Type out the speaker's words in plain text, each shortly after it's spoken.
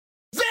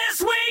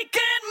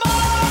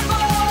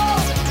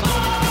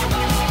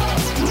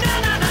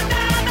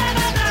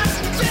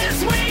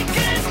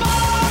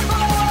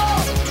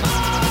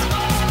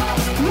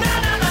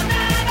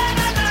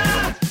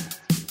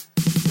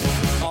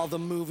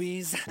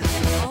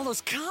all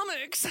those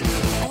comics,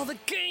 all the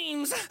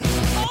games,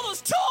 all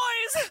those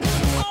toys,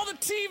 all the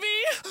TV,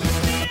 the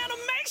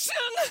animation.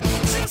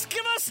 Just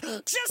give us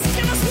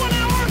 1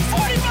 hour and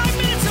 45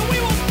 minutes and we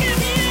will give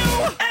you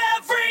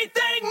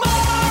everything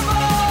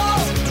Marvel.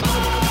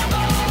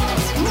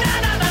 Na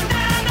na na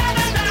na na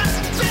na na.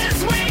 This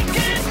week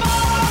in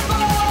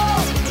Marvel.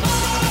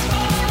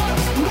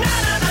 Na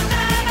na na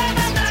na na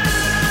na na.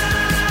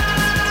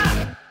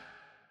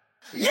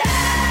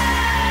 Yeah!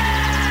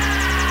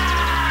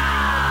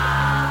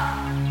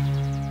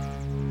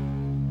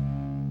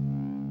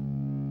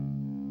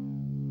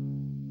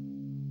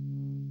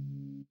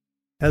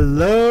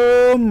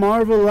 Hello,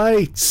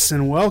 Marvelites,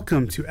 and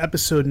welcome to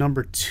episode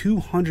number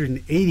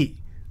 280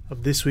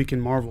 of This Week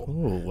in Marvel.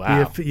 Oh,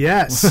 wow.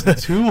 Yes,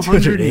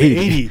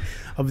 280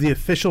 of the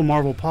official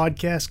Marvel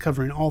podcast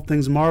covering all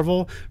things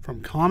Marvel, from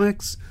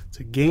comics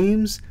to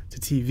games to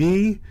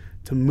TV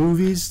to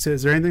movies to,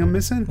 is there anything I'm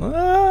missing?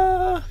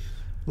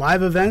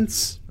 Live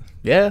events?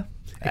 Yeah.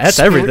 That's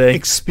everything.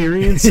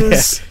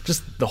 Experiences. Yeah,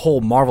 just the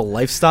whole Marvel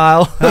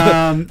lifestyle.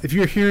 If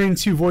you're hearing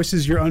two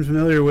voices you're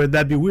unfamiliar with,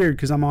 that'd be weird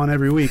because I'm on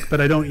every week,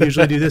 but I don't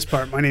usually do this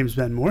part. My name's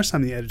Ben Morse.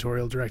 I'm the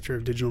editorial director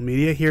of digital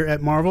media here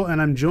at Marvel,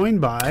 and I'm joined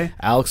by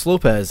Alex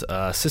Lopez,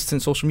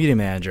 assistant social media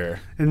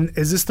manager. And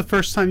is this the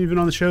first time you've been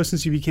on the show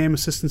since you became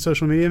assistant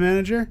social media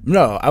manager?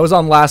 No, I was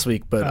on last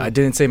week, but I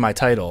didn't say my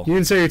title. You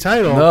didn't say your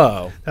title?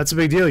 No. That's a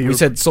big deal. We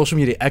said social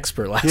media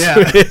expert last week.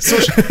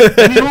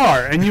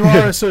 And you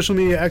are a social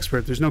media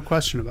expert. There's no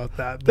question about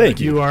that. Thank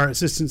you. You are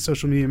assistant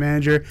social media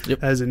manager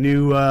as a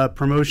new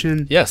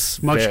promotion.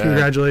 Yes. Much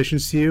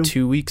congratulations to you.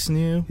 2 weeks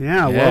new.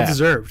 Yeah, well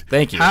deserved.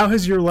 Thank you. How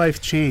has your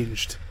life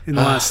changed in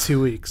the last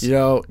 2 weeks? You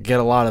know,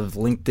 get a lot of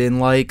LinkedIn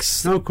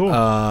likes. Oh, cool.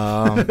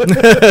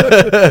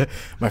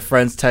 My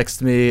friends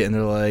text me and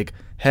they're like,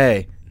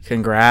 hey,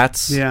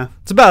 congrats. Yeah.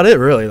 It's about it,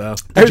 really, though.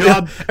 Everything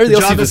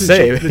else seems the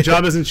same. The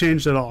job hasn't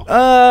changed at all.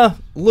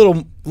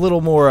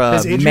 Little more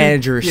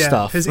manager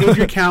stuff. Has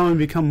Adria Cowan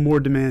become more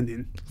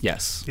demanding?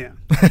 Yes. Yeah.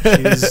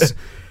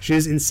 She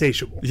is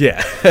insatiable.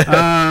 Yeah.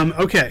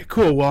 Okay,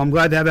 cool. Well, I'm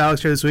glad to have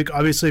Alex here this week.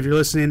 Obviously, if you're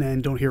listening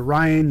and don't hear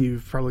Ryan,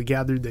 you've probably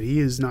gathered that he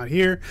is not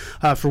here.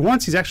 For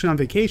once, he's actually on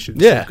vacation.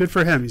 Yeah. So good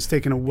for him. He's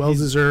taking a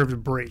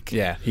well-deserved break.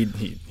 Yeah, he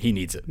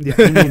needs it. Yeah,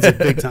 he needs it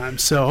big time.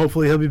 So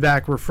hopefully he'll be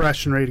back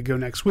refreshed and ready to go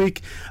next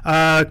week.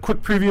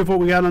 Quick preview of what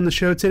we got on the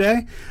show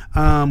today.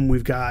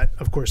 We've got,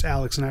 of course,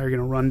 Alex and I are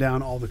going to run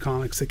down all the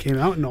comics that came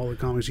out and all the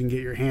comics you can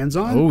get your hands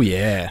on. Oh,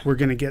 yeah. We're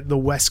going to get the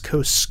West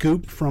Coast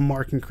scoop from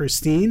Mark and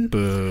Christine.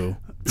 Boo.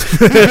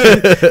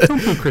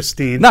 Don't boo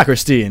Christine. Not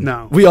Christine.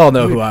 No. We all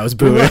know who I was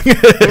booing.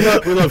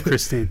 We love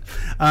Christine.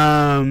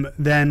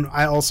 Then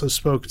I also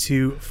spoke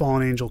to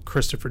Fallen Angel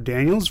Christopher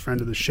Daniels,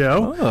 friend of the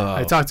show. Oh.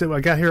 I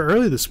got here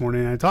early this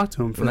morning and I talked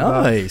to him for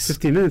about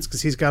 15 minutes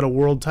because he's got a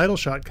world title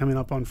shot coming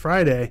up on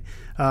Friday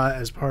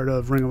as part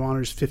of Ring of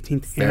Honor's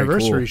 15th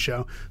anniversary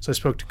show. So I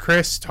spoke to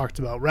Chris, talked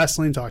about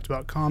wrestling, talked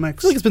about comics.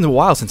 I feel like it's been a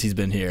while since he's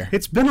been here.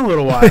 It's been a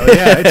little while.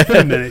 Yeah, it's been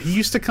a minute. He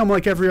used to come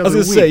like every other week. I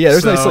was going to say, yeah,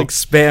 there's a nice like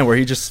span where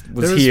he just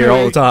was here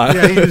all the time.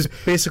 Yeah, he was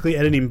basically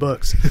editing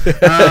books. We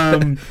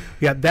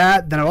got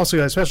that. Then I also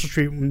got a special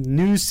treat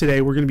news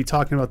today. We're going to be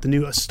talking about the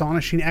new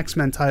Astonishing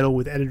X-Men title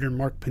with editor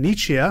Mark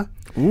Paniccia.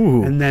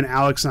 Ooh. And then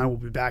Alex and I will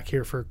be back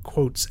here for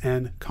quotes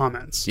and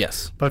comments.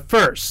 Yes. But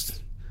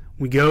first,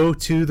 we go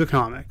to the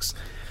comics.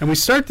 And we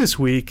start this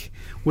week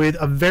with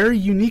a very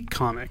unique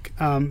comic.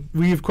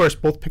 We, of course,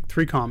 both picked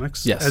 3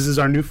 comics, as is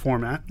our new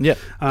format. Yeah.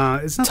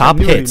 It's not Top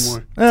that new hits.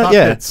 anymore. Top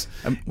hits.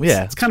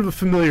 Yeah. It's kind of a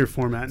familiar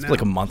format now. It's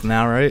like a month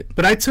now, right?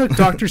 But I took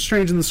Doctor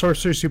Strange and the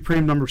Sorcerer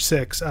Supreme number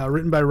 6,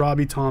 written by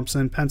Robbie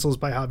Thompson, pencils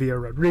by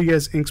Javier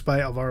Rodriguez, inks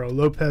by Alvaro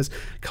Lopez,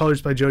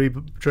 colors by Jody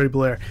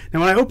Blair. Now,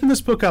 when I opened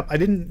this book up, I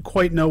didn't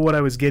quite know what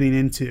I was getting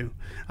into.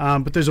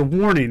 But there's a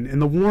warning,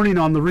 and the warning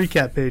on the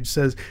recap page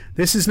says,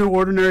 "This is no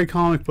ordinary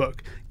comic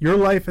book. Your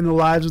life and the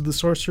lives of the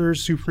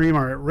Sorcerers Supreme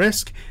are at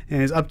risk,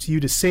 and it is up to you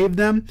to save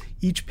them.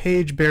 Each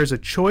page bears a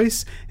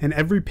choice, and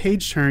every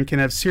page turn can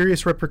have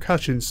serious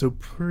repercussions, so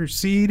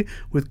proceed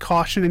with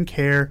caution and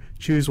care.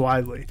 Choose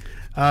wisely.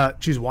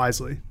 Choose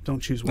wisely. Don't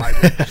choose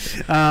widely."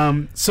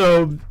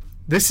 So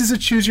this is a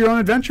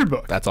choose-your-own-adventure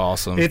book. That's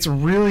awesome. It's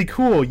really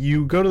cool.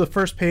 You go to the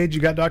first page,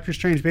 you got Doctor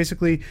Strange.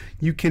 Basically,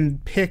 you can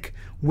pick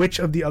which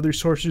of the other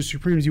Sorcerers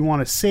Supremes you want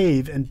to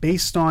save, and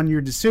based on your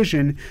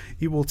decision,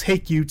 it will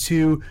take you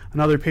to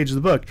another page of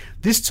the book.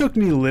 This took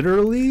me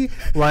literally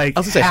like... I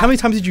was going to say, how many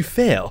times did you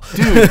fail?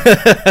 Dude,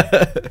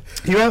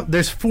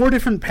 there's 4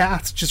 different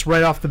paths just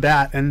right off the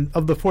bat, and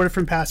of the 4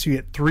 different paths, you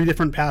get 3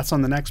 different paths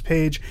on the next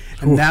page,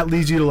 and that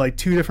leads you to like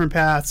 2 different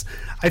paths.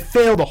 I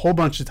failed a whole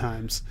bunch of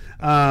times.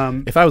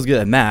 If I was good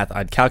at math,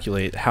 I'd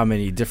calculate how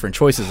many different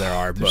choices there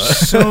are. But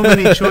so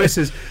many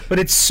choices, but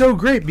it's so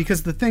great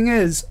because the thing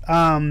is...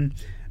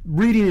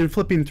 reading and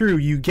flipping through,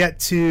 you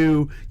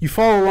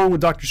follow along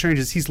with Doctor Strange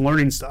as he's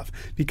learning stuff,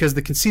 because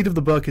the conceit of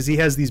the book is he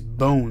has these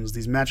bones,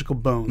 these magical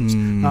bones,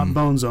 not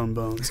Bone Zone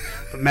bones,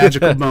 but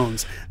magical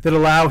bones that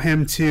allow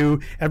him to,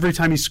 every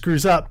time he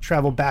screws up,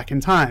 travel back in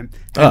time.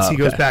 Hence he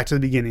goes back to the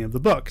beginning of the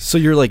book. So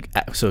you're like,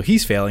 so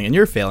he's failing and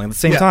you're failing at the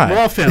same time. We're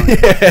all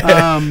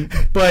failing.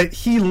 But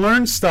he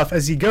learns stuff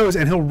as he goes,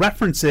 and he'll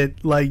reference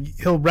it, like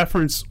he'll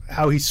reference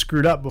how he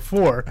screwed up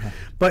before.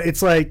 But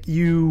it's like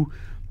you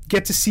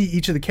get to see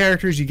each of the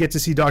characters. You get to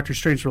see Doctor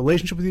Strange's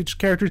relationship with each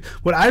character.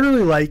 What I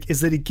really like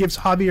is that it gives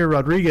Javier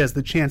Rodriguez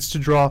the chance to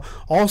draw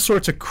all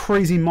sorts of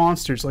crazy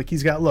monsters. Like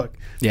he's got,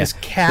 this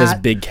cat, this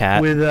big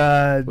cat with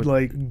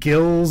like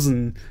gills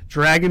and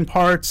dragon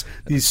parts,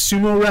 these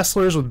sumo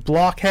wrestlers with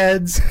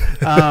blockheads,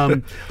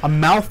 a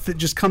mouth that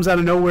just comes out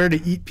of nowhere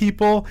to eat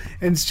people,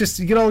 and it's just,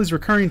 you get all these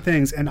recurring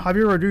things, and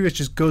Javier Rodriguez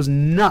just goes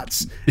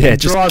nuts. Yeah,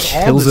 it just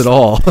kills it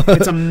all.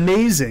 It's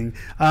amazing.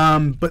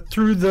 But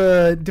through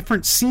the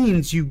different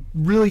scenes, you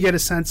really get a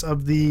sense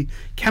of the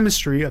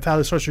chemistry of how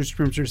the Sorcerer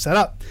Supremes are set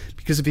up.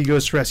 Because if he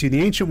goes to rescue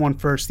the Ancient One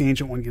first, the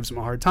Ancient One gives him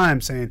a hard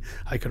time, saying,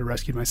 I could have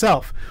rescued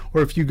myself.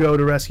 Or if you go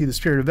to rescue the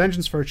Spirit of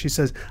Vengeance first, she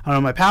says, I don't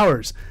know my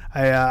powers.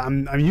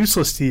 I'm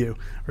useless to you.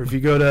 Or if you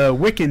go to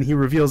Wiccan, he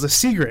reveals a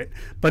secret.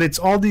 But it's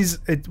all these,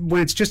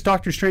 when it's just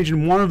Doctor Strange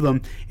and one of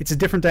them, it's a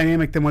different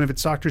dynamic than when if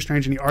it's Doctor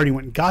Strange and he already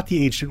went and got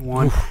the Ancient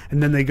One,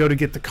 and then they go to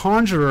get the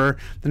Conjurer,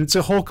 then it's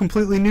a whole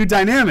completely new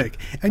dynamic.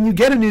 And you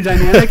get a new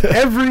dynamic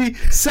every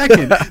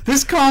second.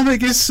 This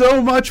comic is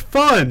so much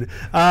fun.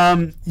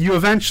 You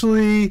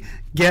eventually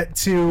get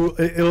to,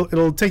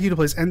 it'll take you to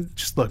place, and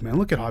just look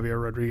at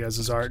Javier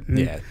Rodriguez's art.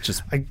 And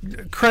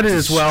credit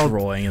as well.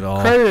 Destroying it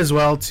all. Credit as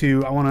well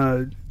to, I want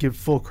to give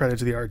full credit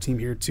to the art team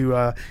here,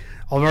 to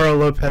Alvaro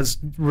Lopez,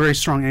 very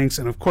strong inks,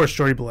 and of course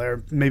Jordi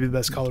Belair, maybe the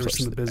best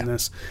colorist in the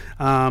business.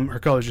 Her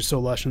colors are so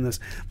lush in this.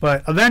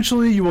 But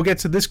eventually you will get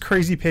to this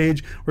crazy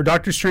page where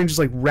Doctor Strange is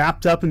like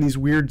wrapped up in these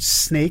weird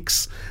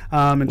snakes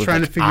and with,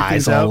 trying like, to figure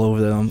things out. eyes all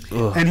over them.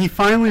 Ugh. And he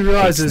finally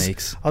realizes,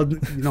 snakes.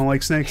 You don't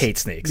like snakes? Hate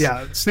snakes.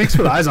 Yeah, snakes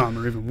with eyes on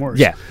them are even worse.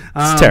 Yeah,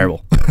 it's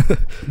terrible.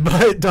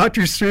 But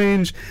Doctor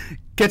Strange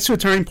gets to a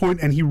turning point,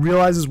 and he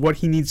realizes what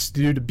he needs to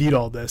do to beat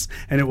all this,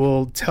 and it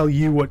will tell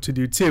you what to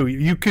do too.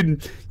 You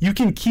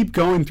can keep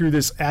going through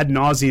this ad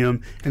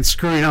nauseum and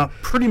screwing up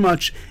pretty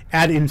much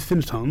ad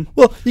infinitum.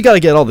 Well, you got to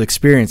get all the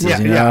experiences. Yeah,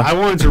 you know? yeah. I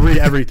wanted to read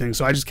everything,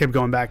 so I just kept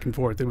going back and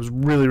forth. It was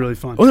really, really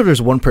fun. I wonder if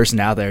there's one person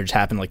out there who just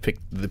happened to like pick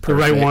the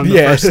right one the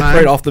first time.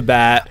 right off the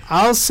bat.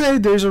 I'll say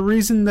there's a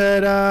reason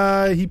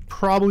that he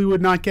probably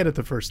would not get it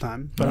the first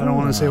time, but I don't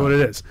want to say what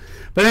it is.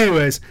 But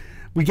anyways,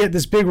 we get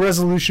this big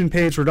resolution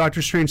page where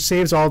Doctor Strange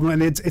saves all of them,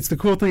 and it's the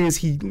cool thing is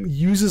he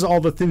uses all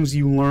the things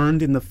you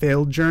learned in the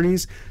failed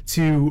journeys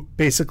to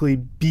basically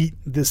beat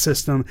the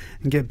system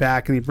and get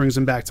back, and he brings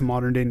them back to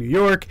modern day New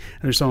York,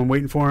 and there's someone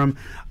waiting for him.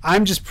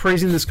 I'm just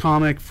praising this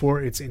comic for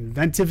its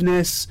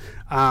inventiveness,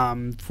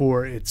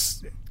 for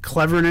its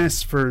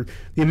cleverness, for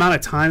the amount of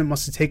time it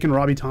must have taken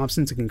Robbie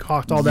Thompson to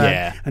concoct all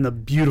that, and the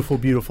beautiful,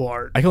 beautiful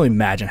art. I can only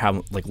imagine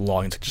how like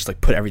long it took just like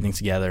put everything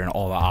together and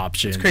all the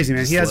options. It's crazy,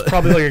 man. He has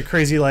probably like a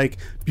crazy like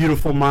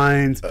Beautiful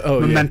Mind,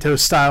 Memento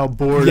style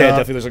board. Yeah, up.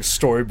 Definitely. There's like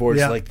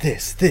storyboards like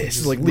this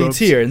like ropes. leads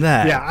here and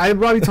that. Yeah,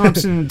 Robbie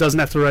Thompson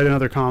doesn't have to write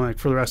another comic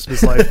for the rest of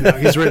his life now.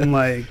 He's written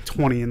like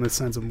 20 in the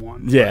sense of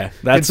one. Yeah,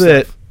 that's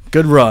it.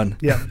 Good run.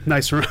 Yeah,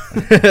 nice run.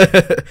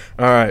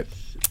 All right.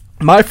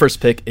 My first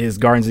pick is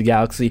Guardians of the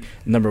Galaxy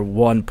number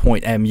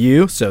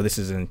 1.mu. So this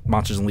is in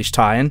Monsters Unleashed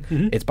tie-in.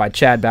 Mm-hmm. It's by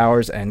Chad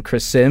Bowers and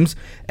Chris Sims,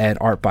 and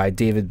art by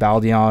David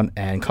Baldion,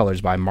 and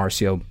colors by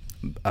Marcio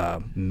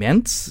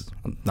Mentz.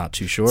 I'm not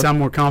too sure. Sound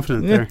more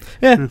confident there.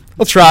 Yeah,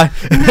 I'll try.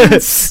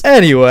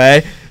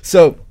 Anyway,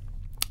 so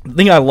the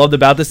thing I loved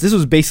about this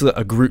was basically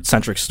a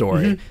Groot-centric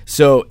story. Mm-hmm.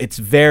 So it's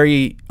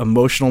very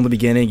emotional in the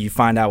beginning. You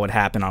find out what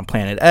happened on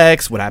Planet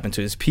X, what happened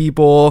to his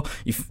people.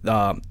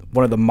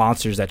 One of the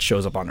monsters that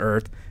shows up on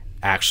Earth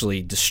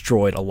actually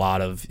destroyed a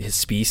lot of his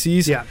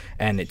species. Yeah.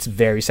 And it's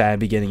very sad in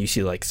the beginning. You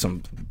see like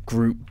some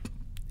Groot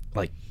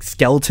like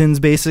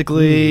skeletons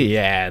basically.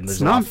 Yeah, and there's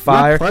a lot of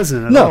fire. Not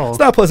pleasant at all. No, it's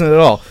not pleasant at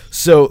all.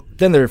 So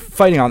then they're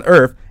fighting on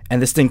Earth,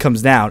 and this thing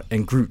comes down,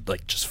 and Groot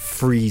like just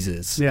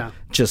freezes. Yeah.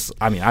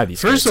 I'd be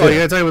scared. First of all, you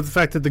gotta tell you about the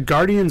fact that the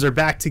Guardians are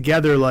back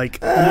together, like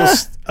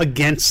almost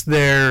against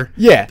their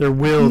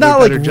will. Not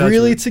like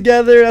really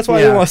together. That's why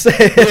I didn't want to say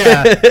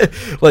it.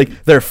 Yeah.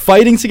 Like they're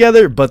fighting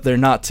together, but they're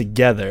not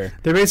together.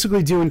 They're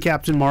basically doing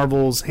Captain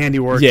Marvel's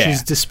handiwork. Yeah.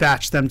 She's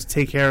dispatched them to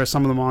take care of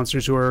some of the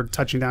monsters who are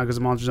touching down because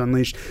the Monsters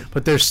Unleashed,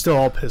 but they're still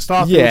all pissed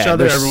off at each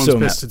other. Everyone's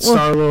pissed at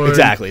Star-Lord.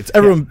 Exactly. It's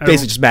everyone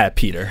basically just mad at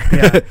Peter.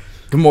 Yeah.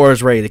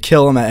 Gamora's ready to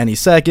kill him at any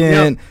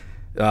second.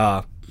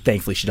 Yep.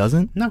 Thankfully, she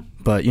doesn't. No.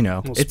 But,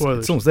 it's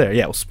almost there.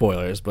 Yeah,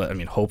 spoilers. But, I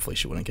mean, hopefully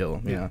she wouldn't kill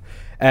him. Yeah.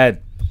 And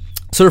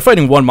so they're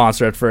fighting one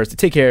monster at first. They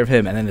take care of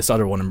him, and then this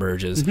other one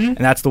emerges. Mm-hmm. And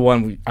that's the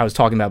one I was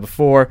talking about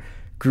before.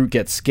 Groot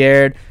gets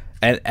scared,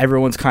 and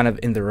everyone's kind of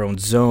in their own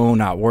zone,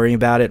 not worrying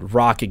about it.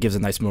 Rocket gives a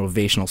nice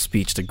motivational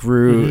speech to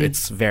Groot. Mm-hmm.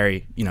 It's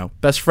very,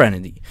 best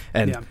friend,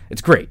 and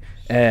it's great.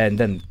 And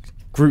then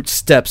Groot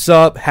steps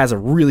up, has a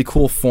really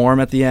cool form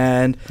at the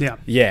end.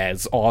 Yeah,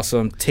 it's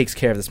awesome. Takes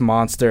care of this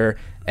monster,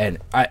 and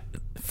I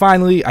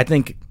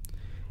think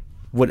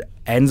what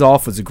ends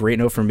off was a great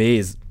note for me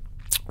is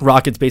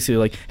Rocket's basically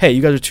like, hey,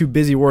 you guys are too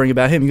busy worrying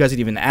about him. You guys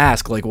didn't even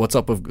ask, like, what's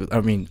up with,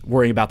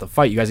 worrying about the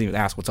fight. You guys didn't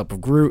even ask what's up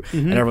with Groot.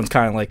 And everyone's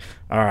kind of like,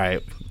 all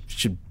right,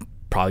 should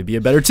probably be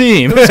a better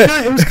team.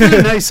 It was kind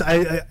of nice.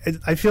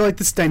 I feel like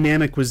this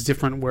dynamic was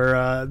different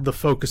where the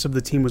focus of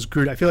the team was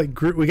Groot. I feel like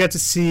Groot, we got to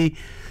see,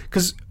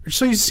 because you're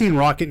so used to seeing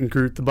Rocket and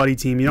Groot, the buddy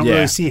team. You don't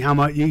really see how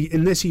much,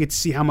 in this you get to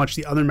see how much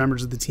the other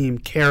members of the team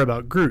care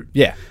about Groot.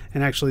 Yeah.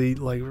 And actually,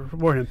 like,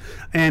 reward him.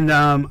 And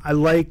I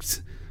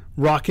liked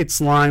Rocket's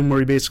line where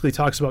he basically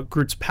talks about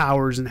Groot's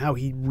powers and how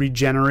he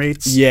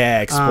regenerates.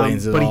 Yeah,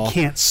 explains it but all. But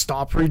he can't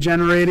stop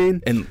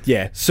regenerating. And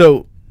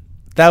so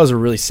that was a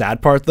really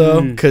sad part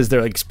though, because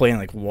they're like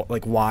explaining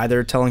like why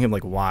they're telling him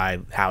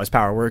how his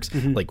power works,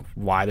 like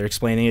why they're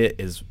explaining it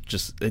is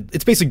just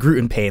it's basically Groot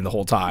in pain the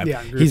whole time.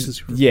 Yeah,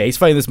 he's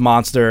fighting this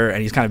monster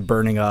and he's kind of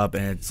burning up,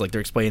 and it's like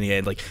they're explaining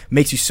it, like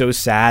makes you so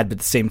sad, but at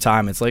the same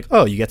time it's like,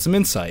 oh, you get some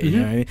insight, you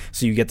know what I mean?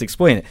 So you get to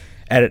explain it.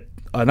 And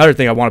another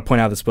thing I want to point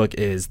out in this book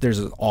is there's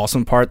an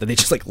awesome part that they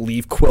just like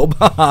leave Quill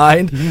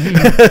behind.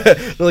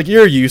 They're like,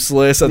 you're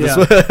useless. And,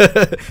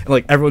 and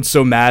like everyone's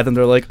so mad, and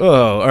they're like,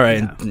 oh, all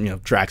right. Yeah.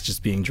 And Drax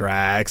just being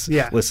Drax.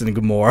 Yeah. Listening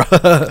to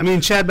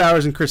Gamora. Chad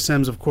Bowers and Chris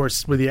Sims, of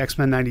course, were the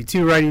X-Men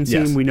 92 writing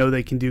team. Yes. We know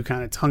they can do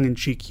kind of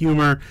tongue-in-cheek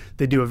humor.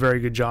 They do a very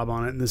good job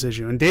on it in this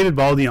issue. And David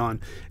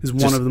Baldeon is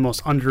one of the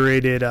most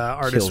underrated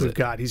artists we've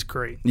got. He's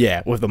great.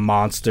 Yeah, with the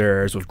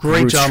monsters, with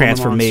Great Groot's job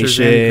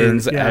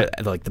transformations, on the monsters,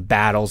 and like the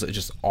battles. It's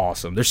just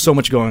awesome. There's so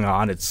much going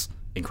on. It's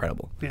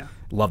incredible. Yeah.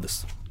 Love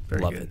this.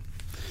 Love it.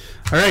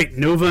 All right,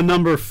 Nova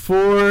number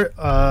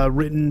 4,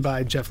 written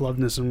by Jeff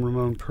Loveness and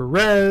Ramon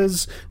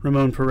Perez.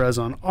 Ramon Perez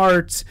on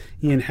art,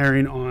 Ian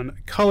Herring on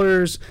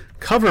colors.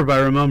 Cover by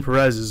Ramon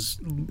Perez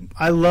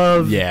I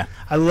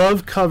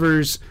love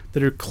covers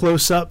that are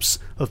close-ups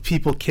of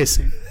people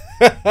kissing.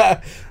 I'm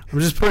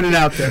just putting it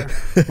out there.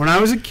 When I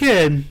was a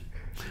kid,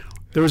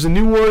 there was a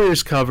New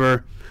Warriors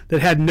cover that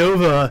had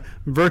Nova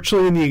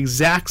virtually in the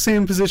exact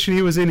same position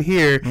he was in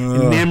here,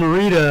 and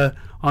Namorita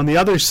on the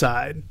other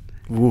side.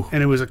 Ooh.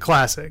 And it was a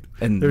classic.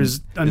 And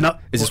is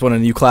this one a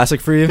new classic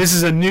for you? This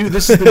is the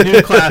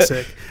new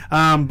classic.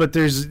 But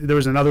there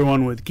was another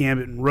one with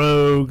Gambit and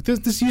Rogue. This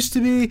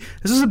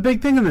is a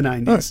big thing in the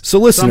 90s. Right. So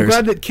listeners, I'm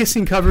glad that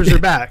kissing covers are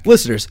back.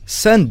 Listeners,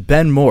 send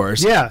Ben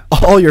Morse Yeah.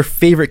 all your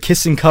favorite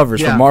kissing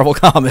covers from Marvel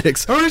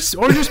Comics. Or just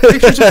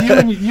pictures of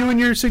you and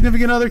your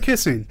significant other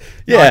kissing.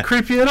 Yeah. Not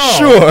creepy at all.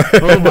 Sure.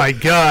 Oh my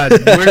God.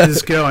 Where did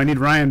this go? I need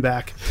Ryan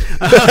back.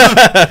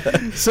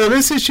 So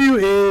this issue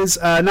is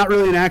not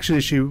really an action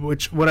issue,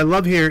 which what I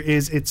love here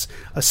is it's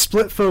a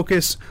split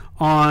focus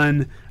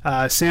on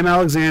Sam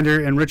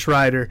Alexander and Rich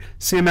Rider.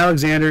 Sam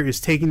Alexander is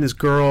taking this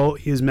girl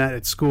he has met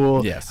at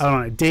school out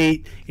on a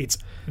date. It's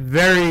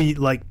very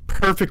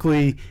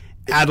perfectly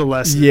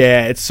adolescent.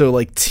 Yeah, it's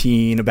so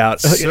teen about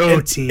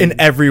teen in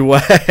every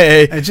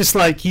way. And just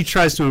he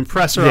tries to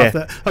impress her off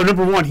that. Oh,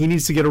 number one, he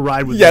needs to get a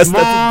ride with his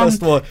mom. That's the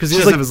best one. Because he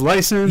doesn't have his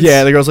license.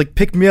 Yeah, the girl's like,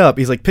 pick me up.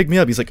 He's like, pick me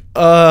up. He's like,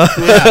 Yeah,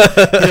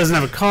 he doesn't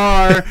have a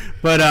car,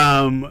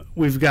 but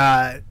we've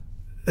got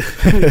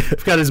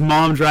his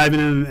mom driving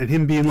him and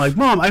him being like,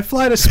 Mom, I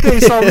fly to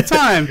space all the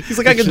time. He's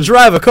like, I can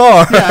drive a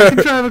car. Yeah, I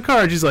can drive a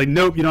car. And she's like,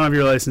 nope, you don't have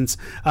your license.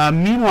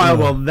 Meanwhile,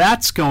 while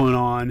that's going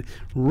on,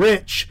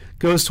 Rich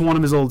goes to one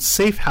of his old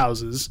safe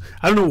houses.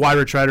 I don't know why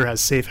Rich Rider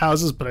has safe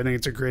houses, but I think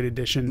it's a great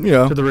addition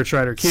to the Rich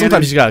Rider canon.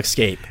 Sometimes you gotta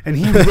escape. And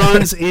he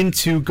runs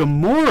into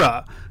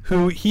Gamora,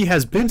 who he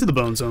has been to the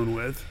Bone Zone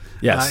with.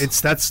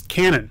 Yes. That's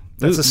canon.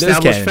 That's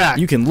established fact.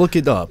 You can look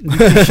it up. You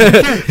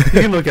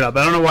can look it up.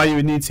 I don't know why you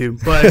would need to,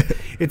 but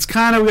it's we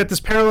got this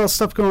parallel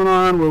stuff going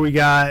on where we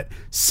got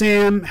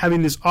Sam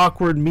having this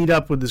awkward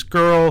meetup with this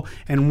girl,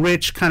 and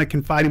Rich kind of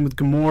confiding with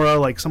Gamora,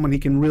 like someone he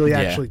can really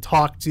actually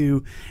talk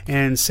to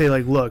and say,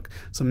 look,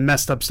 some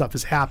messed up stuff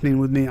is happening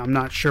with me. I'm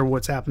not sure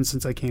what's happened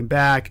since I came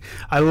back.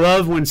 I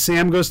love when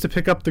Sam goes to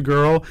pick up the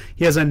girl.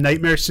 He has a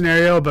nightmare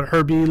scenario about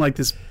her being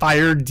this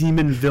fire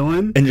demon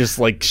villain. And just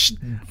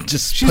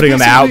putting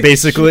him out,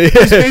 basically.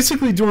 She's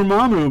basically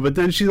Dormammu, but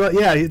then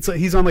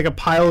he's on a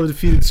pile of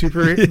defeated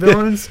super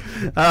villains.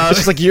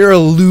 It's just you're a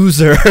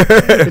loser.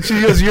 And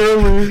she goes, you're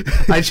a loser.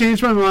 I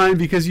changed my mind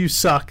because you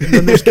suck. And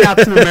then there's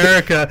Captain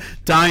America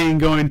dying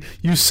going,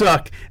 you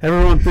suck.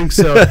 Everyone thinks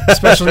so,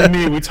 especially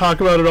me. We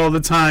talk about it all the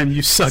time.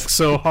 You suck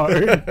so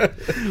hard.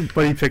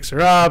 But he picks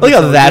her up. I like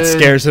how that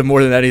scares him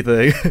more than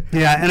anything.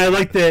 Yeah, and I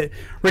like that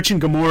Rich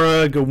and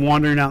Gamora go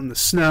wandering out in the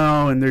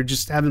snow, and they're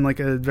just having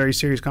a very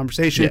serious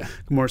conversation. Yeah.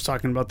 Gamora's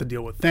talking about the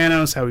deal with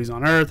Thanos, how he's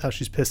on Earth, how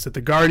she's pissed at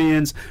the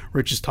Guardians.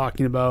 Rich is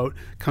talking about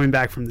coming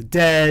back from the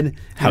dead.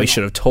 How he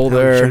should have told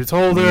her.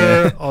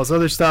 All this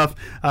other stuff.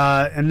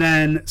 And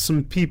then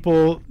some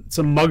people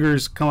some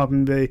muggers come up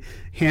and they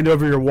hand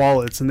over your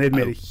wallets, and they've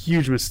made a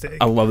huge mistake.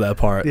 I love that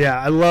part. Yeah,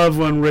 I love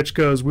when Rich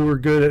goes, we were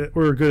good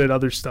at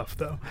other stuff,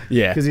 though.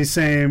 Yeah. Because he's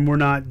saying we're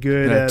not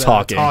good at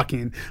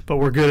talking, but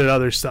we're good at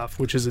other stuff,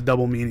 which is a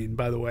double meaning,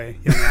 by the way,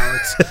 young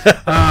Alex.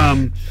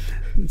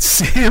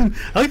 Sam,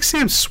 I like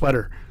Sam's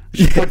sweater.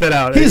 You should put that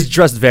out. He's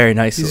dressed very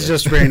nicely. He's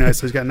just very nice.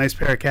 He's got a nice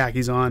pair of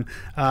khakis on.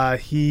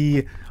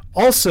 He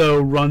also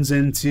runs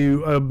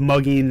into a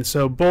mugging.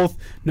 So both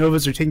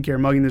Novas are taking care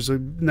of mugging. There's a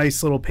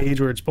nice little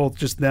page where it's both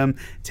just them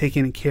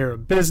taking care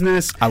of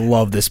business. I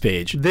love this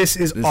page. This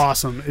is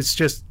awesome. It's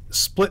just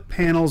split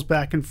panels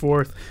back and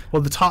forth.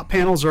 Well, the top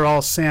panels are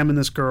all Sam and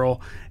this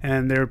girl,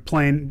 and they're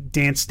playing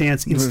Dance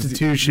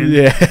Institution.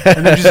 Yeah.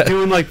 And they're just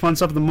doing like fun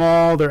stuff at the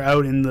mall. They're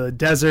out in the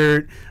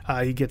desert.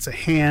 He gets a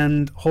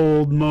hand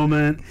hold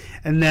moment.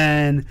 And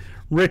then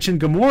Rich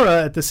and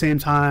Gamora at the same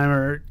time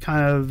are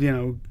kind of,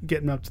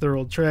 getting up to their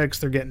old tricks.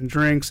 They're getting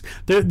drinks.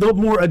 They're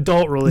more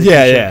adult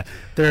relationship. Yeah.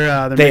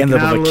 They're they end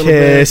making up out with a little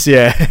kiss. bit.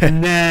 Yeah.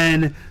 And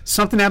then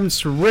something happens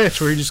to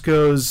Rich where he just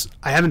goes,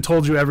 I haven't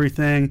told you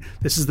everything.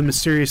 This is the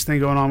mysterious thing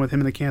going on with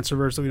him in the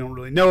Cancerverse that we don't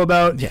really know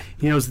about. Yeah.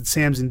 He knows that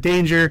Sam's in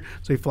danger,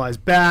 so he flies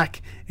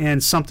back,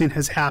 and something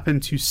has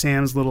happened to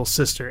Sam's little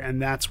sister, and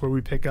that's where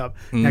we pick up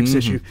next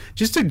issue.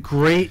 Just a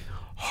great,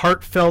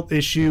 heartfelt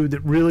issue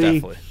that really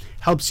Definitely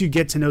helps you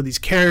get to know these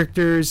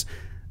characters.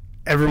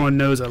 Everyone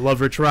knows I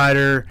love Rich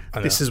Rider.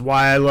 This is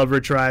why I love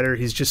Rich Rider.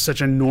 He's just such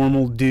a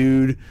normal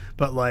dude,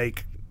 but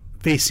like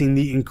facing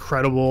the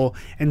incredible.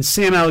 And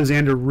Sam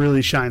Alexander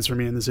really shines for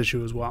me in this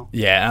issue as well.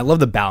 Yeah, and I love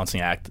the balancing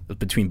act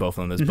between both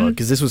of them in this book,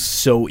 because this was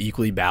so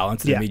equally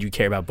balanced that it made you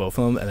care about both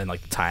of them, and then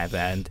like the tie at the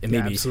end, it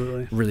made me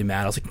really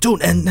mad. I was like,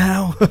 don't end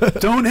now.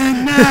 Don't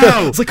end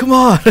now. It's like, come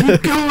on.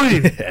 Keep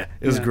going. It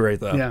was great,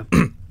 though. Yeah.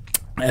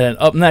 And then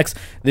up next,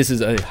 this is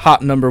a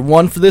hot number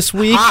 1 for this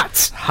week.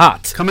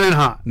 Hot. Coming in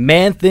hot.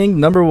 Man-Thing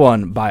number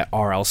 1 by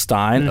R.L.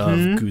 Stein of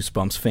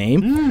Goosebumps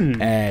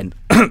fame. And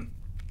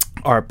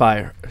art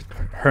by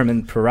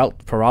Herman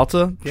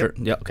Peralta. Yep. Sure.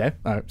 Yeah, okay.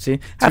 All right,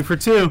 see? 2 for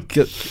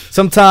 2.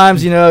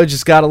 Sometimes,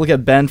 just got to look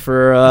at Ben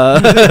for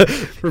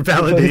For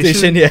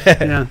validation.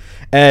 Yeah.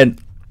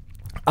 And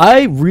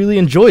I really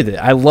enjoyed it.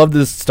 I love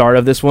the start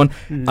of this one.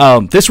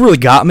 This really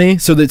got me.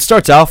 So it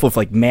starts off with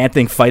like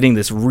Man-Thing fighting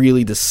this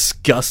really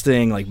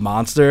disgusting like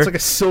monster. It's like a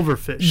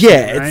silverfish.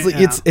 Yeah, right?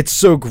 it's like, it's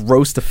so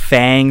gross. The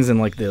fangs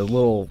and like the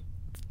little,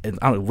 I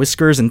don't know,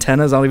 whiskers,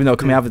 antennas. I don't even know,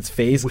 coming out of its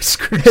face.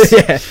 Whiskers.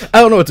 Yeah, I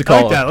don't know what to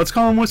call that. Let's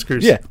call them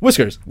whiskers. Yeah,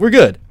 whiskers. We're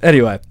good.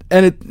 Anyway,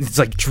 and it's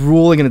like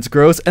drooling and it's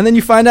gross, and then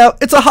you find out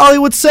it's a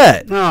Hollywood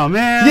set. Oh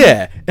man.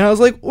 Yeah, and I was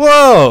like,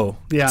 whoa.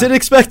 Yeah. Didn't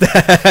expect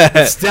that.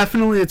 It's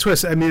definitely a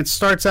twist. I mean, it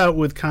starts out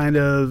with kind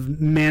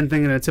of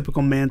Man-Thing in a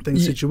typical Man-Thing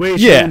situation.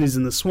 Yeah. He's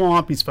in the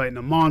swamp. He's fighting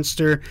a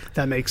monster.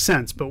 That makes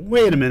sense. But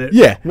wait a minute.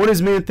 Yeah. What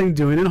is Man-Thing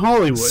doing in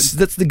Hollywood?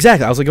 That's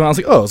exactly. I was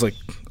like,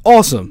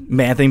 awesome.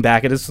 Man-Thing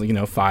back at his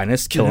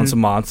finest, killing some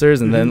monsters,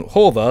 and then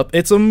hold up,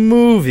 it's a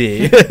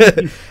movie.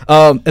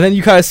 And then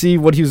you kind of see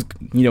what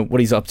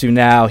he's up to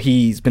now.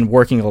 He's been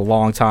working a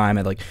long time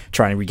at like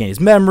trying to regain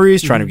his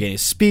memories, trying to regain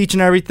his speech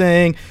and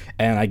everything.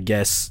 And I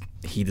guess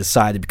he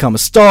decided to become a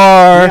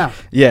star.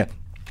 Yeah.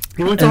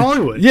 He went to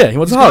Hollywood. Yeah, he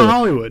went to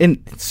Hollywood. And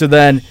so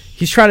then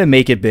he's trying to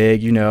make it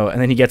big, and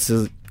then he gets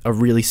a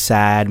really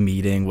sad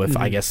meeting with,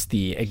 I guess,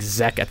 the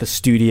exec at the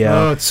studio.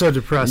 Oh, it's so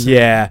depressing.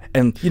 Yeah,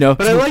 and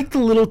But I like the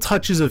little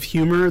touches of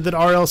humor that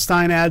R.L.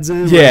 Stein adds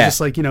in. Yeah.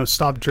 Just like,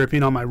 stop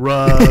dripping on my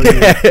rug.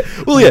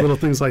 Well, yeah. Little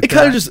things like that. It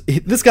kind of just,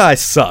 this guy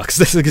sucks,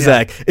 this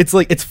exec. Yeah. It's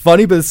like, it's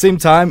funny, but at the same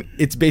time,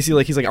 it's basically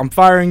like, he's like, I'm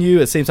firing you.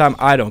 At the same time,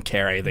 I don't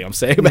care anything I'm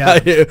saying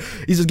about you.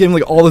 He's just giving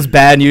like all this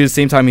bad news. At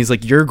the same time, he's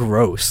like, you're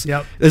gross.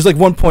 Yep. There's like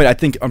one point,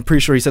 I'm pretty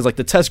sure he says like,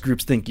 the test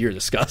groups think you're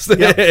disgusting.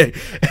 Yep.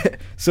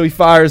 So he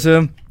fires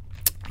him.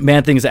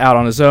 Man-Thing's out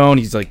on his own.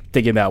 He's like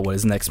thinking about what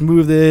his next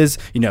move is,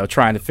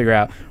 trying to figure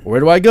out,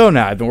 where do I go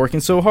now? I've been working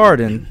so hard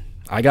and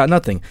I got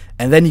nothing.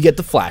 And then you get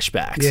the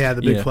flashbacks. Yeah,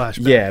 the big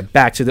flashback. Yeah,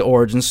 back to the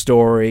origin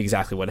story,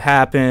 exactly what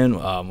happened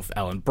with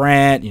Ellen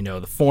Brandt,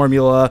 the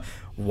formula,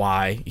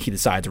 why he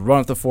decided to run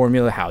with the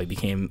formula, how he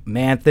became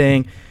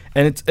Man-Thing.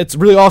 And it's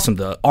really awesome.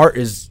 The art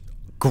is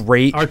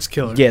great. Art's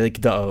killer. Yeah,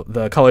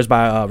 the colors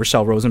by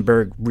Rochelle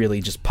Rosenberg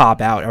really just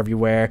pop out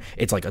everywhere.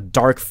 It's like a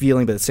dark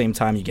feeling, but at the same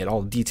time you get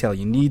all the detail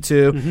you need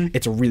to.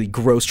 It's a really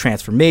gross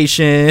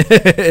transformation.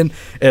 and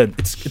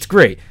it's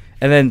great.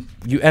 And then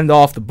you end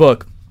off the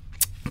book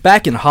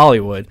back in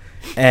Hollywood,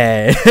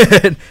 and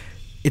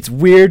it's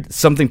weird.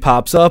 Something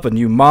pops up, a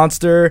new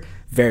monster,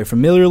 very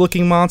familiar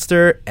looking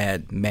monster,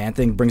 and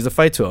Man-Thing brings the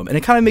fight to him. And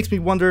it kind of makes me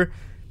wonder,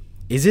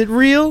 is it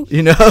real?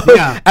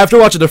 Yeah. After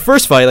watching the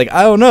first fight, like,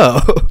 I don't know.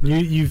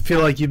 You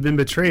feel like you've been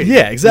betrayed.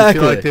 Yeah,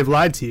 exactly. You feel like they've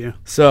lied to you.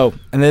 So,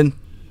 and then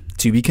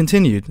to be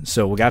continued.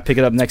 So we got to pick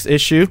it up next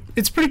issue.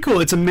 It's pretty cool.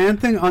 It's a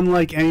Man-Thing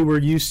unlike any we're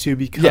used to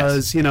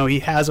because, he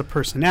has a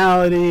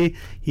personality.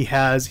 He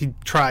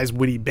tries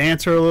witty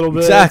banter a little bit.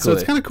 Exactly. So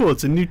it's kind of cool.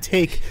 It's a new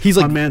take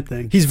on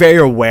Man-Thing. He's very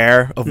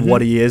aware of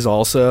what he is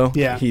also.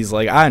 Yeah. He's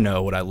like, I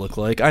know what I look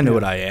like. I know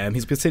what I am.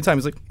 At the same time,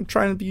 he's like, I'm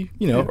trying to be,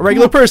 a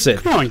regular person.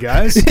 Come on,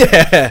 guys.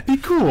 Yeah. Be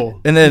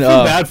cool. And then I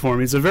feel bad for him.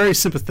 He's a very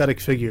sympathetic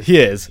figure. He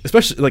is.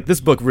 Especially, like, this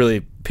book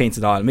really paints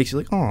it on. It makes you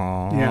like,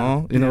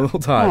 aw, the whole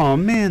time. Aw,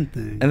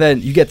 Man-Thing. And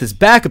then you get this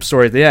backup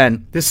story at the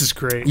end. This is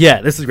great.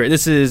 Yeah, this is great.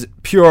 This is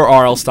pure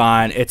R.L.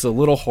 Stine. It's a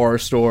little horror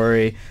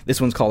story.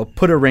 This one's called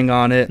Put a Ring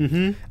on It.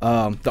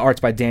 The art's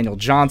by Daniel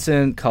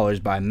Johnson, colors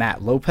by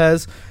Matt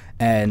Lopez.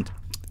 And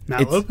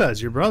Matt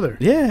Lopez, your brother.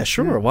 Yeah,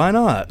 sure. Why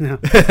not?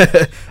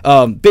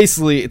 Yeah.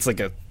 Basically, it's like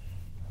a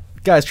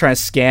guy's trying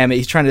to scam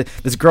it.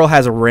 This girl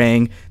has a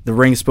ring. The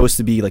ring's supposed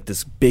to be like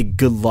this big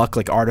good luck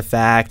like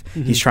artifact.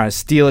 He's trying to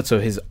steal it so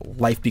his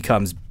life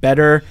becomes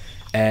better.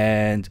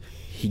 And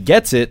he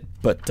gets it,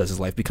 but does his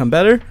life become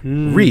better?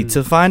 Read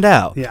to find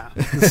out. Yeah.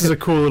 This is a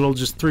cool little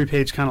just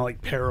 3-page kind of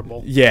like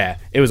parable. Yeah,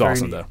 it was Very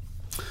awesome neat. though.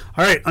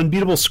 All right,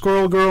 Unbeatable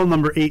Squirrel Girl,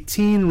 number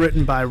 18,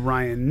 written by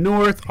Ryan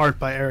North, art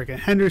by Erica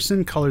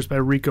Henderson, colors by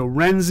Rico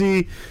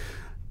Renzi.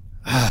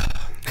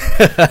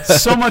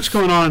 So much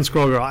going on in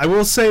Squirrel Girl. I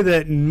will say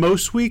that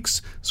most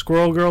weeks,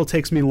 Squirrel Girl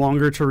takes me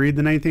longer to read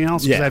than anything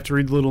else because I have to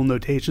read little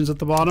notations at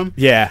the bottom.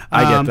 Yeah,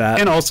 I get that.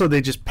 And also, they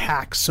just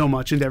pack so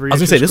much into every issue. I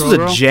was going to say, this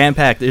was a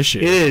jam-packed issue.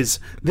 It is.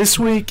 This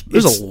week,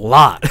 there's a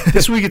lot.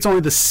 This week, it's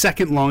only the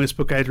second longest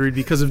book I had to read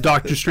because of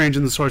Doctor Strange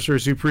and the Sorcerer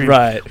Supreme.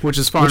 Right. Which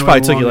is far Which and probably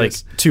away took you like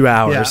longest. 2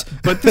 hours. Yeah,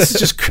 but this is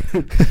just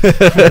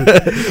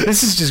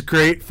this is just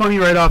great. Funny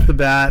right off the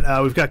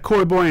bat. We've got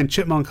Koi Boy and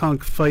Chipmunk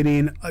Hunk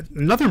fighting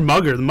another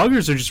mugger. The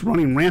muggers are just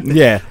running rampant.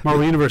 Yeah.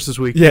 Marvel Universe this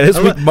week. Yeah, this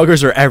week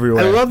muggers are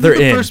everywhere. I love They're that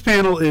the in. first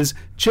panel is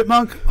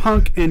Chipmunk,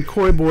 Hunk, and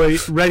Koi Boy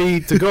ready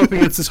to go up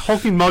against this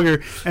hulking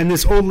mugger and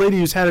this old lady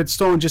who's had it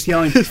stolen just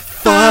yelling,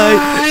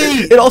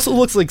 "Fight!" It also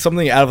looks like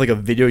something out of like a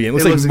video game.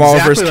 It looks like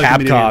Marvel vs.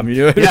 Capcom. You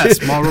know what I mean?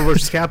 Yes, Marvel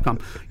vs.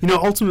 Capcom.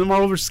 Ultimate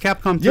Marvel vs.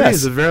 Capcom 3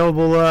 is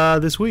available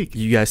this week.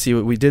 You guys see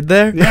what we did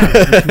there? Yeah,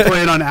 you can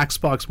play it on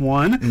Xbox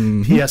One,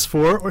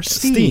 PS4, or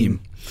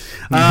Steam.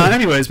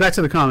 Anyways, back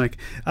to the comic.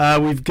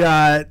 We've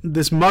got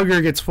this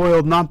mugger gets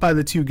foiled not by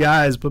the two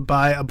guys, but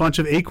by a bunch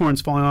of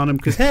acorns falling on him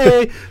because,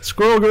 hey,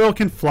 Squirrel Girl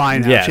can fly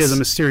now. Yes. She has a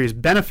mysterious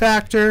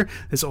benefactor,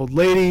 this old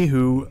lady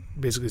who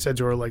basically said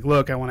to her, like,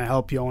 look, I want to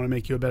help you. I want to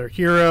make you a better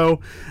hero.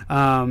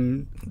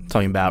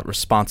 Talking about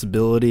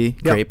responsibility,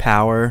 great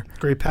power.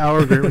 Great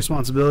power, great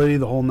responsibility,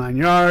 the whole 9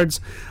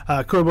 yards.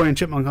 Koi Boy and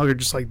Chipmunk Hunk are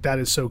just like, that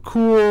is so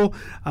cool.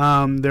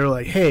 They're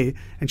like, hey.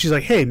 And she's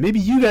like, hey, maybe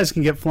you guys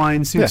can get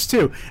flying suits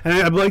too. And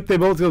I like they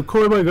both go,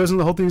 Koi Boy goes into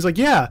the whole thing. He's like,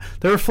 yeah,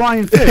 they're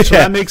flying fish. So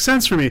that makes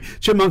sense for me.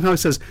 Chipmunk Hunk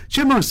says,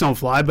 chipmunks don't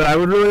fly, but I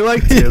would really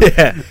like to.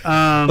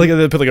 Like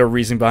they put like a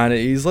reasoning behind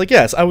it. He's like,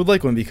 yes, I would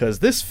like one because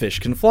this fish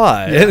can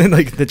fly. And then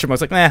like the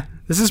chipmunk's like, nah,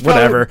 this is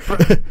whatever.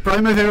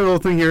 Probably my favorite little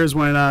thing here is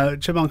when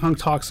Chipmunk Hunk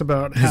talks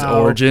about his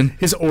origin.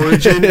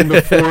 And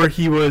before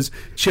he was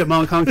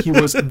Chipmunk Hunk, he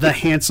was the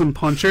handsome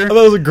puncher. Oh,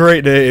 that was a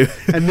great name.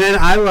 And then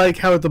I like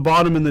how at the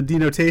bottom in the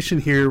denotation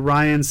here,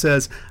 Ryan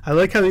says, I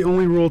like how the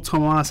only rule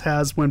Tomas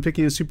has when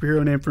picking a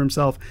superhero name for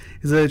himself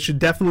is that it should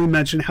definitely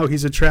mention how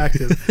he's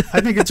attractive. I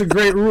think it's a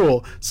great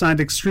rule. Signed,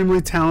 extremely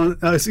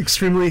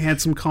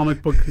handsome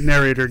comic book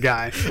narrator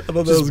guy. I thought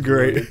that was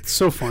great. Brilliant.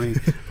 So funny.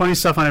 Funny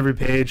stuff on every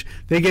page.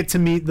 They get to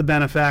meet the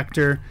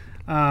benefactor.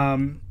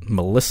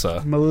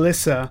 Melissa.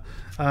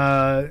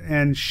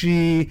 And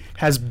she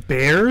has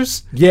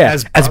bears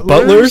as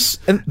butlers,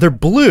 and they're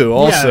blue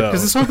also. Yeah,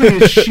 because this whole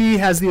thing is she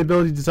has the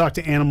ability to talk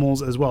to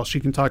animals as well. She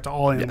can talk to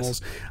all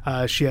animals.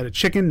 Yes. She had a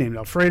chicken named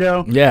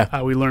Alfredo.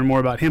 Yeah. We learn more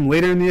about him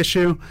later in the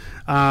issue.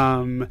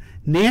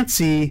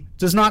 Nancy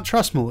does not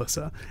trust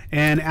Melissa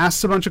and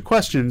asks a bunch of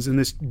questions in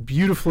this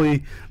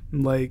beautifully,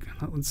 like,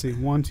 let's see,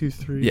 1, 2,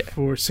 3,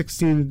 4,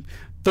 16...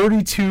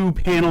 32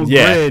 panel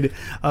grid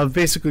of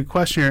basically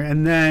questionnaire,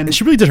 and then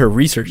she really did her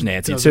research,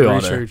 Nancy, too.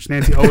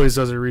 Nancy always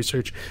does her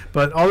research,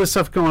 but all this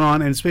stuff going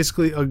on, and it's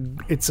basically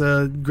it's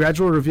a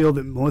gradual reveal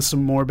that Melissa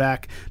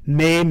Morback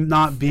may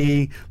not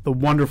be the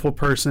wonderful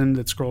person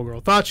that Squirrel Girl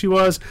thought she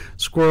was.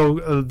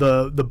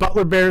 The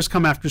Butler Bears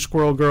come after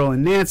Squirrel Girl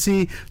and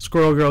Nancy.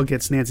 Squirrel Girl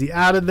gets Nancy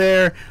out of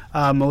there.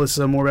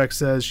 Melissa Morback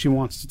says she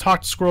wants to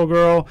talk to Squirrel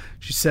Girl.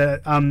 She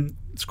said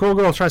Squirrel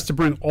Girl tries to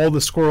bring all the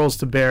squirrels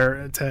to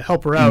bear to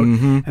help her out,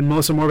 and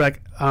Melissa Morback,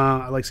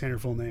 I like saying her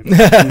full name.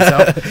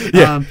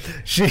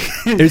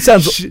 It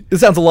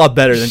sounds a lot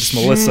better than just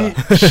Melissa.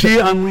 She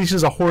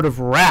unleashes a horde of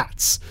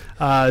rats,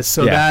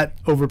 that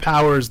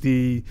overpowers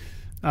the.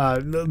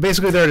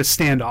 Basically, they're at a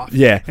standoff.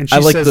 Yeah, and she I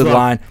like says, the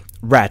line.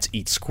 Rats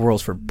eat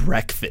squirrels for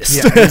breakfast.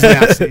 Yeah, it's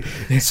nasty.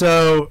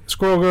 So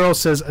Squirrel Girl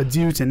says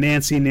adieu to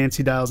Nancy.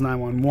 Nancy dials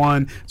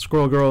 911.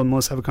 Squirrel Girl and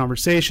Melissa have a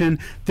conversation.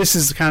 This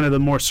is kind of the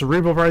more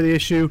cerebral part of the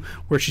issue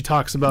where she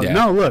talks about,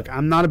 no, look,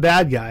 I'm not a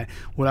bad guy.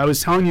 What I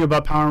was telling you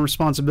about power and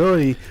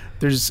responsibility,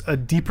 there's a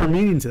deeper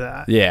meaning to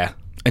that. Yeah,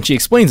 and she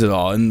explains it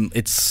all, and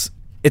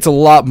it's a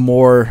lot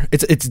more.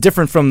 It's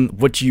different from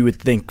what you would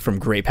think. From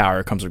great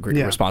power comes with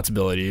great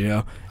responsibility. You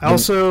know. I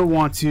also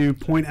want to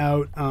point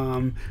out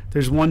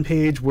there's one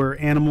page where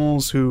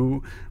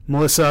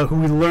Melissa, who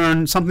we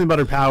learn something about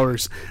her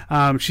powers.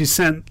 She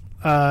sent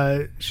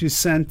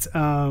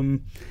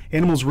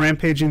animals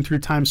rampaging through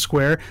Times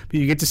Square, but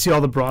you get to see all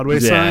the Broadway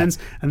signs,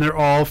 and they're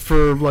all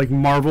for like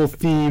Marvel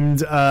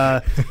themed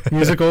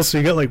musicals. So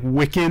you got like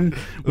Wiccan,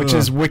 which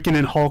is Wiccan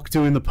and Hulk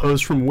doing the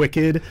pose from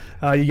Wicked.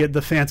 You get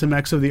the Phantom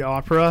X of the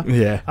opera.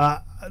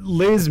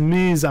 Les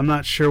Mis, I'm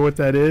not sure what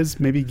that is.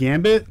 Maybe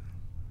Gambit.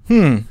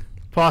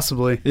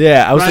 Possibly.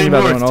 Yeah, I was thinking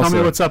about that one also. Tell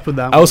me what's up with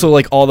that one. I also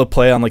like all the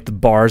play on like the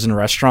bars and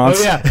restaurants.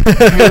 Oh yeah,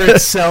 Pure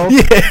Itself,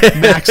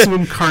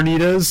 Maximum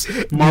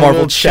Carnitas,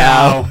 Marvel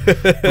Chow.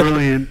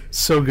 Brilliant,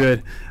 so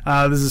good.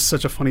 This is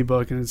such a funny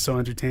book and it's so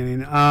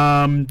entertaining.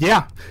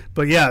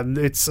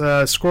 It's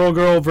Squirrel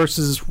Girl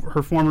versus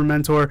her former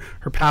mentor.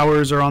 Her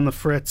powers are on the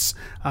fritz,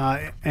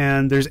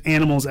 and there's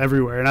animals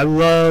everywhere. And I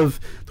love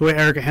the way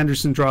Erica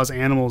Henderson draws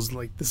animals,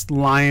 like this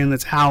lion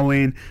that's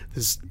howling,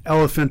 this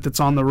elephant that's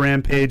on the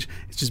rampage.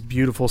 It's just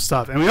beautiful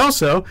stuff. And we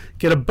also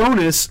get a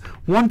bonus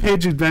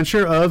one-page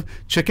adventure of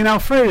Chicken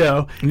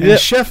Alfredo and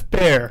Chef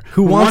Bear,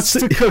 who wants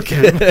to cook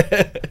him. I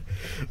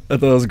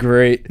thought it was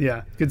great.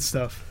 Yeah, good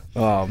stuff.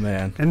 Oh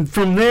man! And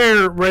from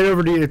there, right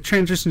over to it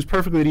transitions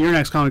perfectly to your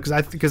next comic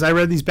because I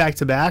read these back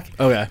to back.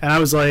 Okay. And I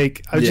was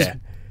like, just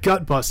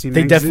gut busting.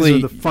 They definitely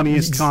these are the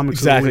funniest comics.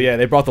 Exactly. Yeah,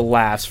 they brought the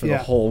laughs for the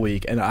whole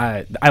week, and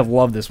I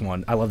love this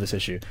one. I love this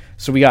issue.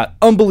 So we got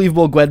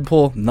Unbelievable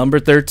Gwenpool number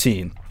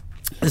 13.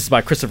 This is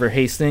by Christopher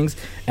Hastings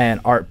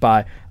and art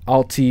by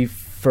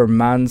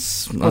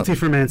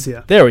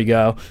Alti-Fermancia. There we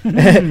go.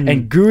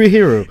 And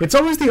Gurihiru. It's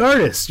always the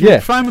artist. You're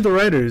fine with the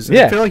writers.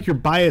 I feel like you're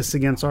biased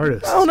against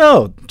artists. I don't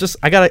know. Just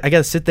I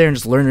gotta sit there and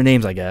just learn their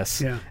names, I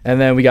guess. Yeah.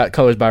 And then we got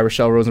colors by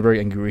Rochelle Rosenberg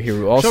and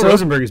Gurihiru also. Rochelle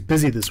Rosenberg is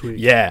busy this week.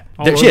 Yeah.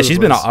 She's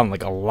been on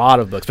like a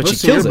lot of books, but she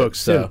kills it. Books,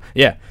 so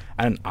yeah.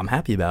 And I'm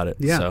happy about it.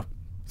 Yeah. So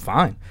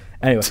fine.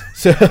 Anyway,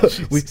 so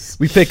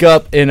we pick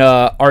up in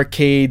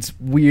Arcade's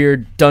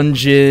weird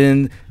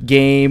dungeon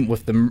game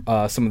with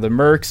the some of the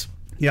mercs.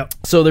 Yep.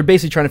 So they're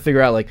basically trying to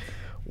figure out like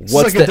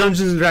what's like a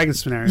Dungeons and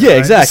Dragons scenario. Yeah,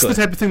 exactly. It's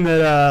the type of thing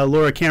that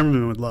Laura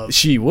Cameron would love.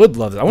 She would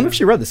love it. I wonder if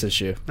she read this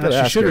issue.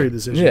 She should read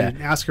this issue. Yeah.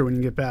 Ask her when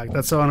you get back.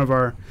 That's one of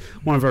our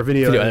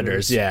video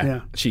editors.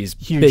 Yeah. She's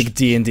huge, big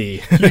D&D.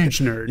 Huge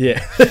nerd.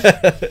 Yeah.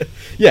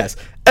 Yes.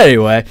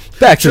 Anyway,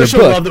 back to the book.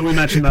 She'll love that we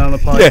mentioned that on the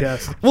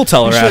podcast. Yeah. We'll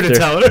tell her after. Sure to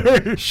tell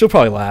her. She'll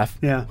probably laugh.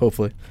 Yeah.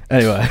 Hopefully.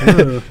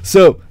 Anyway.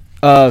 So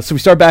we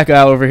start back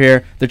out over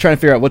here. They're trying to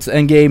figure out what's the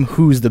end game,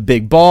 who's the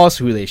big boss,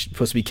 who they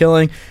supposed to be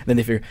killing. And then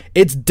they figure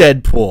it's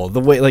Deadpool. The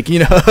way, like, you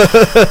know,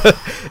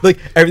 like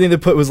everything they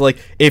put was like,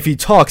 if he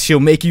talks, he'll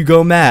make you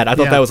go mad. I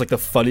thought that was like the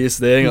funniest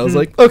thing. I was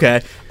like,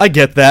 okay, I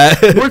get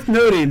that. Worth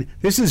noting,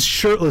 this is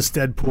shirtless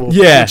Deadpool.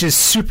 Yeah, which is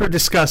super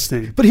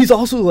disgusting. But he's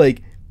also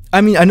like, I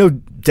mean, I know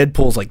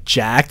Deadpool's like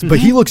jacked, but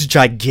he looks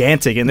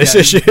gigantic in this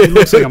issue. He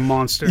looks like a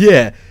monster.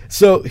 Yeah.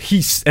 So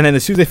and then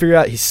as soon as they figure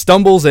out, he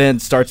stumbles in,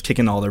 starts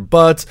kicking all their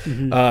butts.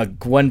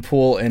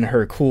 Gwenpool in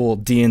her cool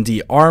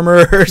D&D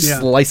armor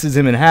slices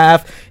him in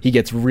half. He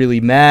gets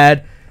really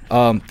mad.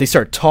 They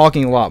start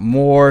talking a lot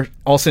more.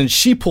 All of a sudden,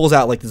 she pulls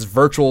out like this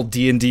virtual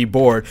D&D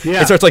board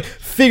and starts like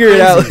figuring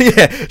it out.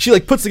 Yeah. She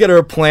like puts together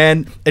a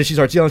plan and she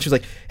starts yelling. She's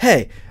like,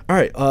 "Hey, all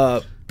right,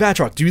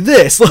 Batroc, do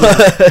this."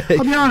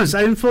 I'll be honest,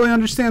 I didn't fully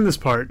understand this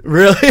part.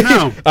 Really?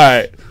 No. All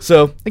right.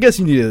 So I guess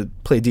you need to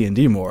play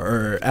D&D more,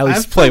 or at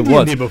least I've play played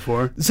once. D&D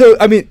before. So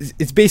I mean,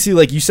 it's basically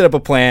like you set up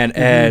a plan,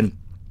 and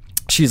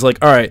she's like,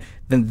 "All right,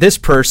 then this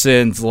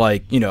person's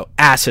like, you know,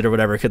 acid or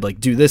whatever could like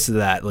do this or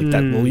that. Like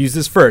that, we'll use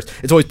this first."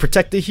 It's always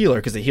protect the healer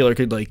because the healer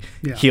could like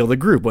heal the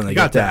group when they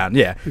get down.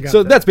 Yeah.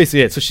 So that's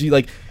basically it. So she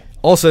like.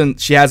 All of a sudden,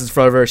 she has this in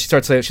front of her. She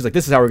starts saying, she's like,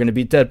 "This is how we're going to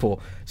beat Deadpool."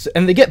 So,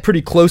 and they get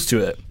pretty close to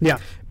it. Yeah.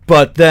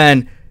 But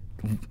then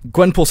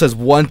Gwenpool says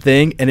one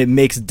thing, and it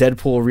makes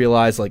Deadpool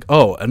realize, like,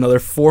 oh, another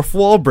fourth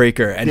wall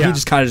breaker. And he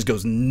just kind of just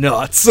goes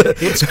nuts.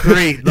 It's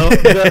great.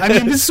 I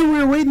mean, this is what we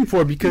were waiting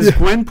for because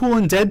Gwenpool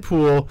and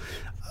Deadpool...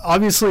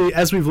 Obviously,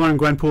 as we've learned,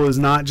 Gwenpool is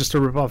not just a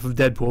ripoff of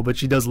Deadpool, but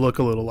she does look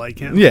a little like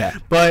him. Yeah.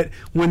 But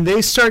when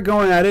they start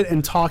going at it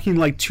and talking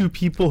like two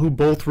people who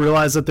both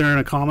realize that they're in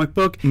a comic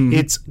book,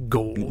 it's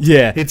gold.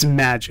 Yeah. It's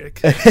magic.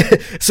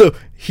 So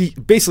she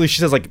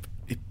says like,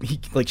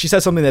 she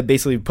says something that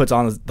basically puts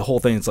on the whole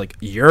thing. It's like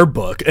your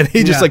book, and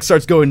he just like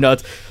starts going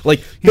nuts.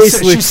 Like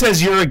basically, she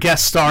says you're a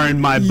guest star in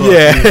my book.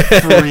 Yeah, and he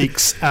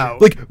freaks out.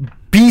 Like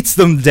beats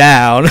them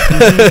down,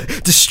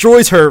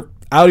 destroys her.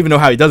 I don't even know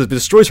how he does it, but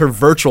destroys her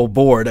virtual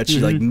board that she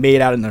like made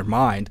out in their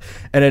mind,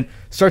 and then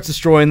starts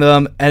destroying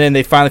them. And then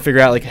they finally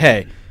figure out like,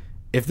 hey,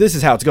 if this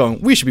is how it's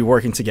going, we should be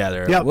working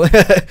together. Yep.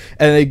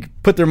 And they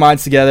put their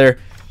minds together,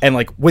 and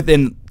like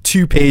within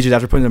 2 pages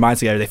after putting their minds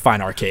together, they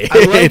find Arcade.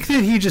 I like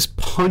that he just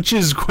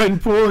punches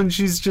Gwenpool, and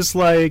she's just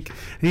like,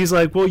 and he's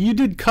like, "Well, you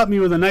did cut me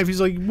with a knife." He's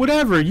like,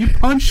 "Whatever, you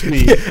punched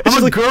me.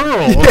 I'm a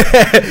girl."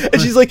 Yeah.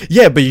 And she's like,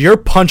 "Yeah, but your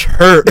punch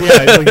hurt."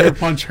 Yeah, like, your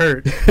punch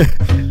hurt.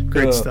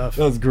 Great stuff.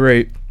 That was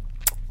great.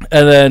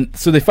 And then,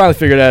 so they finally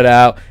figured that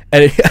out.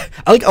 And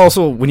I like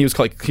also when he was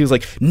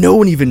like, no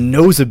one even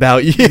knows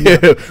about you.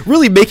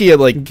 Really making it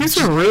like. Gives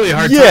him a really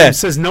hard time. He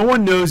says, no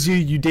one knows you.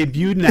 You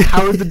debuted in a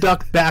Howard the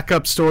Duck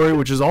backup story,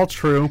 which is all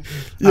true.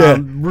 Yeah.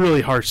 Really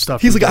harsh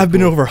stuff. He's like, I've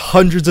been over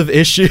hundreds of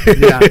issues.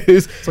 Yeah.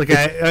 It's like,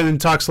 and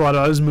talks a lot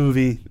about his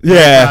movie.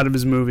 Yeah. Proud of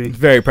his movie.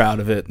 Very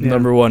proud of it. Yeah.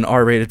 Number 1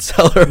 R-rated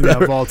seller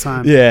of all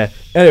time. Yeah.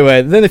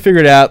 Anyway, then they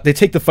figured it out. They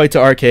take the fight to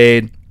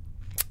Arcade.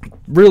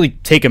 Really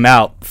take him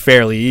out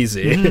fairly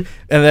easy. And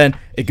then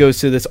it goes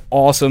to this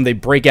awesome, they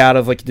break out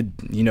of like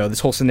this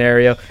whole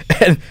scenario,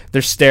 and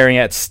they're staring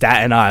at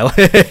Staten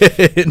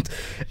Island.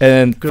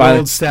 And good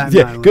old Staten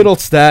Island. Good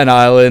old Staten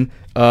Island.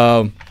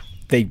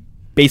 They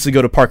basically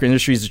go to Parker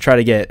Industries to try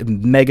to get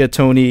Mega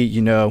Tony,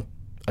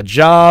 a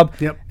job.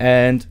 Yep.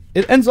 And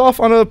it ends off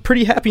on a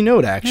pretty happy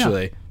note,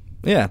 actually.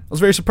 Yeah, I was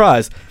very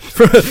surprised.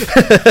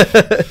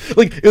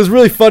 Like, it was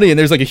really funny, and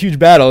there's like a huge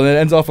battle, and it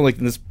ends off on like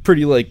this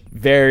pretty like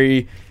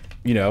very,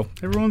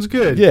 everyone's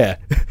good. Yeah.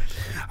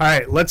 All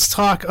right, let's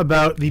talk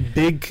about the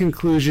big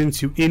conclusion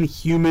to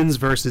Inhumans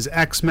versus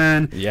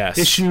X-Men. Yes.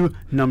 Issue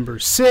number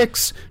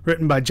 6,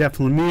 written by Jeff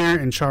Lemire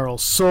and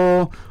Charles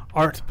Soule.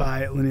 Art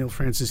by Leinil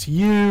Francis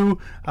Yu.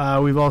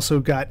 We've also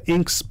got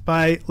inks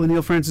by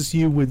Leinil Francis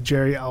Yu with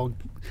Jerry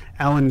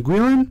Alan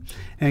Guillen,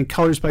 and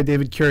colors by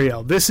David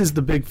Curiel. This is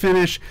the big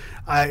finish.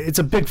 It's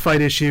a big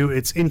fight issue.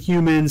 It's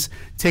Inhumans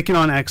taking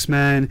on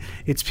X-Men.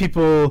 It's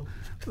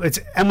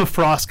Emma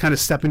Frost kind of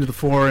stepping to the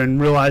fore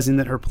and realizing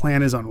that her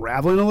plan is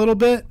unraveling a little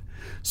bit.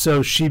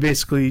 So she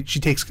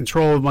takes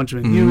control of a bunch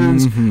of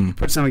Inhumans,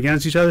 puts them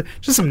against each other.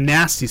 Just some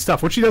nasty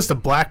stuff. What she does to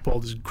Black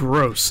Bolt is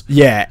gross.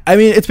 Yeah, I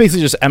mean, it's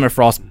basically just Emma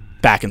Frost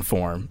back in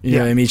form. You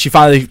know what I mean? She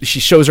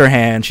shows her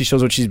hand. She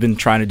shows what she's been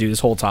trying to do this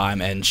whole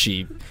time, and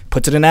she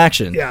puts it in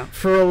action. Yeah,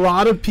 for a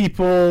lot of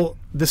people,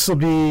 this will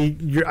be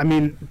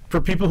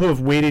for people who have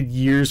waited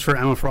years for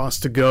Emma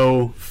Frost to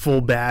go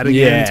full bad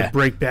again, to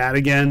break bad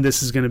again,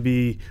 this is going to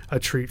be a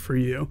treat for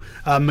you.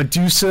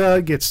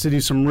 Medusa gets to do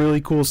some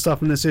really cool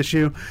stuff in this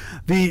issue.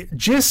 The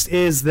gist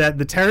is that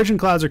the Terrigen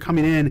Clouds are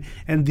coming in,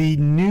 and the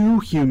new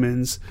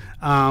humans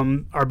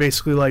are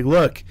basically like,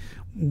 look,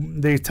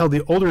 they tell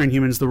the older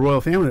Inhumans, the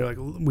royal family, they're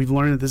like, we've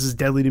learned that this is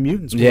deadly to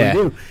mutants. What do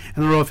we do?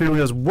 And the royal family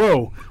goes,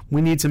 whoa,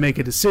 we need to make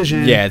a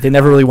decision. Yeah, they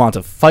never really want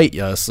to fight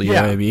us, you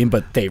know what I mean?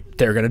 But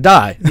they're going to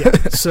die.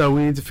 So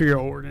we need to figure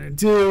out what we're going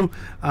to do.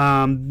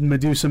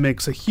 Medusa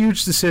makes a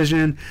huge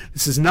decision.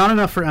 This is not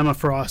enough for Emma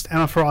Frost.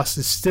 Emma Frost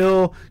is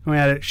still going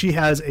at it. She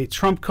has a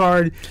trump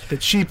card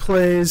that she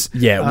plays.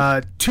 Yeah.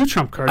 2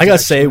 trump cards. I got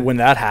to say, when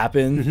that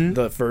happened,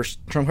 the first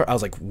trump card, I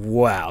was like,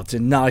 wow,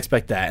 did not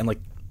expect that. And like,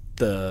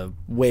 the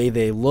way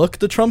they look,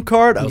 the trump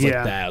card, I was like,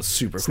 that was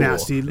super cool.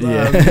 Nasty.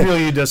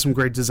 Really does some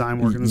great design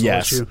work in this whole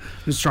issue.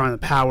 Just drawing the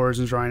powers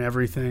and drawing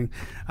everything.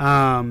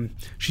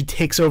 She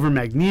takes over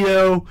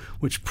Magneto,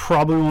 which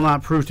probably will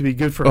not prove to be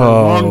good for her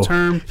long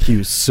term. He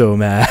was so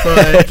mad.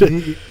 But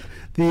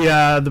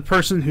the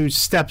person who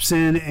steps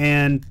in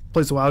and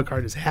plays the wild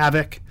card is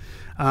Havoc.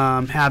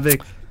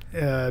 Havoc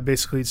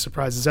basically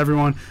surprises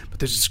everyone, but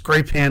there's this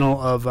great panel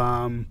of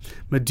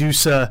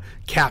Medusa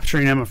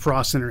capturing Emma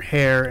Frost in her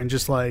hair and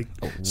just like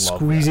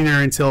squeezing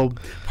her until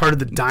part of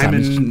the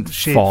diamond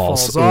shape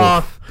falls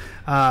off.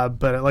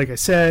 But like I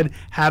said,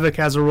 Havoc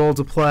has a role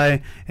to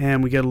play,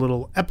 and we get a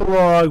little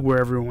epilogue where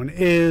everyone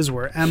is,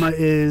 where Emma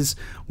is,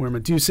 where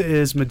Medusa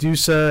is.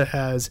 Medusa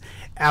has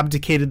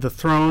abdicated the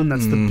throne.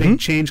 That's the big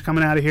change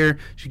coming out of here.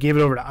 She gave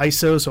it over to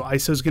Iso, so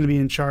Iso's going to be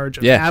in charge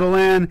of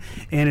Adelan,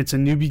 and it's a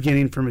new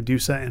beginning for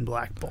Medusa and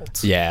Black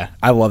Bolt. Yeah,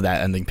 I love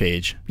that ending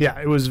page. Yeah,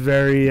 it was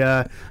very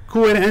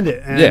cool way to end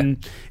it.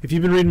 And if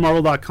you've been reading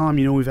Marvel.com,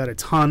 you know we've had a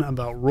ton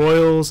about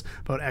Royals,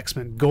 about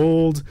X-Men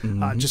Gold,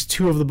 just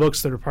 2 of the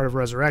books that are part of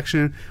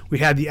Resurrection. We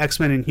had the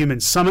X-Men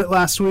Inhumans Summit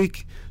last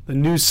week, the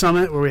news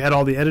summit where we had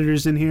all the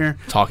editors in here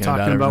talking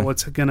about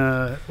what's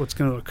gonna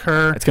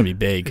occur. It's gonna be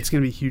big. It's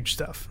gonna be huge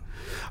stuff.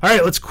 All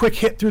right, let's quick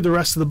hit through the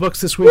rest of the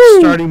books this week,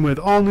 starting with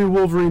All New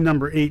Wolverine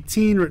number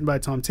 18, written by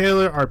Tom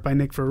Taylor, art by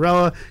Nick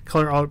Varela,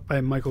 color art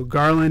by Michael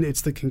Garland.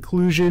 It's the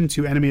conclusion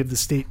to Enemy of the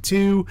State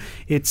 2.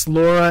 It's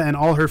Laura and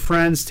all her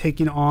friends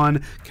taking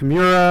on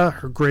Kimura,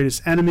 her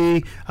greatest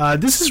enemy.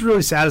 This is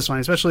really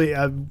satisfying, especially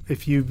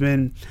if you've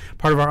been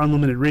part of our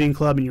Unlimited Reading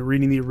Club and you're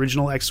reading the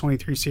original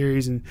X-23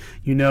 series and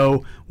you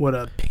know what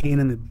a pain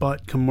in the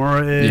butt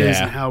Kimura is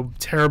and how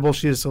terrible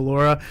she is to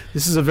Laura.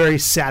 This is a very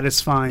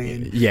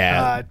satisfying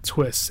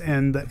twist,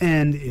 and the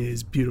end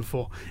is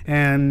beautiful.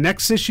 And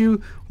next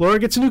issue, Laura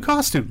gets a new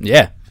costume.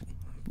 Yeah,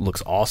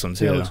 looks awesome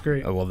too. Yeah, it looks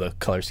great. I love the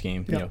color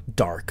scheme. You know,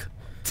 dark.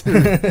 All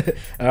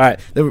right,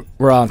 then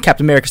we're on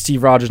Captain America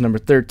Steve Rogers number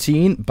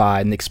 13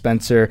 by Nick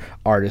Spencer,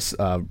 artists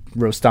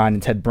Rose Stein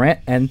and Ted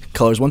Brandt, and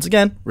colors once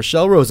again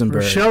Rochelle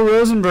Rosenberg. Rochelle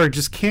Rosenberg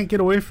just can't get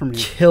away from you.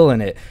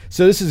 Killing it.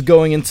 So this is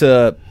going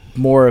into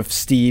more of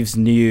Steve's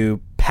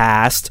new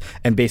past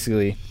and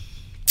basically,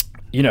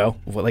 you know,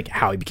 like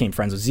how he became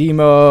friends with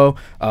Zemo,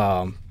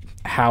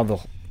 how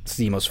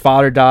Zemo's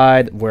father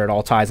died, where it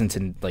all ties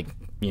into, like,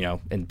 you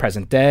know, in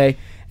present day,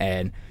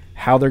 and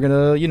how they're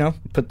gonna,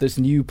 put this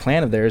new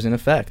plan of theirs in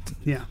effect.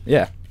 Yeah.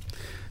 Yeah.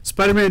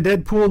 Spider-Man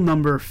Deadpool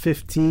number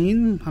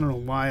 15. I don't know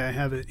why I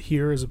have it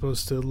here as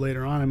opposed to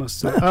later on. I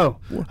must have. Oh,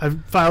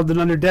 I've filed it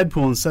under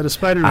Deadpool instead of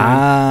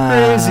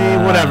Spider-Man.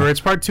 Crazy. Whatever. It's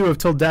part 2 of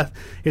Till Death.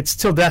 It's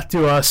Till Death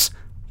Do Us.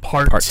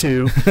 Part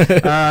 2.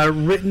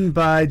 Written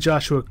by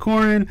Joshua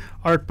Corin,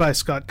 art by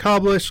Scott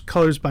Koblish,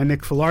 colors by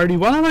Nick Filardi.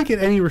 Why don't I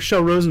get any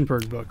Rochelle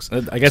Rosenberg books?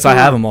 I guess I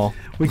have them all.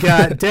 We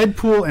got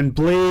Deadpool and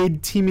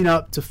Blade teaming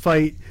up to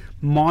fight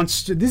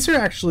monster. This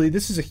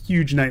is a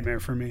huge nightmare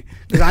for me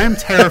because I am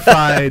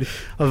terrified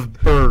of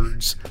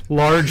birds,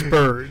 large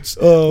birds.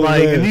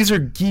 And these are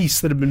geese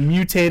that have been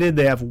mutated.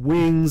 They have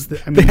wings.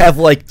 They have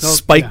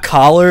spike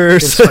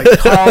collars. They have spike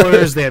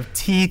collars. They have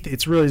teeth.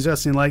 It's really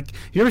disgusting. Like,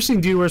 you ever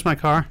seen Dude, Where's My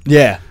Car?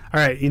 Yeah.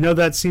 All right, you know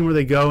that scene where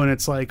they go and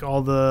it's like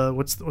all the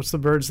what's the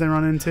birds they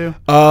run into?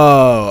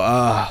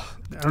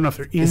 I don't know if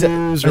they're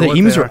emus are they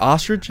emus or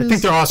ostriches? I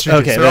think they're ostriches.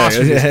 Okay, they're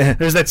ostriches.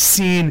 There's that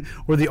scene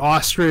where the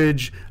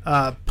ostrich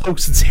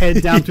pokes its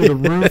head down through the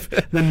roof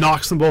and then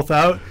knocks them both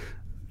out.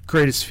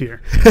 Greatest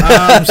fear.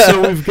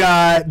 So we've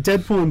got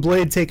Deadpool and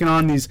Blade taking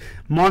on these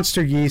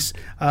monster geese.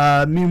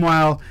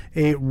 Meanwhile,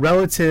 a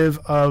relative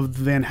of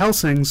the Van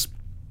Helsings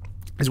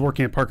is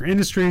working at Parker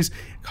Industries,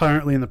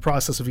 currently in the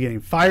process of getting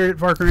fired at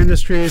Parker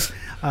Industries.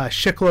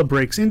 Shikla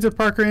breaks into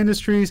Parker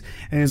Industries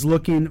and is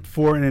looking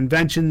for an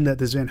invention that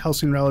this Van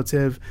Helsing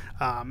relative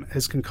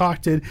has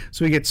concocted.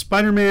 So we get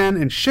Spider-Man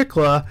and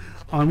Shikla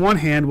on one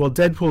hand, while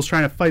Deadpool's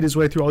trying to fight his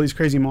way through all these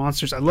crazy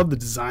monsters. I love the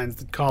designs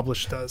that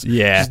Koblish does.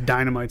 Yeah. Just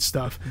dynamite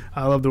stuff.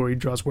 I love the way he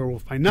draws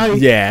Werewolf by Night.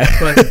 Yeah.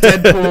 But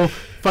Deadpool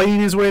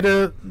fighting his way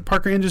to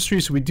Parker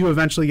Industries, so we do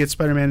eventually get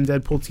Spider-Man and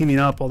Deadpool teaming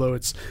up, although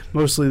it's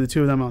mostly the two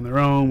of them on their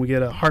own. We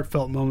get a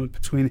heartfelt moment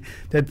between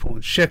Deadpool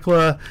and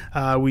Shikla.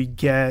 We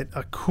get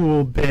a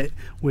cool bit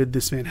with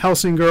this Van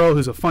Helsing girl,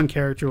 who's a fun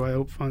character who I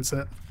hope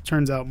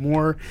turns out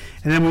more.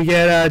 And then we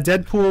get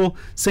Deadpool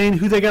saying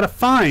who they got to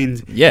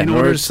find in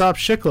order to stop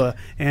Shikla.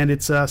 And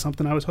it's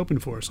something I was hoping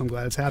for, so I'm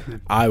glad it's happening.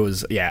 I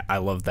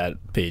love that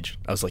page.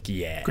 I was like,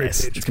 yes, great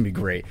page. It's going to be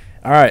great.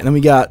 All right, then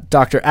we got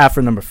Dr.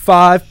 Aphra number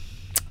 5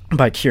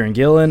 by Kieran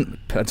Gillen,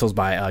 pencils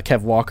by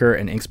Kev Walker,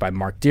 and inks by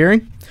Mark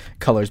Deering,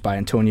 colors by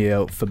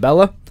Antonio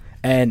Fabella.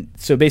 And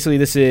so basically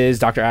this is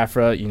Dr.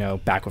 Aphra,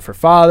 back with her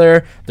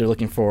father. They're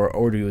looking for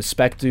Ordu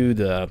Spectu,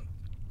 the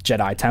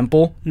Jedi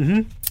temple.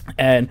 Mm-hmm.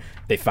 And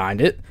they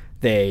find it.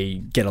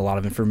 They get a lot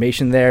of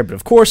information there, but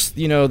of course,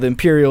 the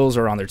Imperials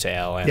are on their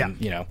tail, and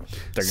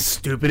they're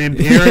stupid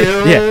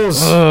Imperials.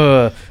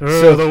 So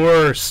the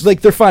worst.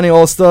 Like, they're finding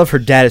all this stuff. Her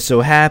dad is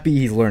so happy;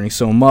 he's learning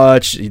so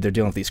much. They're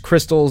dealing with these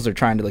crystals. They're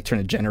trying to turn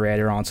a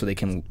generator on so they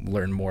can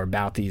learn more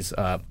about these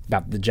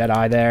about the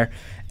Jedi there.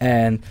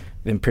 And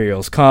the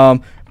Imperials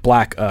come.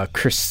 Black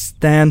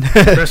Chrysanthemum, yeah,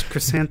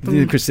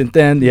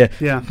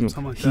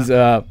 something like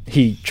that.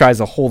 He tries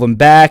to hold them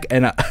back,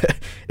 and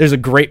there's a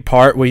great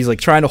part where he's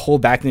trying to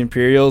hold back the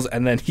Imperials,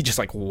 and then he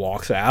just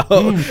walks out.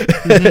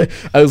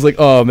 Mm-hmm. I was like,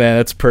 oh man,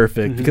 that's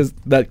perfect, because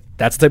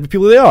that's the type of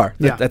people they are.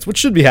 That's what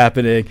should be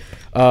happening.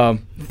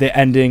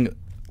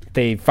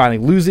 They finally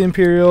lose the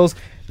Imperials.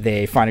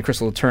 They find a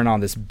crystal to turn on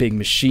this big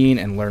machine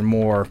and learn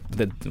more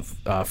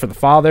for the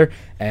father,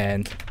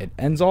 and it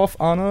ends off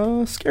on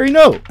a scary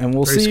note. And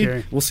we'll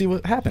see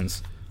what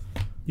happens.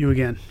 You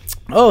again.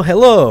 Oh,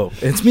 hello.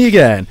 It's me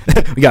again.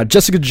 We got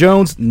Jessica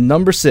Jones,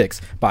 number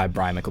 6, by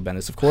Brian Michael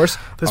Bendis, of course.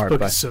 This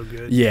book is so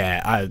good.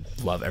 Yeah, I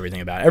love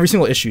everything about it. Every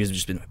single issue has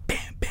just been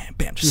bam, bam,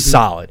 bam, just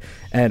solid.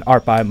 And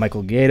art by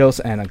Michael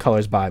Gaidos and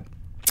colors by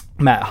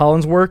Matt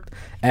Hollandsworth.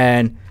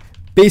 And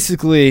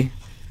basically,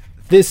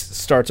 this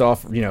starts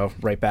off,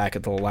 right back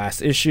at the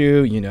last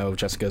issue.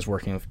 Jessica's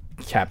working with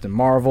Captain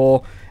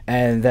Marvel,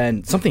 and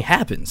then something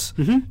happens,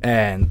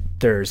 and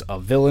there's a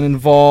villain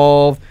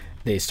involved.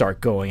 They start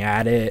going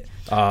at it.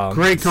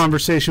 Great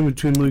conversation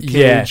between Luke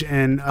Cage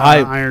and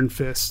Iron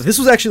Fist. This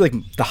was actually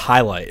the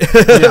highlight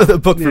of the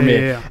book for me.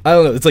 Yeah. I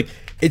don't know.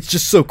 It's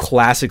just so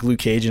classic Luke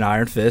Cage and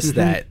Iron Fist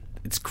that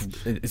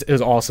it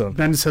was awesome.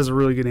 Bendis has a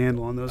really good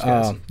handle on those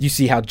guys. You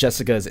see how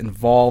Jessica is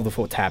involved with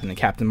what's happening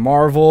to Captain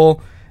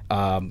Marvel.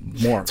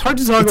 More. It's hard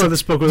to talk about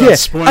this book without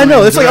spoiling. I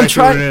know. It's I'm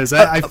trying. What it is.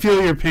 I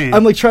feel your pain.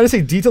 I'm trying to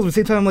say details, but at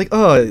the same time,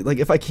 I'm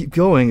if I keep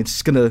going, it's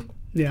just gonna.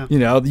 Yeah.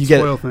 You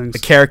get a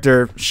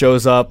character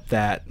shows up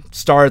that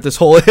started this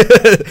whole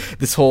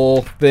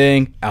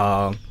thing.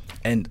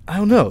 And I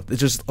don't know.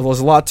 There's a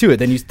lot to it.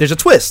 Then there's a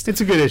twist.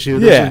 It's a good issue.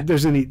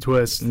 There's a neat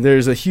twist.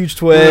 There's a huge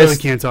twist. I really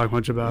can't talk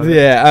much about it.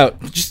 Yeah,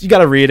 you got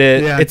to read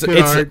it. Yeah,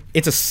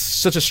 it's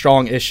such a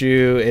strong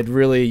issue. It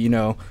really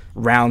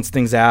rounds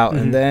things out,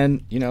 and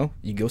then you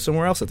go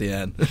somewhere else at the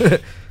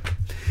end.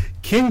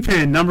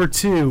 Kingpin number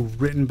 2,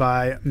 written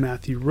by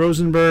Matthew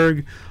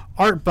Rosenberg.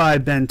 Art by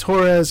Ben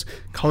Torres,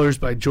 colors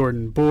by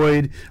Jordan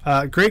Boyd.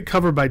 Great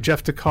cover by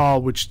Jeff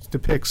DeCall, which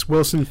depicts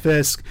Wilson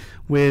Fisk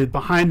with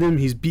behind him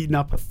he's beating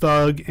up a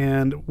thug,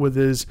 and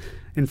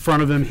in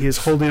front of him he is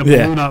holding a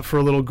balloon up for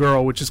a little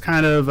girl, which is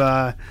kind of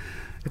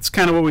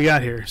what we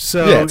got here.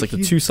 So yeah, it's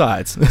the two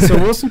sides. So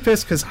Wilson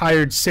Fisk has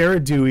hired Sarah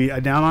Dewey,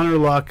 a down on her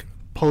luck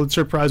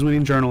Pulitzer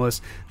Prize-winning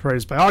journalist to write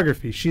his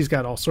biography. She's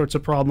got all sorts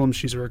of problems.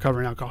 She's a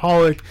recovering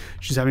alcoholic.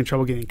 She's having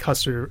trouble getting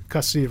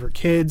custody of her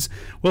kids.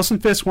 Wilson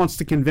Fisk wants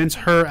to convince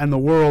her and the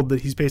world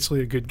that he's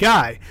basically a good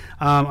guy.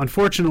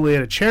 Unfortunately,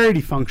 at a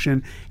charity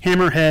function,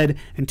 Hammerhead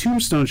and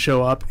Tombstone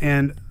show up,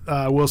 and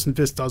Wilson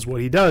Fisk does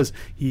what he does.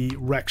 He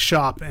wrecks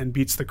shop and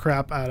beats the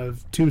crap out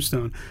of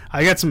Tombstone.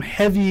 I got some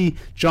heavy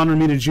John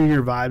Romita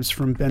Jr. vibes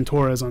from Ben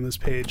Torres on this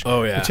page.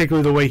 Oh, yeah.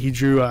 Particularly the way he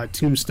drew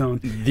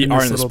Tombstone. The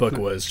art in this book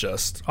was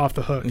just off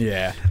the hook.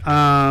 Yeah.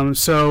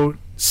 So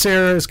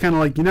Sarah is kind of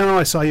like,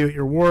 I saw you at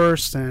your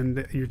worst,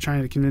 and you're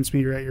trying to convince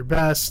me you're at your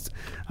best.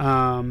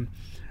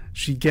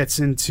 She gets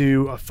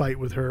into a fight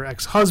with her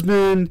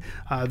ex-husband.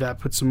 That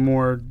puts some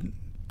more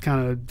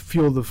kind of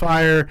fuel to the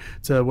fire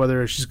to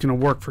whether she's going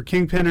to work for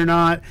Kingpin or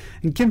not.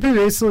 And Kingpin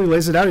basically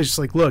lays it out. He's just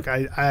like, look,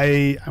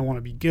 I want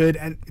to be good.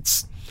 And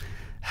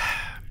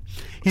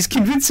he's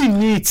convincing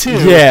me too,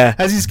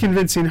 as he's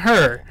convincing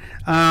her.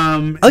 I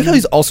like how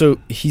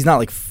he's not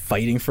like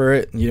fighting for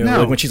it,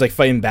 like when she's like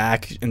fighting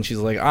back and she's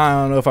like, I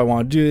don't know if I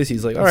want to do this.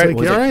 He's like, all right.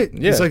 All right.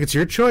 Yeah. It's like, it's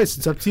your choice.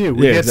 It's up to you.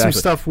 We get some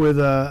stuff with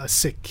a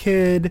sick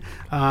kid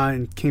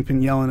and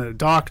Kingpin yelling at a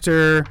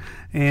doctor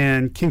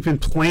and Kingpin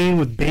playing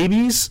with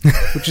babies,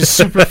 which is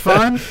super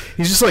fun.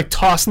 He's just like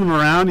tossing them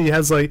around.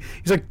 He's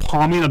like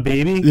palming a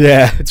baby.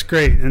 Yeah. It's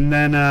great. And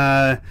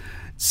then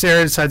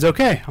Sarah decides,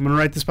 okay, I'm going to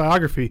write this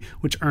biography,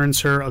 which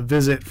earns her a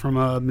visit from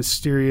a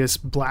mysterious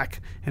black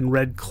and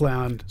red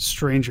clown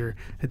stranger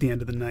at the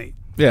end of the night.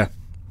 Yeah.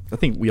 I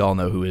think we all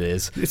know who it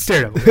is. It's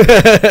Daredevil.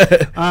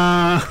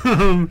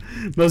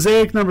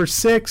 Mosaic number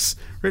 6,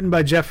 written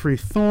by Jeffrey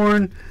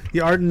Thorne.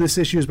 The art in this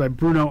issue is by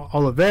Bruno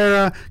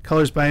Oliveira.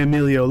 Colors by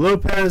Emilio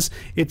Lopez.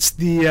 It's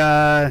the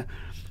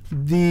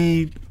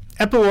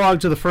epilogue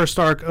to the first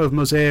arc of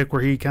Mosaic,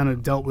 where he kind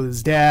of dealt with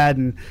his dad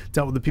and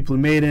dealt with the people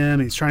who made him.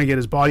 He's trying to get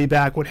his body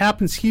back. What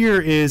happens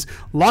here is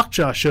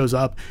Lockjaw shows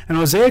up, and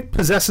Mosaic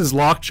possesses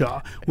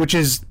Lockjaw, which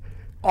is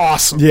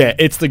awesome. Yeah,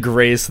 it's the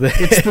greatest thing.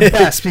 It's the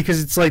best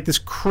because it's like this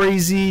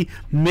crazy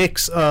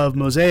mix of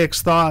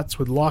Mosaic's thoughts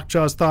with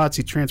Lockjaw's thoughts.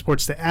 He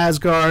transports to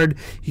Asgard.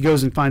 He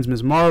goes and finds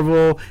Ms.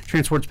 Marvel,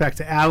 transports back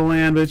to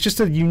Adelan. But it's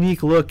just a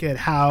unique look at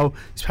how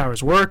his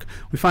powers work.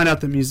 We find out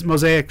that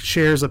Mosaic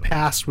shares a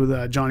past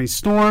with Johnny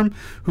Storm,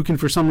 who can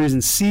for some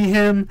reason see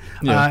him.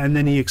 And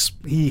then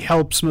he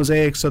helps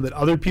Mosaic so that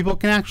other people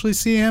can actually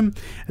see him.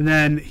 And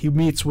then he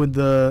meets with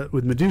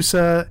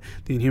Medusa,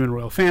 the Inhuman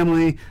royal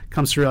family,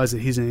 comes to realize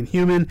that he's an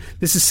Inhuman.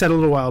 This is set a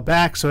little while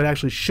back, so it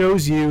actually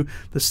shows you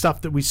the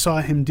stuff that we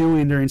saw him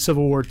doing during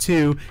Civil War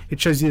II.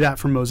 It shows you that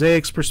from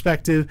Mosaic's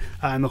perspective,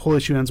 and the whole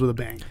issue ends with a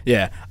bang.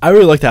 Yeah, I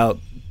really liked how,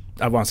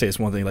 I want to say this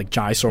one thing, like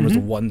Johnny Storm is the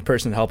one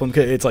person to help him,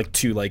 because it's like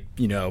two, like,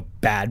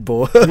 bad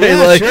boys, like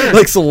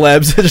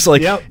celebs, just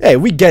like, hey,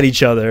 we get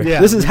each other. Yeah.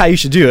 This is how you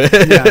should do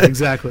it. Yeah,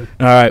 exactly.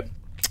 All right.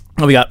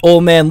 We got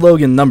Old Man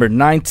Logan number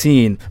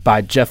 19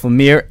 by Jeff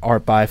Lemire,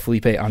 art by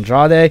Felipe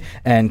Andrade,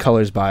 and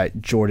colors by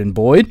Jordan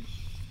Boyd.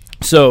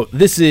 So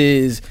this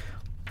is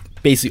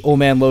basically Old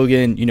Man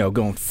Logan,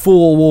 going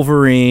full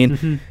Wolverine.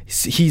 Mm-hmm.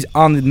 He's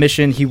on the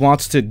mission. He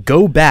wants to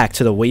go back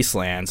to the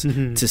Wastelands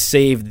to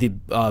save the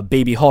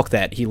baby Hulk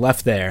that he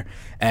left there.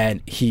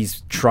 And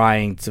he's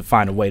trying to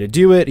find a way to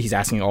do it. He's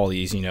asking all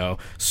these,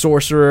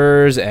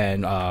 sorcerers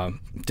and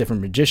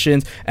different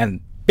magicians.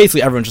 And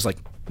basically everyone's just like,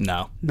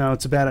 no,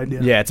 it's a bad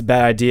idea. Yeah, it's a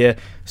bad idea.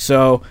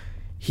 So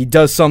he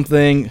does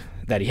something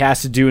that he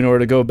has to do in order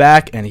to go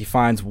back, and he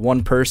finds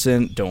one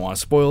person, don't want to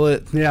spoil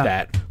it,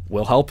 that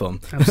will help him.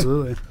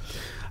 Absolutely.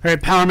 All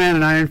right, Power Man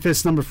and Iron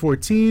Fist number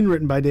 14,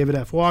 written by David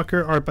F.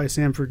 Walker, art by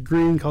Sanford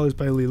Green, colors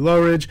by Lee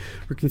Lowridge.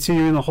 We're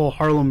continuing the whole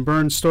Harlem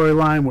Burns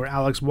storyline where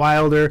Alex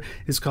Wilder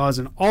is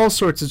causing all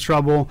sorts of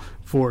trouble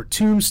for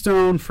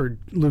Tombstone, for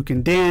Luke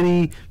and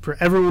Danny, for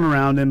everyone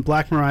around him.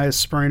 Black Mariah's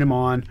spurring him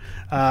on.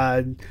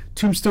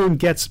 Tombstone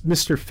gets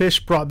Mr.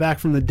 Fish brought back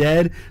from the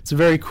dead. It's a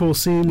very cool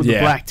scene with the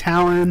Black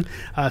Talon.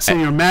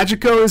 Senor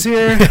Magico is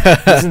here.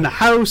 He's in the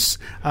house.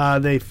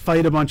 They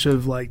fight a bunch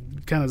of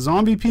kind of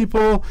zombie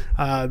people.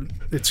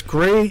 It's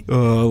great.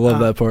 Oh, I love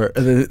that part.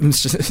 And then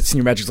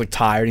Senior Magic's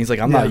tired. And he's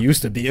like, I'm not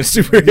used to being a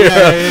superhero.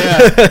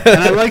 Yeah.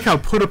 And I like how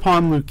put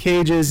upon Luke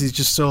Cage is. He's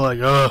just so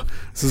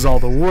this is all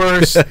the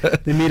worst.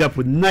 They meet up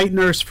with Night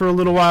Nurse for a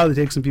little while. They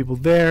take some people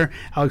there.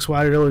 Alex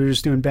Wilder is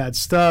just doing bad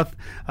stuff.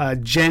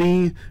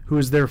 Jenny, who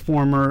is their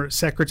former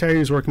secretary,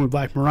 who's working with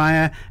Black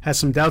Mariah, has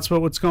some doubts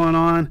about what's going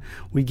on.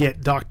 We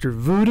get Dr.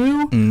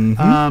 Voodoo.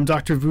 Mm-hmm.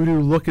 Dr. Voodoo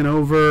looking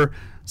over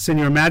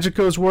Senor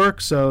Magico's work,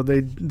 so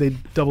they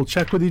double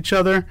check with each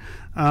other,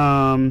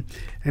 and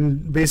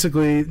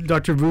basically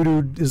Dr.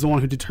 Voodoo is the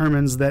one who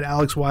determines that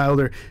Alex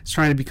Wilder is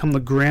trying to become the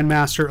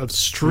Grandmaster of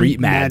Street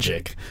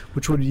Magic,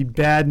 which would be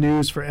bad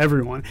news for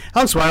everyone.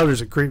 Alex Wilder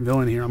is a great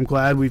villain here. I'm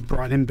glad we've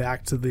brought him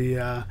back to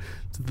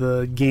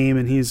the game,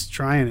 and he's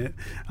trying it.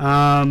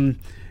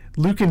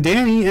 Luke and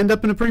Danny end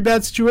up in a pretty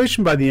bad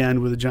situation by the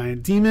end with a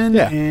giant demon,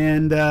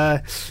 and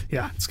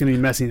it's going to be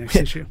messy next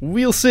issue.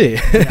 We'll see.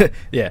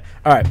 Yeah.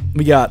 All right,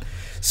 we got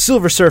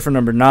Silver Surfer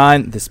number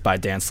 9. This is by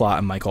Dan Slott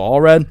and Michael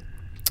Allred.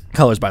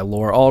 Colors by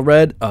Laura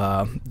Allred.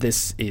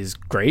 This is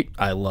great.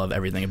 I love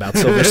everything about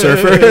Silver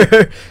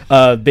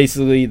Surfer.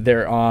 Basically,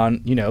 they're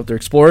they're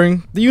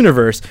exploring the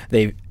universe.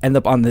 They end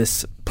up on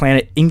this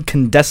planet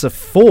Incandescent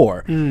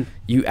 4.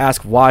 You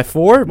ask why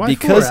 4? Why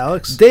because 4,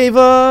 Alex? they've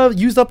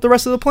used up the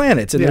rest of the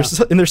planets in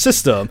their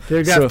system.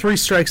 They've got 3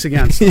 strikes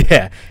against them.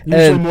 Yeah.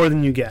 Usually more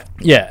than you get.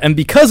 Yeah, and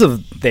because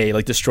of they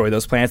destroy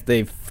those planets,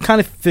 they kind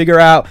of figure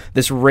out,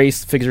 this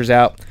race figures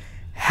out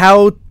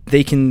how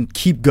they can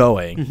keep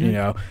going,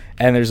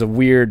 and there's a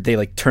weird,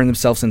 they turn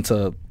themselves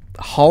into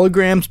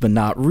holograms, but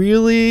not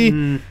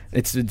really.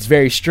 It's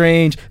very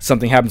strange.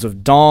 Something happens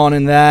with Dawn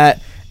in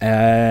that,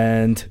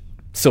 and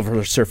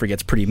Silver Surfer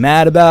gets pretty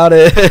mad about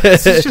it.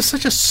 It's just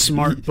such a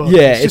smart book.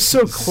 Yeah, it's just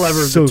so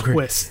clever, so the great.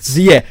 twists.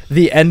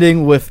 The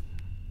ending with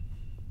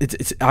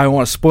it's I don't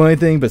want to spoil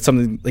anything, but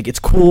something it's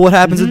cool what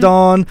happens to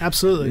Dawn.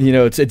 Absolutely.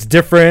 It's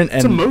different, and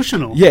it's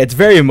emotional. Yeah, it's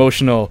very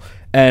emotional,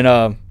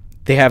 and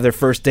they have their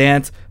first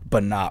dance,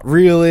 but not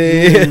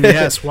really.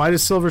 Yes. Why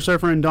does Silver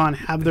Surfer and Dawn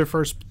have their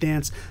first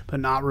dance, but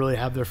not really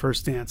have their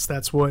first dance?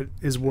 That's what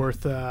is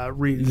worth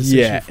reading this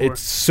issue for.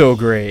 It's so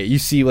great. You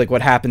see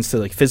what happens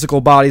to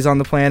physical bodies on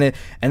the planet,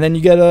 and then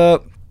you get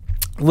a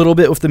little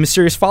bit with the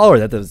mysterious follower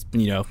that has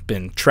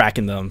been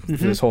tracking them for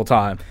this whole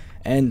time.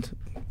 And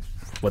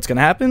what's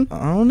gonna happen?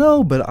 I don't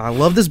know, but I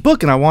love this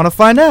book and I want to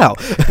find out.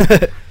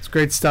 It's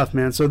great stuff,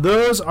 man. So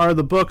those are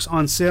the books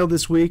on sale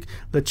this week.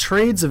 The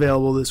trades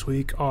available this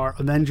week are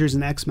Avengers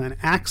and X-Men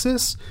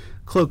Axis,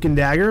 Cloak and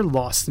Dagger,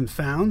 Lost and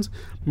Found,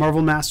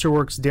 Marvel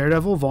Masterworks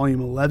Daredevil,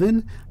 Volume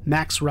 11,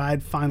 Max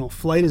Ride Final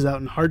Flight is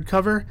out in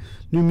hardcover,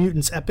 New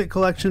Mutants Epic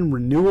Collection,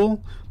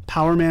 Renewal,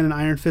 Power Man and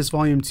Iron Fist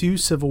Volume 2,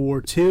 Civil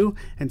War 2,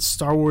 and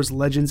Star Wars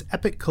Legends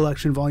Epic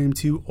Collection Volume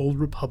 2, Old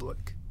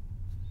Republic.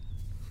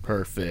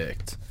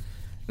 Perfect.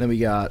 Then we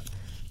got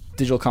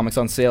digital comics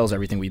on sales,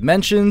 everything we've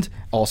mentioned.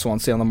 Also on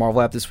sale on the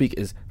Marvel app this week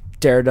is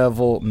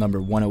Daredevil number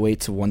 108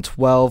 to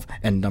 112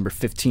 and number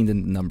 15 to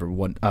number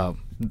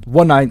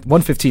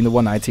 115 to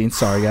 119.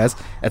 Sorry, guys.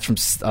 That's from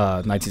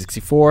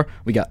 1964.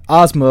 We got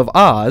Ozma of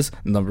Oz,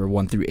 number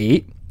 1 through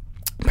 8.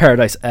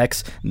 Paradise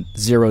X,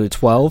 0 to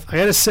 12. I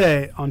gotta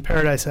say, on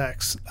Paradise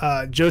X,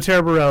 Joe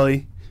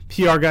Taraborelli,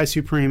 PR Guy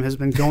Supreme, has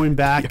been going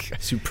back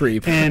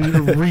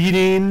and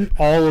reading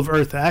all of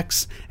Earth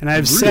X. And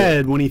I've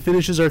said when he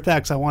finishes Earth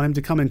X, I want him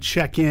to come and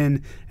check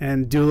in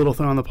and do a little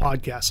thing on the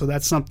podcast. So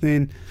that's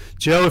something,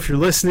 Joe, if you're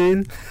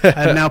listening,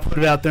 I've now put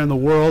it out there in the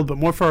world, but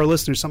more for our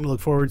listeners, something to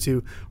look forward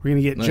to. We're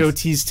going to get Joe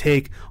T's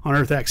take on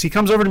Earth X. He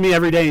comes over to me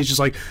every day and he's just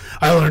like,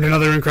 I learned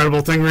another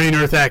incredible thing reading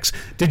Earth X.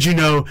 Did you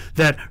know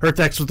that Earth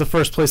X was the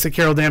first place that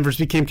Carol Danvers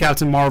became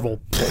Captain Marvel?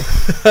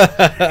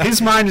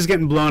 His mind is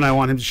getting blown. I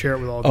want him to share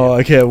it with all of you. Oh,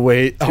 I can't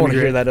wait. I want to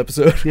hear that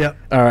episode. Yep.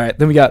 All right.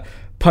 Then we got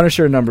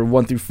Punisher number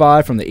 1 through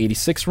 5 from the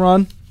 86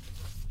 run.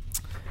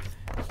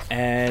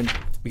 And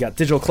we got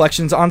digital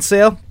collections on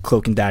sale.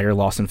 Cloak and Dagger,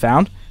 Lost and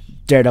Found.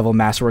 Daredevil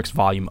Masterworks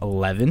Volume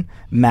 11.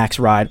 Max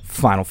Ride,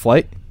 Final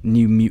Flight.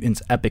 New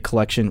Mutants Epic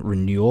Collection,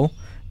 Renewal.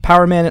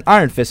 Power Man and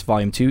Iron Fist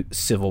Volume 2,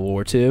 Civil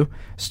War 2.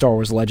 Star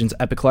Wars Legends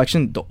Epic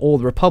Collection, The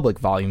Old Republic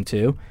Volume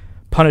 2.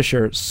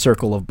 Punisher,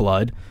 Circle of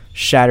Blood.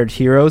 Shattered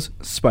Heroes,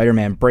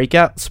 Spider-Man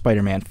Breakout,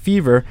 Spider-Man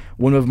Fever,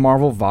 Women of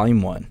Marvel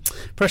Volume 1.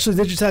 Freshly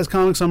digitized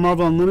comics on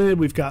Marvel Unlimited.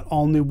 We've got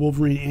All New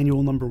Wolverine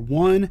Annual number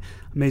 1,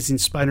 Amazing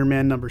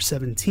Spider-Man number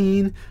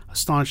 17,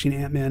 Astonishing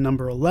Ant-Man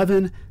number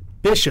 11,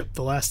 Bishop,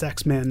 The Last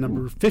X-Man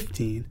number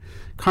 15,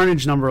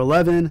 Carnage number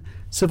 11,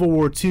 Civil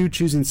War 2,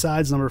 Choosing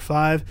Sides number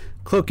 5,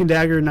 Cloak and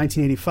Dagger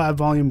 1985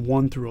 Volume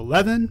 1 through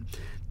 11,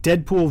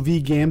 Deadpool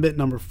v Gambit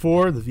number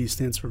 4, the V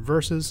stands for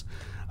Versus,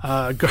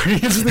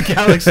 Guardians of the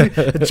Galaxy.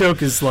 The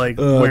joke is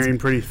wearing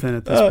pretty thin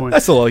at this point. I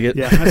still like it.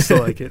 Yeah, I still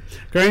like it.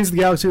 Guardians of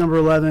the Galaxy number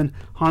 11,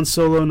 Han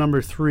Solo number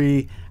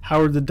 3,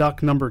 Howard the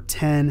Duck number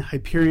 10,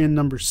 Hyperion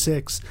number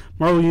 6,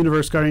 Marvel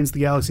Universe Guardians of the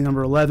Galaxy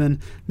number 11,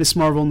 Miss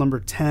Marvel number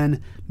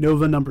 10,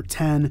 Nova number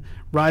 10,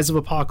 Rise of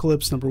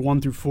Apocalypse number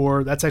 1 through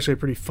 4. That's actually a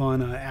pretty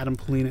fun Adam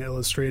Polina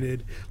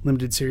illustrated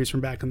limited series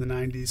from back in the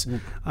 90s.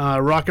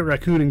 Rocket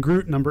Raccoon and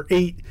Groot number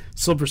 8,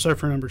 Silver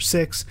Surfer number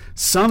 6,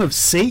 Son of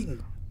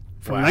Satan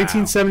from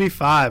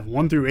 1975,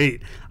 1 through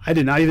 8. I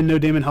did not even know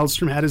Damon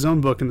Hellstrom had his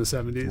own book in the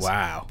 70s.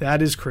 Wow.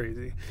 That is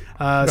crazy.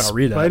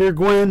 Read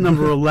Spider-Gwen,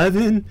 number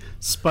 11.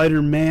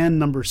 Spider-Man,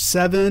 number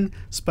 7.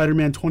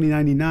 Spider-Man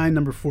 2099,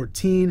 number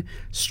 14.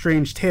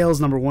 Strange Tales,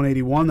 number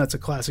 181. That's a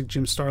classic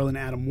Jim Starlin,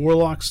 Adam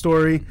Warlock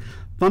story.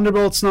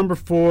 Thunderbolts, number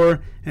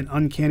 4. And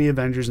Uncanny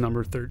Avengers,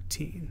 number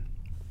 13.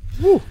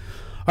 Woo.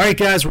 All right,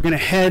 guys, we're going to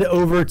head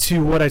over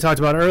to what I talked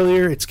about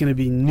earlier. It's going to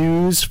be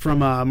news from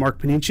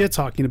Mark Paniccia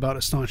talking about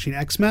Astonishing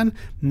X-Men,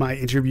 my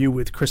interview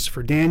with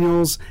Christopher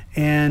Daniels,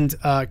 and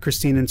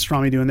Christine and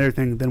Strami doing their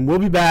thing. Then we'll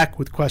be back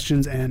with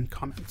questions and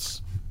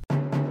comments.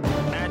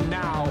 And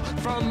now,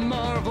 from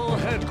Marvel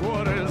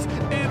headquarters,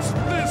 it's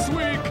This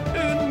Week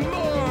in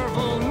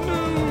Marvel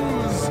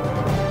News.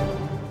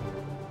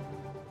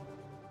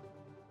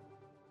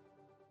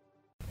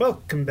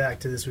 Welcome back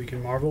to This Week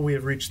in Marvel. We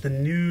have reached the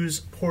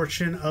news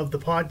portion of the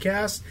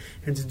podcast.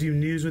 And to do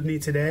news with me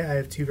today, I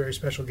have two very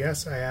special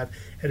guests. I have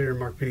editor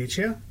Mark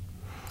Paniccia.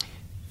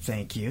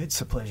 Thank you.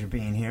 It's a pleasure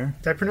being here.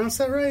 Did I pronounce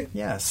that right?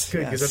 Yes.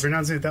 Good, because I've been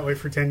pronouncing it that way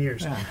for 10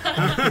 years. Yeah.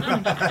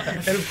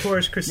 And of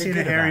course,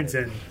 Christina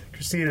Harrington.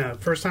 Christina,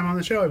 first time on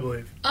the show, I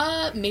believe.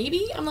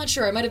 Maybe. I'm not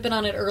sure. I might have been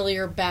on it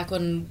earlier back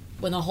when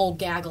the whole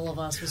gaggle of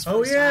us was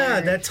first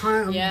hired. that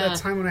time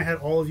when I had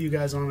all of you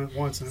guys on at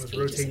once and I was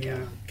rotating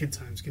you. Good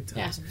times.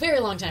 Yeah, it's a very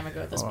long time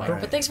ago at this point.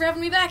 Right. But thanks for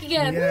having me back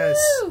again. Yes.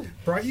 Woo!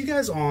 Brought you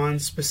guys on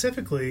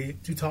specifically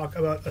to talk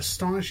about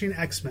Astonishing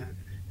X-Men.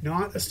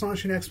 Not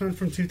Astonishing X-Men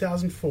from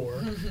 2004,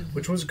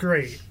 which was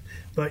great,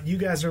 but you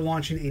guys are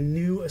launching a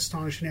new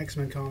Astonishing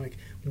X-Men comic.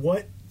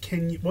 What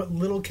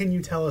little can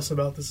you tell us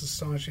about this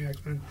Astonishing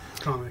X-Men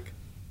comic?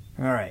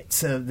 All right,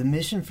 so the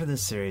mission for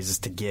this series is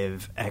to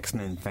give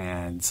X-Men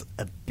fans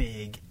a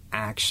big,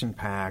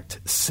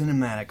 action-packed,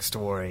 cinematic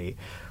story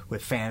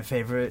with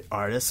fan-favorite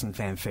artists and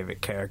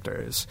fan-favorite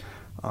characters.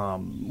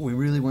 We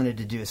really wanted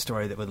to do a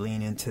story that would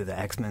lean into the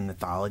X-Men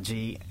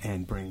mythology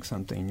and bring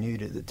something new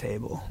to the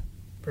table.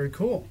 Very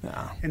cool.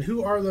 Yeah. And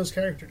who are those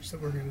characters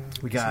that we're going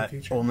to We got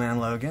Old Man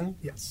Logan.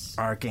 Yes.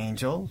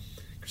 Archangel.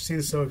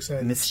 Christina's so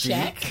excited.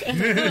 Mystique.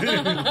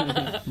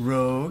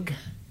 Rogue.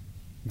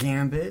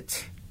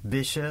 Gambit.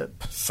 Bishop,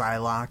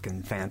 Psylocke,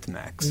 and Phantom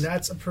X. And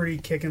that's a pretty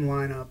kicking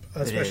lineup,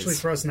 especially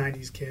for us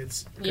 90s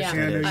kids. Yeah.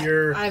 Christina,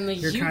 I know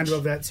you're kind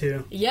of that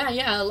too.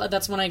 Yeah.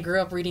 That's when I grew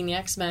up reading the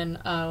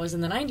X-Men, was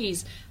in the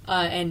 90s.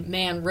 And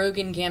man, Rogue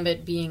and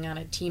Gambit being on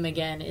a team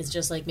again is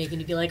just like making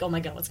you be like, oh my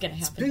god, what's going to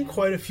happen? It's been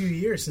quite a few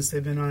years since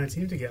they've been on a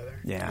team together.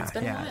 Yeah, it's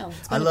been a while.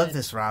 I love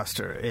this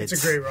roster. It's a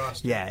great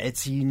roster. Yeah,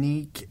 it's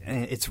unique.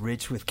 And it's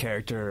rich with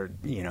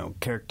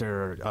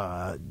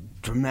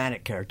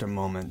dramatic character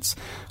moments.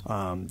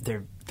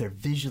 They're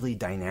visually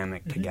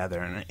dynamic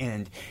together,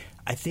 and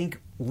I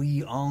think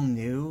we all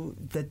knew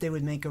that they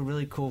would make a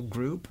really cool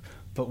group.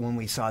 But when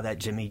we saw that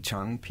Jimmy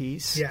Chung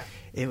piece,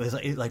 it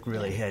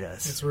really hit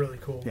us. It's really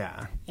cool.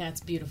 Yeah,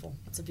 it's beautiful.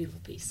 It's a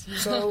beautiful piece.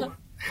 So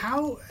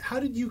how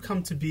did you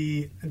come to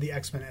be the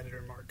X-Men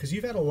editor, Mark? Because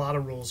you've had a lot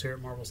of roles here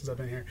at Marvel since I've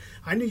been here.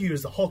 I knew you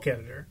as the Hulk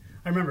editor.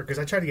 I remember because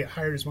I tried to get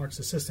hired as Mark's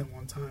assistant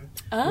one time,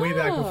 way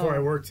back before I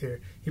worked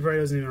here. He probably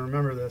doesn't even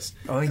remember this.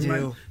 Oh, I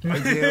do.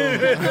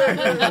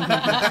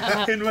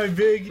 And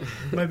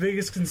my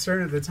biggest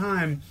concern at the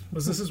time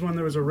was this is when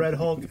there was a red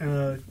Hulk and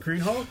a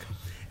green Hulk,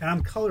 and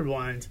I'm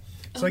colorblind.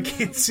 So I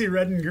can't see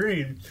red and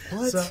green.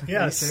 What? So,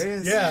 yes. Are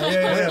you serious?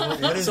 Yeah.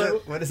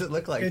 What does it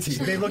look like to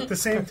you? They look the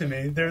same to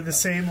me. They're the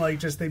same,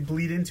 just they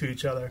bleed into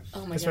each other.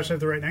 Oh my especially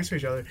if they're right next to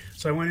each other.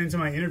 So I went into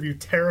my interview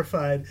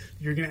terrified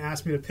you're going to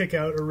ask me to pick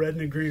out a red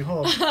and a green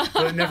Hulk.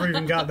 But it never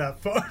even got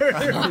that far.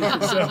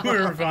 So we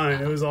were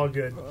fine. It was all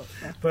good.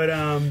 But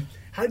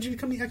how did you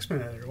become the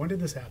X-Men editor? When did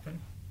this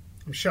happen?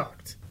 I'm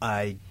shocked.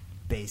 I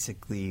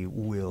basically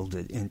willed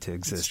it into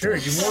existence. Sure,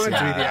 you wanted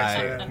to be the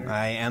X-Men.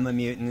 I am a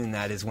mutant, and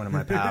that is one of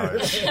my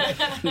powers.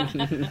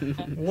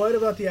 What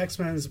about the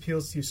X-Men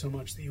appeals to you so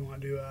much that you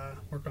want to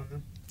work on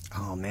them?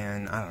 Oh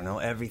man, I don't know,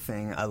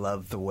 everything. I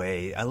love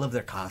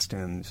their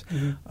costumes.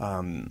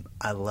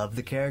 I love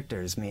the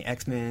characters.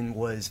 X-Men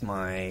was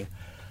my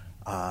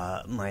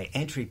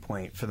entry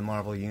point for the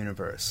Marvel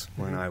Universe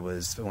when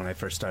I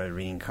first started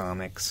reading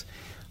comics.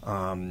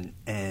 And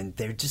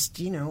they're just,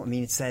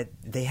 it's that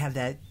they have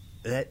that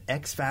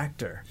X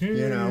factor,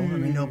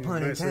 no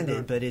pun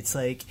intended, but it's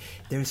like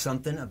there's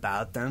something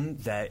about them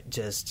that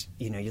just,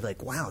 you're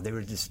like, wow, they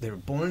were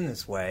born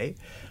this way.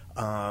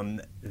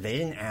 They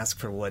didn't ask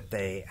for what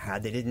they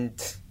had. They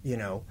didn't,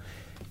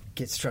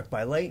 get struck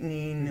by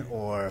lightning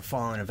or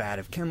fall in a vat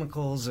of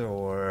chemicals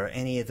or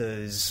any of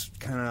those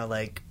kind of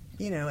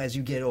as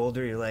you get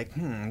older, you're like,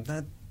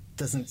 that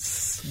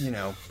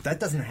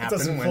doesn't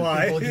happen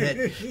when people get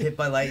hit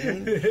by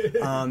lightning.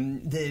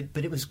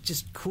 But it was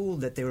just cool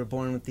that they were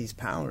born with these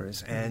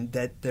powers and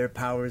that their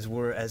powers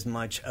were as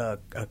much a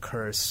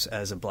curse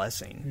as a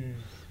blessing.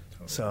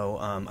 Totally. So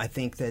I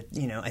think that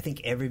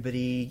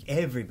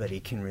everybody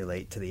can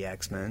relate to the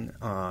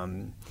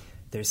X-Men.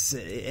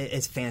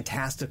 As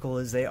fantastical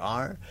as they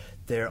are,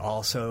 they're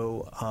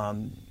also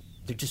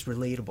they're just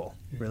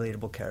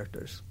relatable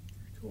characters.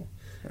 Cool.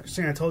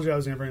 Christine, I told you I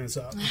was going to bring this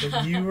up,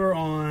 but you were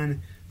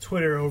on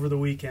Twitter over the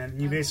weekend,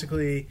 and you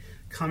basically,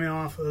 coming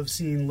off of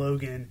seeing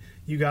Logan,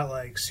 you got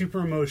super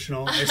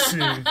emotional, I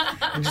assume,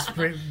 and just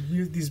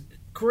these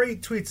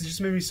great tweets that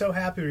just made me so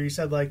happy, where you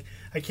said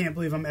I can't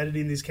believe I'm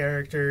editing these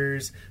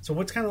characters. So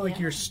what's kind of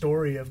your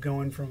story of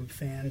going from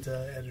fan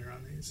to editor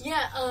on these?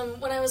 Yeah,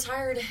 when I was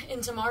hired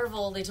into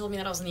Marvel, they told me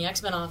that I was in the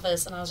X-Men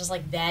office, and I was just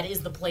like, that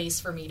is the place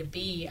for me to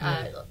be.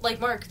 Like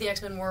Mark, the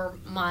X-Men were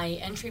my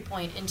entry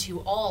point into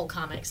all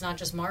comics, not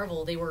just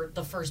Marvel. They were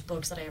the first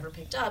books that I ever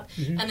picked up,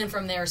 and then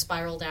from there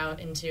spiraled out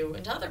into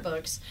other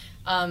books.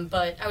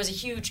 But I was a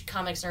huge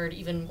comics nerd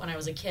even when I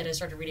was a kid. I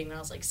started reading when I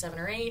was 7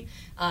 or 8.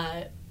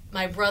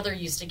 My brother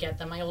used to get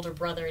them, my older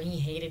brother, and he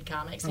hated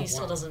comics. He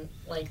still doesn't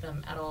like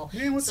them at all.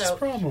 Man, what's his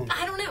problem?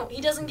 I don't know. He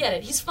doesn't get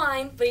it. He's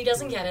fine, but he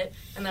doesn't get it,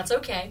 and that's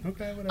okay.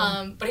 Okay,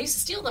 whatever. But I used to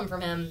steal them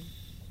from him.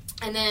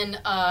 And then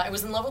I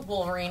was in love with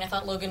Wolverine. I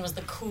thought Logan was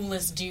the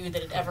coolest dude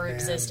that had ever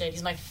existed.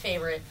 He's my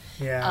favorite.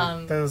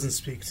 Yeah, that doesn't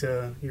speak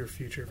to your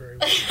future very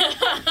well.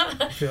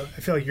 I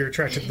feel like you're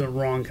attracted to the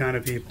wrong kind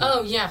of people.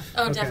 Oh, yeah.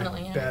 Oh, okay.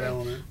 Definitely. Yeah, bad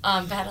element.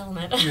 Bad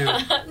element.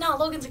 Yeah. No,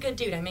 Logan's a good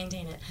dude. I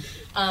maintain it.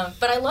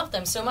 But I loved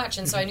them so much,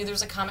 and so I knew there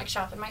was a comic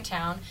shop in my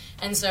town,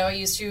 and so I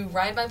used to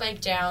ride my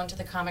bike down to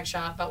the comic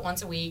shop about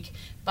once a week,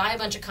 buy a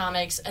bunch of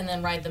comics, and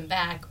then ride them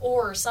back.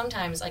 Or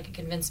sometimes I could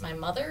convince my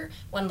mother,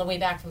 on the way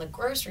back from the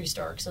grocery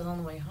store, because I was on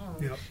the way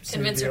home,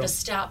 convince her to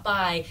stop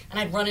by, and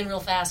I'd run in real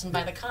fast and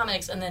buy the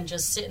comics, and then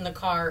just sit in the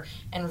car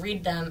and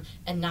read them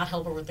and not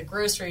help her with the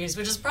groceries,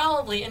 which is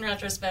probably, in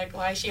retrospect,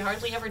 why she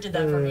hardly ever did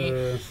that for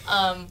me.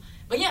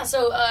 But yeah,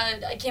 so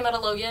I came out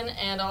of Logan,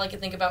 and all I could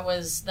think about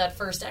was that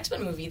first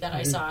X-Men movie that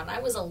I saw, and I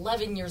was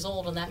 11 years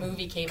old when that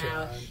movie came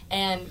out,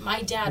 and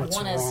my dad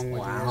won us.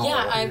 Wow.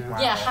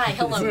 Yeah, hi,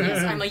 hello,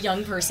 yes, I'm a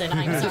young person,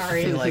 I'm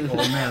sorry. I feel like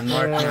old man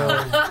Mark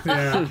now.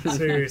 Yeah,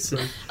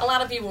 seriously. A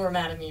lot of people were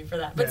mad at me for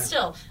that, but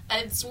still,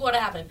 it's what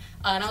happened.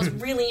 And I was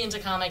really into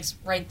comics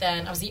right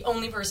then. I was the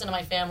only person in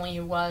my family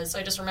who was, so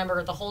I just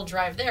remember the whole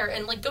drive there,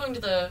 and like going to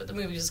the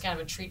movie was kind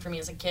of a treat for me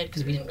as a kid,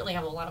 because we didn't really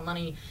have a lot of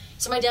money.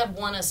 So my dad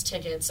won us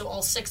tickets, so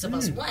all 6 of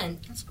us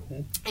went. That's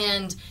cool.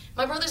 And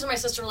my brothers and my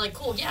sister were like,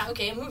 cool, yeah,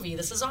 okay, a movie,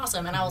 this is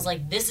awesome. And I was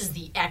like, this is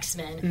the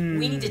X-Men.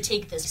 We need to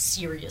take this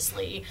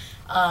seriously.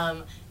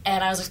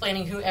 And I was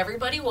explaining who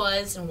everybody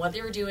was and what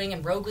they were doing,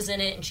 and Rogue was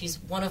in it, and she's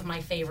one of my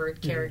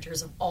favorite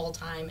characters of all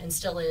time, and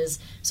still is.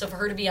 So for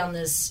her to be on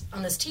this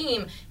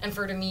team, and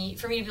for me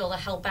to be able to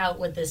help out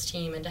with this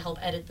team and to help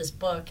edit this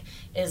book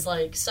is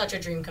like such a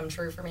dream come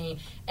true for me.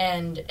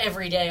 And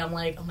every day I'm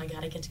like, oh my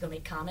god, I get to go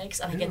make comics,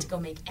 and I get to go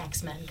make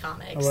X-Men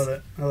comics. I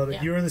love it.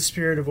 Yeah. You are the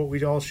spirit of what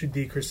we all should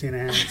be, Christina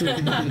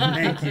Hamilton.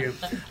 Thank you.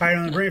 All right, I'm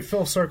going to bring it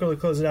full circle to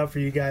close it out for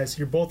you guys.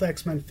 You're both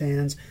X-Men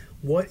fans.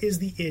 What is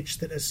the itch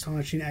that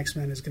Astonishing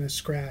X-Men is going to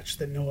scratch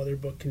that no other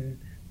book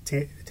can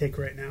take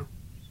right now?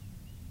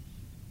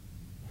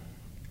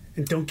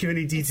 And don't give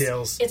any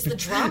details. It's the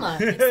drama.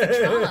 It's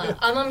the drama.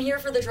 I'm here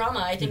for the drama.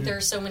 I think there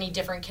are so many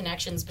different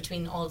connections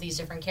between all of these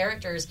different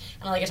characters.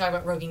 And I talk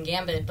about Rogue and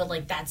Gambit, but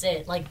like that's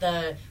it. Like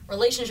the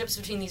relationships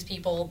between these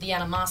people, the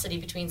animosity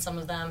between some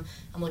of them.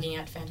 I'm looking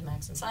at Phantom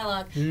X and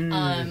Psylocke.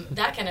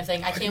 That kind of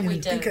thing. I can't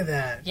wait to think of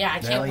that. Yeah, I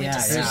can't wait to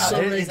see There's how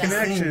so many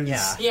connections.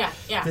 Yeah.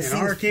 This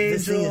And Archangel.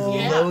 This thing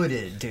is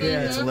loaded, dude.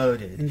 It's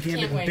loaded. And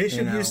Gambit and wait.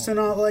 Bishop used to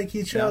not like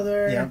each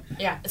other.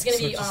 Yeah, it's going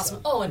to be Such a awesome.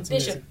 stuff. Oh, and It's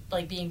Bishop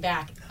amazing. being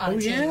back on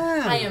a team. Yeah.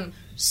 I am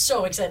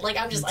so excited. Like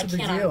I It's a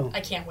big deal.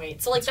 can't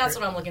wait. So that's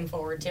what I'm looking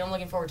forward to. I'm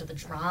looking forward to the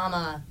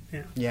drama.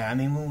 Yeah, I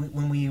mean,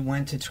 when we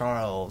went to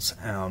Charles,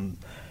 and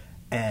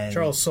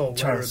Charles Soule.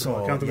 Charles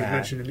Soule, I don't think we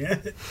mentioned him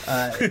yet.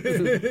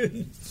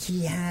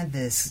 he had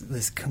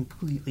this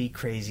completely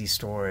crazy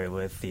story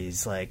with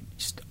these like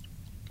just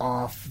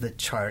off the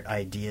chart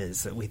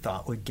ideas that we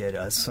thought would get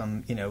us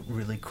some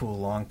really cool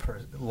long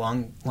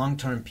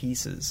term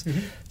pieces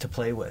to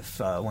play with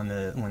when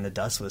the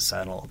dust was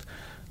settled.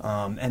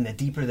 And the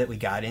deeper that we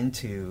got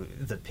into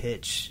the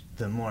pitch,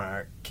 the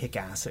more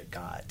kick-ass it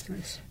got.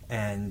 Nice.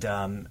 And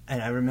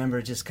I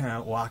remember just kind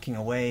of walking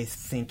away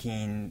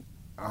thinking,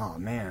 oh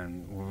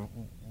man,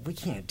 we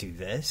can't do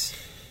this.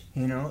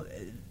 We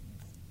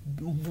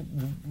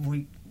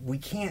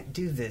can't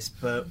do this,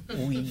 but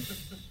we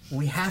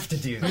have to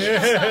do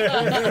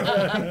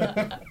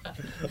this.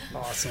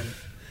 Awesome.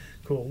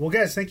 Cool. Well,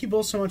 guys, thank you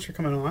both so much for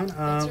coming on.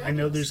 I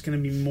know there's going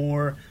to be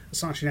more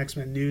Astonishing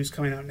X-Men news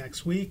coming out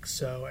next week,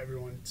 so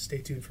everyone stay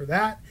tuned for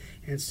that,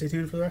 and stay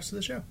tuned for the rest of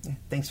the show. Yeah,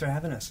 thanks for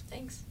having us.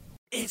 Thanks.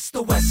 It's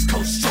the West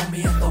Coast, show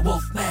me and the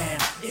Wolfman.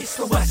 It's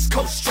the West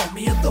Coast, show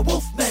me and the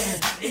Wolfman.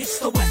 It's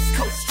the West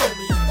Coast, show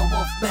me and the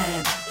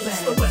Wolfman.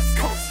 It's the West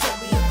Coast, show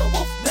me and the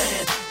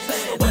Wolfman.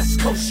 It's the West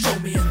Coast, show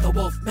me and the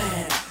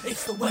Wolfman.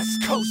 It's the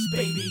West Coast,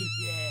 baby.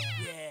 Yeah.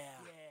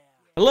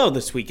 Hello,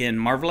 this weekend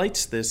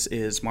Marvelites. This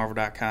is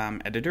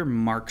Marvel.com editor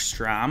Mark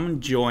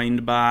Strom,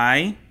 joined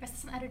by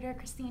Assistant editor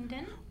Christine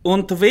Din.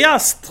 Und wir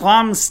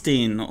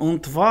Stromstein.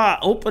 Und for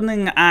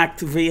opening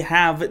act we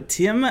have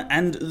Tim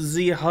and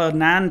the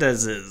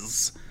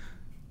Hernandezes.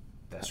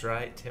 That's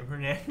right, Tim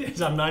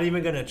Hernandez. I'm not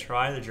even going to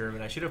try the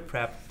German. I should have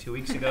prepped 2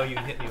 weeks ago. You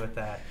hit me with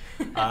that.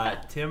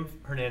 Tim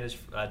Hernandez,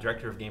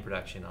 director of game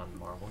production on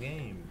Marvel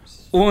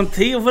Games. And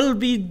he will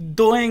be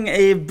doing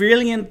a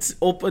brilliant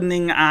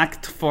opening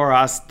act for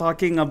us,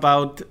 talking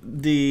about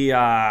the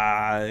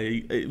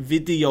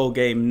video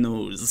game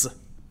news.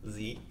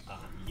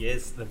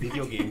 Yes, the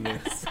video game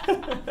news.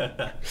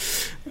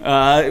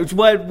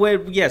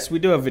 Yes, we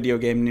do have video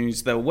game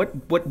news, though.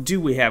 What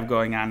do we have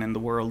going on in the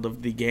world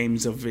of the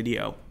games of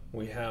video?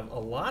 We have a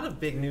lot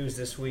of big news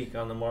this week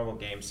on the Marvel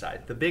Games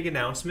side. The big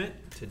announcement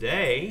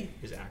today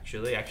is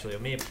actually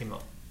it may have came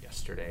out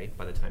yesterday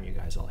by the time you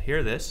guys all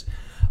hear this.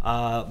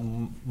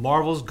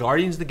 Marvel's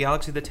Guardians of the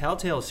Galaxy, the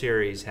Telltale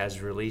series,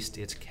 has released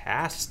its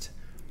cast.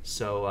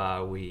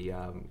 So we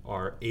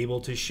are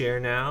able to share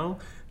now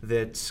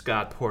that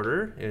Scott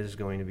Porter is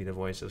going to be the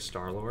voice of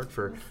Star-Lord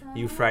for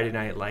you Friday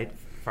Night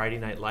Friday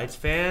Night Lights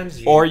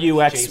fans, or you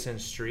Jason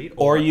Street,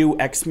 or you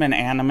X-Men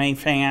anime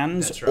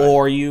fans, That's right.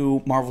 or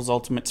you Marvel's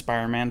Ultimate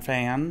Spider-Man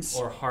fans,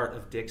 or Heart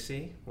of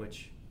Dixie,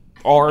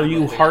 or I'm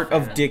you a big Heart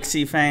fan. of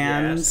Dixie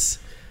fans.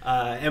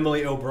 Yes.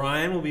 Emily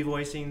O'Brien will be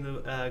voicing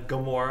the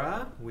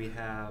Gamora. We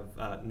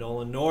have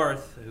Nolan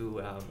North,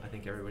 who I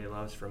think everybody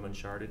loves from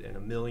Uncharted and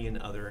a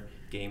million other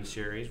game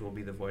series, will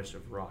be the voice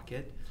of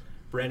Rocket.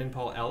 Brandon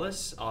Paul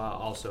Ellis,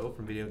 also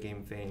from video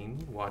game fame,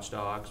 Watch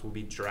Dogs, will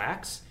be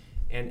Drax.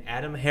 And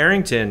Adam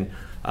Harrington,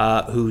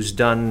 who's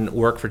done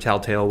work for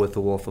Telltale with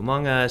The Wolf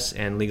Among Us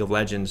and League of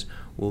Legends,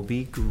 will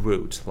be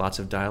Groot. Lots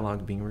of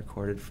dialogue being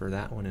recorded for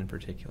that one in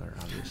particular,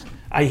 obviously.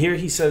 I hear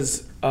he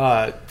says,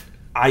 I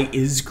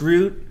is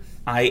Groot,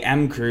 I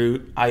am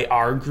Groot, I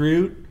are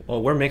Groot.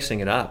 Well, we're mixing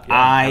it up. Yeah,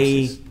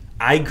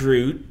 I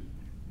Groot,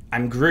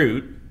 I'm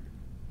Groot,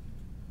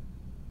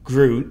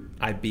 Groot,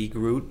 I be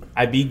Groot.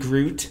 I be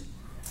Groot,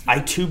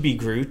 I to be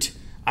Groot,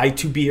 I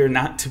to be or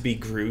not to be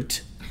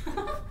Groot.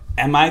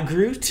 Am I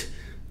Groot?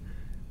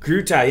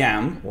 Groot I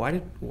am. Why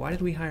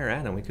did we hire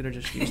Adam? We could have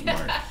just used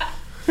Mark.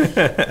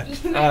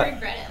 You might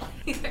regret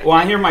it.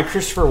 Want to hear my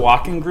Christopher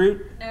Walken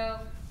Groot? No.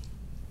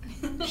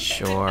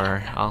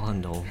 Sure, I'll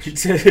indulge.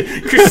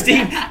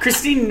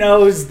 Christine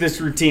knows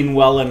this routine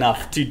well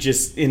enough to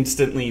just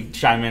instantly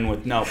chime in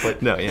with no,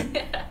 but No,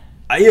 yeah.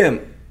 I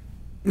am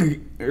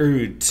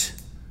Groot.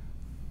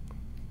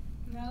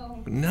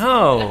 No.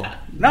 No.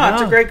 No,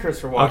 it's a great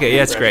Christopher Walken. Okay,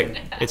 yeah, it's impression.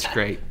 great. It's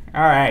great.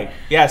 All right.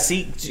 Yeah,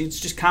 see, it's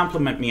just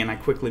compliment me and I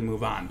quickly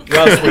move on. What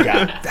else we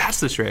got? That's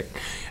the trick.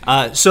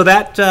 So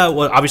that,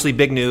 well, obviously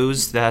big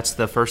news. That's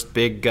the first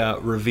big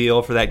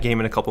reveal for that game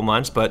in a couple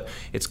months, but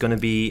it's going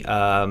to be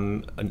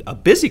a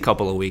busy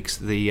couple of weeks.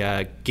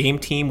 The game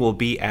team will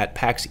be at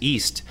PAX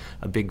East,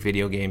 a big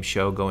video game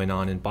show going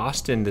on in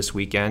Boston this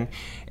weekend,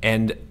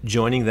 and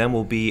joining them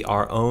will be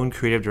our own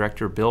creative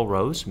director, Bill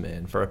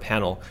Roseman, for a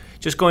panel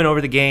just going over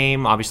the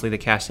game, obviously the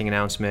casting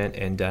announcement,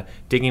 and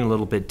digging a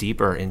little bit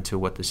deeper into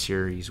what the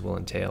series will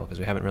entail, because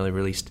we haven't really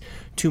released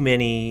too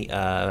many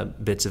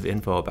bits of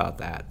info about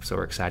that. So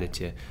we're excited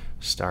to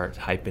start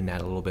hyping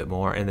that a little bit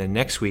more. And then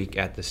next week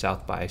at the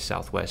South by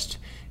Southwest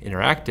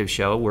Interactive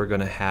Show, we're going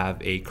to have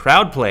a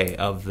crowd play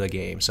of the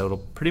game. So it'll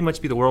pretty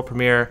much be the world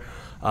premiere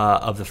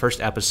of the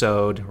first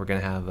episode. We're going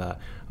to have a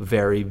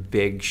very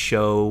big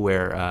show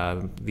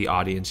where the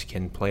audience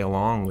can play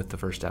along with the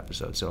first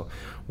episode. So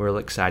we're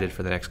excited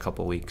for the next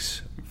couple of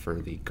weeks for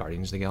the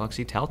Guardians of the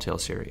Galaxy Telltale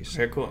series.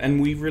 Very cool.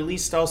 And we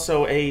released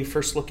also a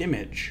first look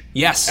image.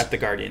 Yes. At the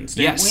Guardians,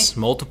 didn't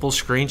we? Multiple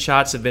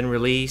screenshots have been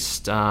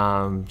released.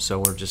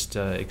 So we're just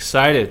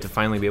excited to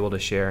finally be able to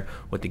share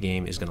what the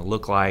game is going to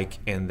look like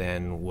and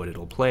then what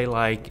it'll play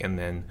like. And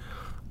then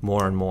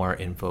more and more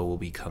info will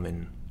be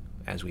coming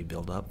as we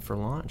build up for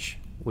launch,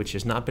 which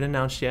has not been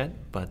announced yet,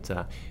 but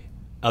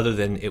other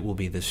than it will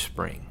be this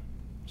spring.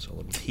 So a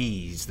little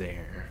tease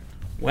there.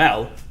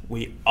 Well,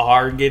 we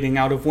are getting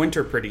out of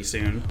winter pretty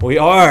soon. We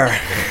are.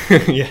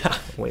 Yeah.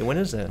 Wait, when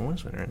is that?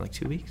 When's winter? In like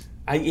 2 weeks?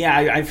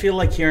 I feel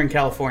like here in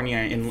California,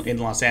 in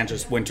Los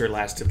Angeles, winter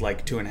lasted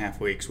like 2.5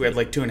 weeks. We had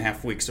like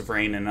 2.5 weeks of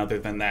rain, and other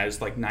than that, it's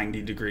like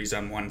 90 degrees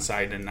on one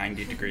side and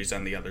 90 degrees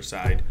on the other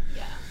side.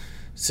 Yeah.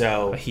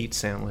 So A heat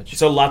sandwich.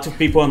 So lots of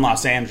people in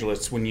Los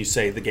Angeles, when you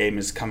say the game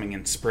is coming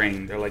in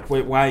spring, they're like,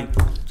 "Wait, why?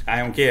 I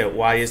don't get it.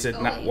 Why is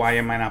it? Not, why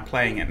am I not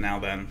playing it now?"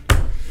 Then.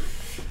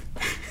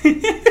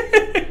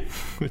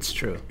 It's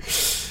true.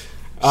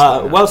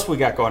 What else we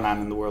got going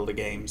on in the world of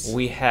games?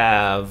 We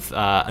have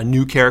a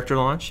new character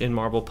launch in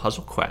Marvel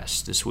Puzzle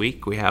Quest this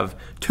week. We have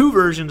 2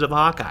 versions of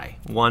Hawkeye.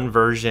 One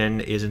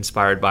version is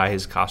inspired by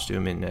his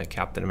costume in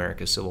Captain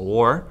America Civil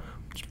War,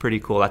 which is pretty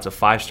cool. That's a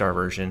 5-star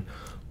version.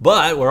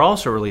 But we're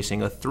also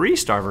releasing a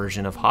 3-star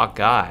version of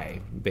Hawkeye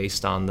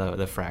based on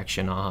the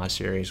Fraction AHA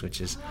series,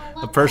 which is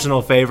a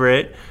personal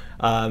favorite.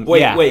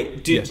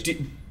 Wait.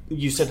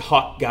 You said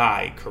Hawk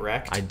Guy,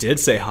 correct? I did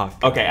say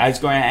Hawkeye. Okay, I was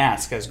going to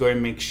ask. I was going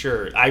to make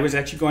sure. I was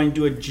actually going to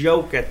do a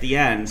joke at the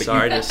end. But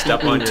Sorry to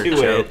step on your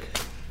joke.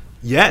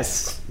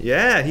 Yes.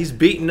 Yeah, he's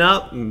beaten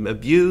up and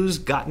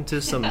abused, got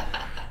into some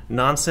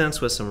nonsense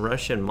with some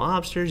Russian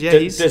mobsters. Yeah,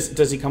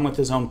 Does he come with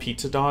his own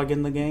pizza dog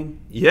in the game?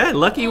 Yeah,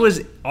 Lucky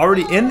was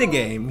already in the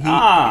game.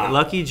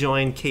 Lucky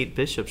joined Kate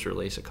Bishop's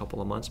release a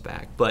couple of months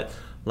back, but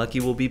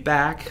Lucky will be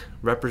back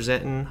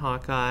representing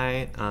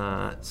Hawkeye.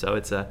 So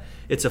it's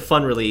a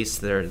fun release.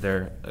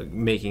 They're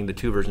making the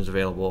 2 versions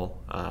available.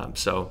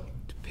 So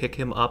pick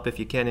him up if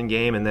you can in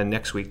game, and then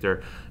next week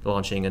they're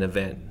launching an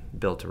event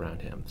built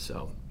around him.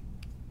 So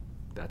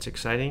that's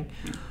exciting.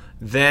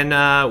 Then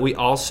we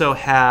also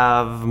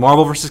have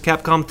Marvel vs.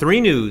 Capcom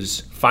 3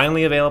 news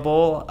finally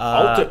available.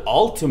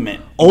 Ultimate.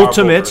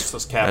 Marvel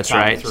vs. Capcom That's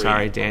right. 3.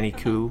 Sorry, Danny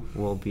Koo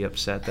will be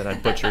upset that I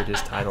butchered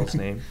his title's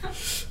name.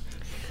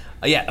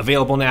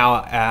 Available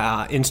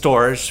now in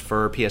stores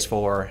for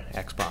PS4,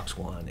 Xbox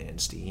One, and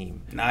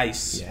Steam.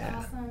 Nice. Yeah.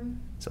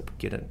 Awesome. So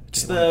get it.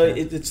 It's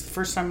the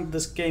first time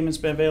this game has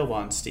been available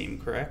on Steam,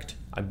 correct?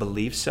 I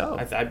believe so.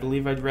 I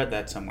believe I'd read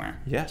that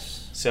somewhere.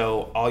 Yes.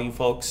 So all you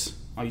folks,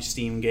 all you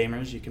Steam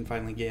gamers, you can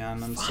finally get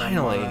on them.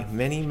 Finally,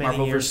 many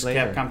Marvel years vs.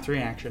 later. Capcom 3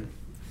 action.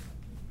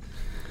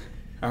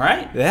 All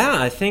right.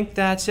 Yeah, I think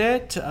that's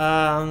it.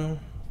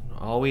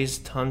 Always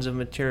tons of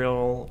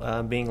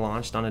material being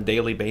launched on a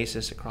daily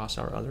basis across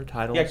our other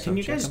titles. Yeah, can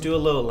you guys do a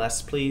little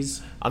less,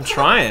 please? I'm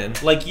trying.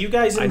 Like, you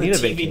guys I in the need a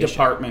TV vacation.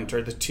 department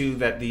are the two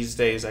that these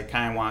days I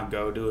kind of want to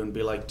go to and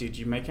be like, dude,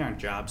 you make our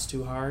jobs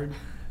too hard.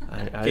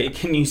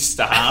 Can you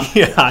stop?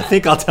 Yeah, I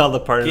think I'll tell the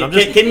partners.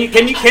 Can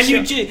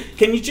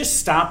you just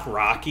stop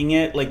rocking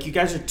it? Like, you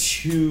guys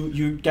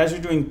are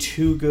doing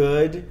too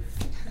good,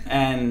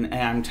 and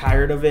I'm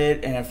tired of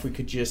it. And if we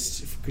could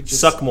just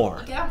suck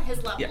more. Get on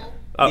his level.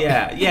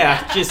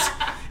 Yeah. Just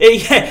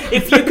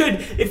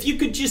if you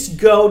could just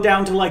go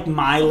down to like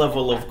my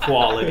level of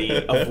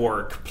quality of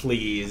work,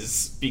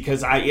 please,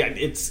 because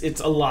it's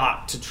a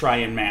lot to try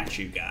and match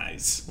you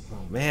guys.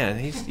 Oh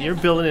man, you're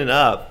building it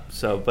up.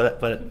 So,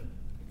 but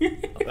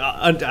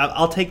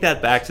I'll take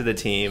that back to the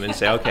team and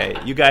say, okay,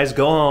 you guys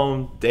go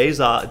home. Days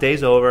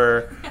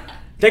over.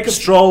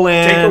 Stroll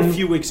in. Take a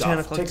few weeks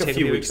off. Take a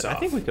few weeks off. I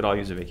think we could all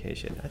use a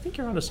vacation. I think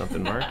you're onto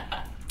something, Mark.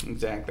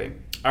 Exactly.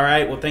 All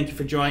right. Well, thank you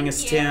for joining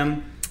us,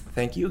 Tim.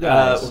 Thank you,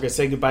 guys. We're going to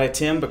say goodbye to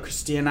Tim, but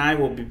Christy and I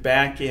will be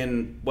back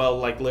in, well,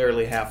 like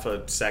literally half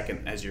a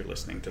second as you're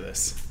listening to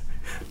this.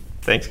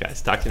 Thanks,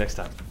 guys. Talk to you next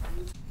time.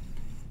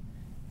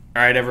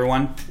 All right,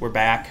 everyone. We're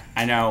back.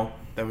 I know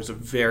that was a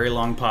very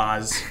long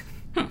pause.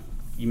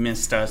 You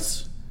missed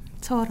us.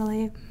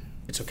 Totally.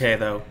 It's okay,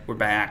 though. We're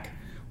back.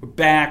 We're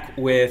back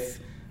with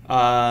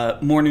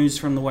more news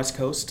from the West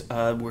Coast.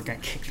 We're going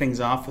to kick things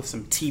off with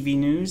some TV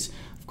news.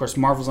 Of course,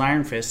 Marvel's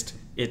Iron Fist.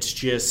 It's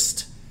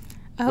just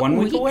 1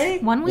 week away.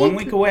 1 week? 1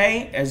 week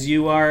away as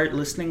you are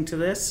listening to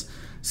this.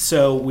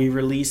 So we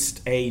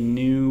released a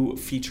new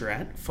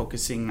featurette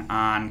focusing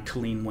on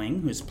Colleen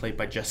Wing, who's played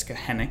by Jessica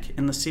Hennick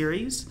in the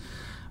series,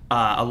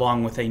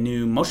 along with a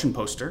new motion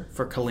poster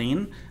for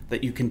Colleen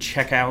that you can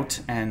check out,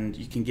 and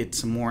you can get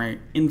some more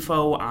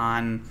info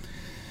on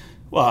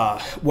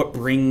what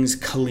brings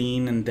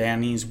Colleen and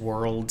Danny's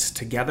worlds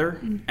together,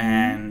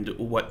 and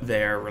what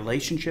their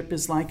relationship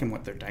is like and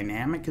what their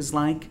dynamic is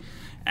like,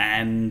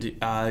 and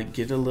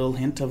get a little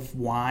hint of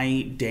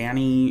why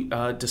Danny,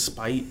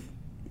 despite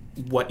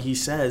what he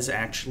says,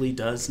 actually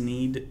does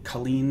need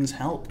Colleen's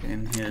help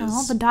in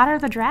his the daughter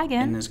of the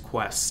dragon in his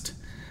quest.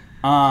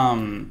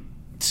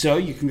 So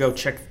you can go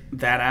check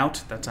that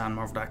out. That's on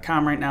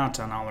Marvel.com right now. It's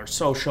on all our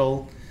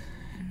social,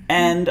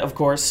 and of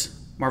course,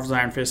 Marvel's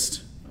Iron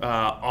Fist.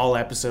 All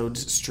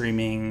episodes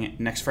streaming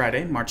next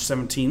Friday, March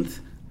 17th,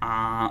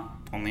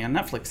 only on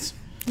Netflix.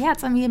 Yeah,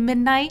 it's going to be at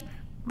midnight.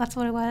 That's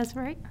what it was,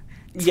 right?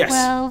 Yes.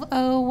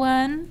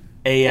 12:01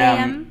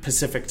 a.m.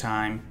 Pacific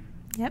time.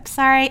 Yep,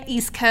 sorry,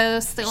 East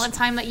Coast. The only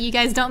time that you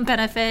guys don't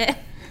benefit.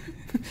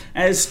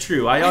 It's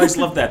true. I always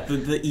love that.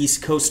 The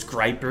East Coast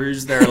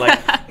gripers, they're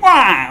like,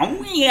 wow,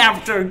 we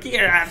have to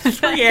get at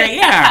 3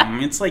 a.m.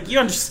 It's like, you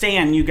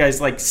understand, you guys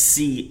like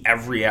see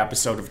every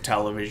episode of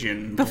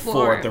television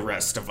before the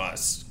rest of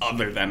us,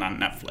 other than on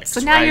Netflix. So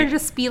now you're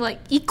just be like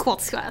equal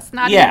to us.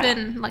 Not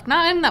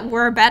even that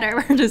we're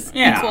better. We're just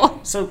equal.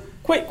 So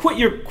quit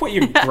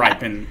your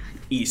griping,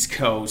 East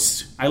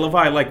Coast. I love how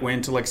I like went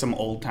into like some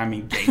old timey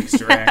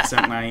gangster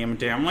accent when I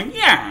imitate. I'm like,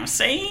 yeah,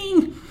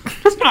 see?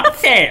 It's not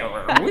fair.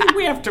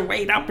 We have to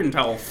wait up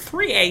until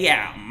 3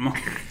 a.m.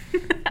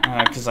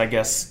 Because I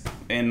guess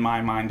in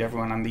my mind,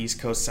 everyone on the East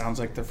Coast sounds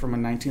like they're from a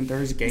 1930s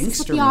gangster Is this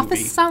what the movie.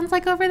 Office sounds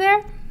like over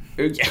there?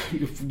 Yeah,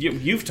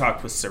 you've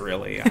talked with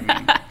Cirilli.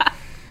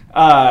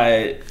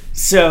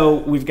 So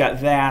we've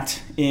got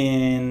that.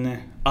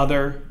 In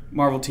other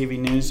Marvel TV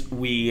news,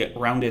 we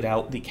rounded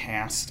out the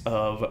cast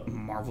of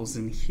Marvel's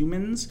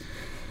Inhumans,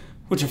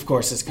 which of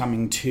course is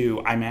coming to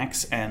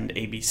IMAX and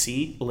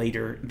ABC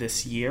later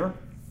this year.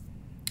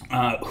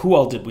 Who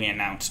all did we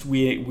announce?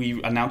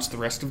 We announced the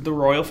rest of the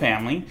royal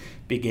family,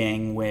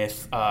 beginning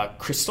with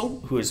Crystal,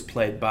 who is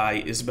played by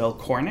Isabel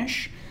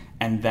Cornish,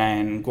 and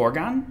then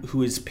Gorgon,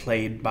 who is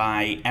played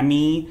by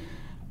Emmy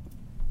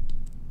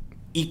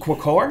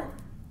Iquakor.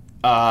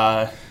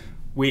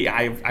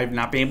 I've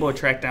not been able to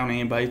track down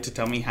anybody to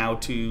tell me how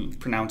to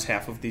pronounce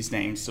half of these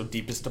names, so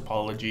deepest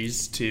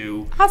apologies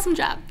to... Awesome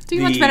job.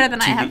 Do much better than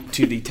I have.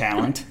 To the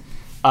talent.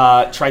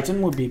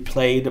 Triton would be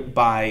played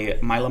by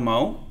Mila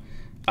Moe.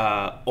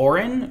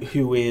 Orin,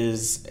 who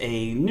is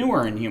a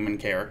newer Inhuman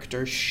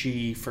character,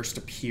 she first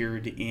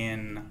appeared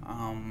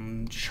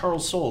in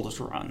Charles Soule's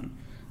run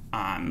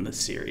on the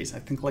series. I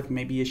think like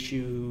maybe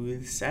issue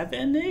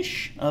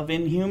 7-ish of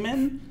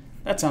Inhuman.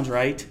 That sounds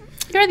right.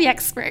 You're the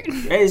expert.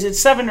 Is it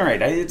 7 or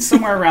 8? It's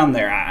somewhere around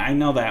there. I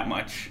know that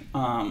much.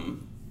 I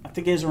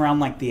think it was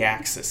around like the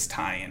Axis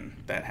tie-in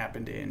that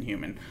happened to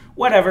Inhuman.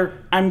 Whatever.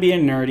 I'm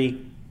being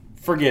nerdy.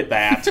 Forget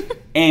that.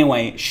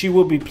 Anyway, she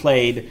will be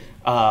played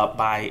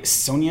by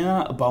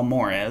Sonia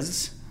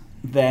Balmores.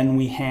 Then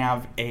we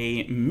have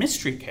a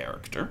mystery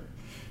character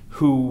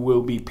who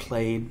will be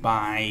played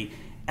by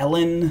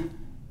Ellen.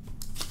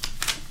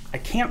 I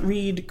can't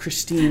read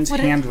Christine's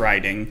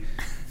handwriting.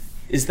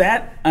 Is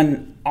that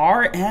an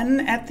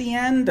RN at the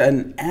end,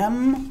 an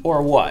M,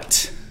 or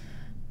what?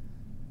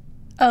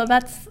 Oh,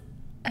 that's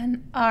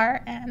an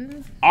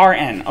RN.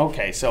 RN,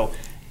 okay. So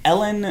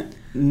Ellen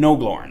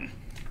Noglorn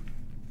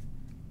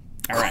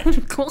All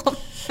right. Cool.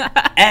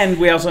 And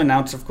we also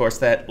announced, of course,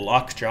 that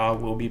Lockjaw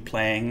will be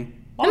playing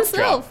Lockjaw.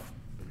 Himself.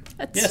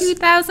 A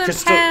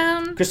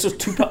 2,000-pound... Crystal's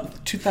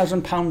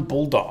 2,000-pound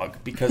bulldog,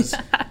 because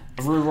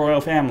every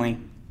royal family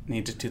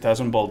needs a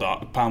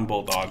 2,000-pound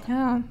bulldog.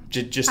 Oh,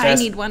 I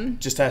need one.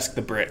 Just ask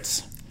the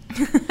Brits.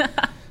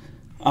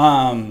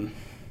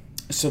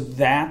 So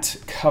that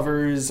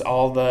covers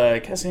all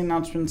the casting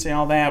announcements and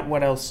all that.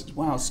 What else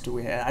do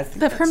we have? I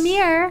think the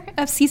premiere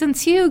of Season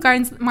 2,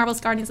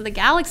 Marvel's Guardians of the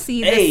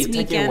Galaxy this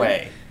weekend. Take it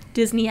away.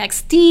 Disney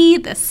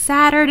XD this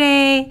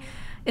Saturday.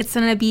 It's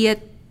going to be a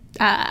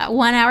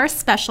 1-hour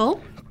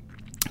special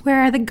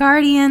where the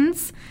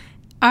Guardians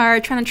are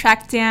trying to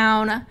track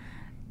down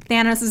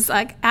Thanos'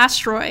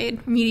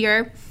 asteroid,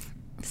 meteor.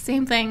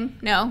 Same thing.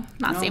 No,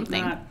 same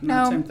thing.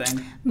 Not same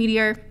thing.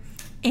 Meteor.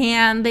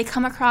 And they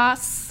come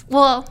across,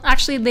 well,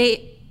 actually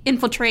they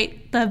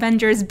infiltrate the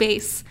Avengers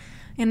base,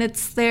 and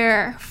it's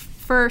their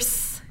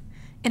first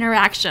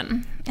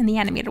interaction in the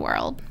animated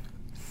world.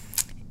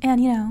 And,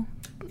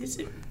 Is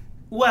it?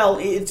 Well,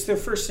 it's their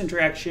first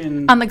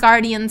interaction... on the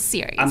Guardians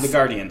series.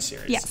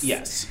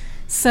 Yes.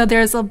 So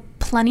there's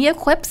plenty of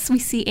quips. We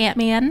see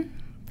Ant-Man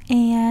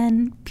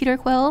and Peter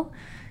Quill,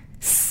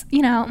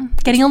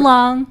 getting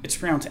along. It's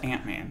pronounced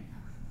Ant-Man.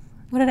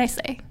 What did I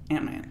say?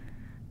 Ant-Man.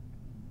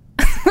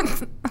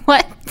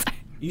 What?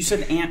 You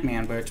said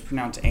Ant-Man, but it's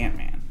pronounced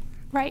Ant-Man.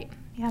 Right,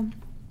 yeah.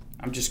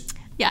 I'm just...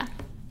 Yeah.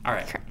 All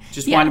right.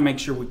 Just wanted to make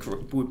sure we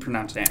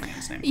pronounced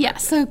Ant-Man's name. Yeah,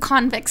 so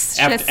convicts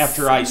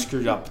after I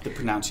screwed up the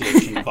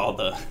pronunciation of all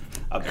the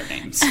other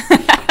names.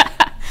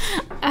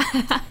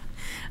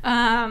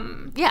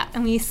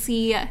 And we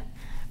see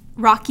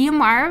Rocky and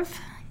Marv,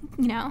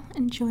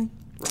 enjoying.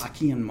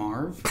 Rocky and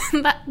Marv?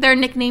 Their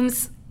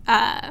nicknames,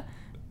 not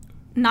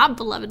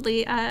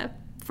belovedly,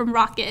 from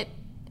Rocket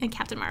and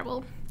Captain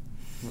Marvel.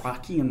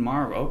 Rocky and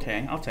Marv,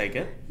 okay, I'll take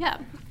it. Yeah.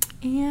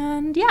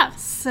 And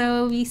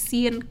so we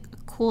see a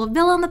cool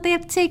villain that they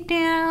have to take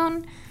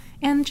down,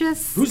 and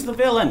just... Who's the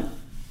villain?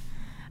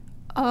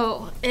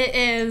 Oh, it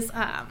is,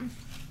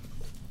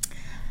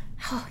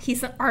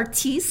 he's an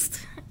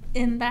artiste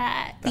in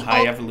that... The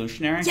High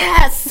Evolutionary?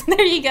 Yes!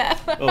 There you go.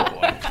 Oh,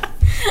 boy.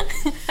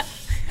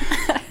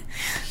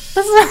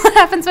 This is what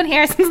happens when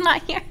Harrison's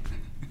not here.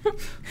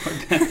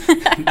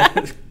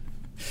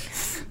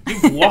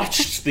 You've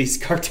watched these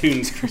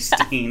cartoons,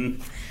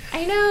 Christine.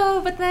 I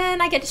know, but then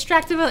I get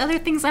distracted with other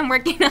things I'm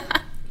working on.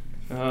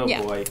 Oh,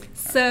 boy.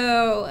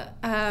 So,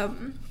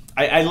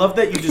 I love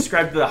that you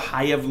described the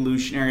High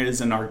Evolutionary as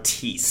an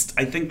artiste.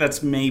 I think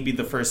that's maybe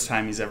the first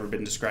time he's ever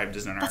been described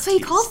as an artiste. That's what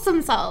he calls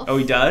himself. Oh,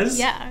 he does?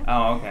 Yeah.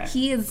 Oh, okay.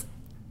 He is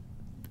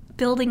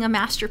building a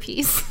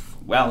masterpiece.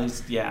 Well,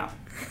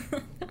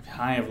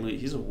 High Evolution.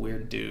 He's a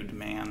weird dude,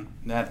 man.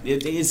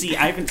 Is he?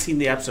 I haven't seen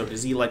the episode.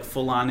 Is he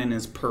full on in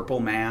his purple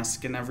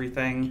mask and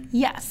everything?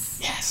 Yes.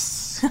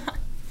 Yes.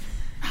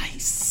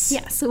 Nice.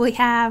 Yeah. So we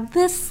have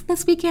this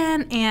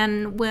weekend,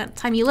 and when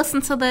time you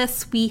listen to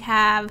this, we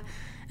have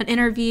an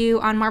interview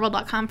on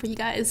Marvel.com for you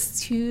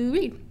guys to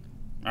read.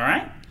 All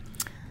right.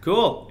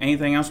 Cool.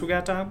 Anything else we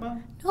got to talk about?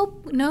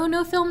 Nope.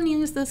 No film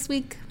news this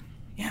week.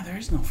 Yeah, there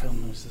is no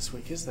film news this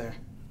week, is there?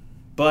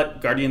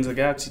 But Guardians of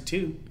the Galaxy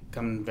 2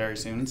 coming very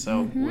soon,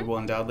 so we will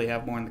undoubtedly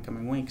have more in the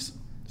coming weeks.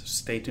 So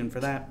stay tuned for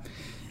that.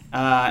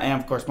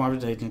 And, of course,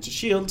 Marvel's Agents of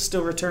S.H.I.E.L.D.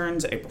 still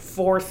returns April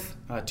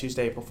 4th,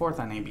 Tuesday, April 4th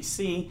on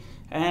ABC.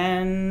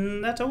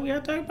 And that's all we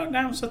got to talk about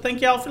now. So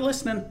thank you all for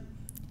listening.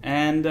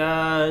 And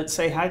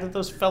say hi to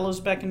those fellows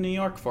back in New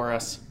York for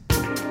us.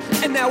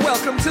 And now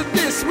welcome to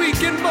This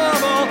Week in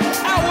Marvel,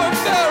 our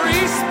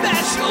very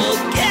special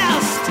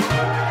guest.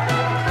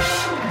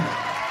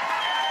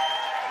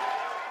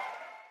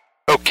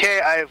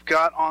 Okay, I have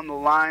got on the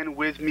line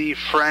with me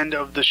friend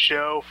of the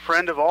show,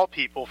 friend of all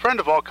people, friend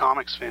of all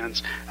comics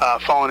fans,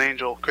 Fallen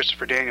Angel,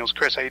 Christopher Daniels.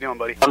 Chris, how you doing,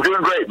 buddy? I'm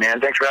doing great, man.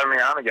 Thanks for having me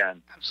on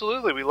again.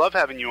 Absolutely. We love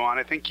having you on.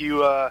 I think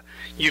you've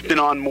been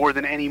on more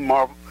than any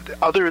Marvel,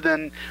 other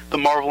than the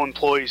Marvel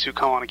employees who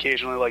come on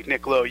occasionally like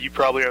Nick Lowe. You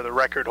probably are the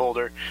record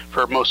holder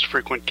for most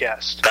frequent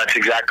guest. That's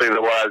exactly what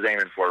I was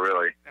aiming for,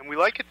 really. And we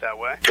like it that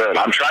way. Good.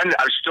 I'm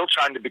still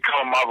trying to become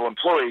a Marvel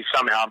employee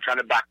somehow. I'm trying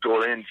to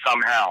backdoor in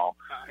somehow.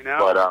 I know.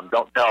 But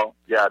don't tell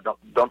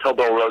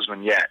Bill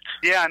Roseman yet.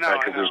 Yeah, I know.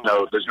 Because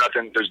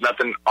there's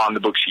nothing on the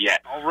books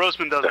yet. Well,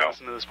 Roseman doesn't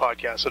listen to this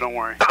podcast, so don't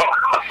worry.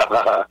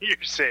 You're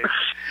safe.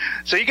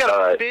 So you got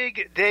a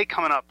big day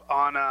coming up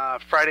on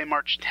Friday,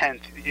 March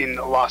 10th in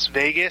Las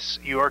Vegas.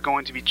 You are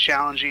going to be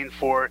challenging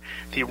for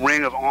the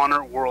Ring of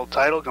Honor World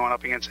Title, going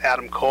up against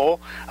Adam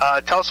Cole.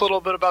 Tell us a little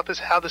bit about this,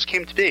 how this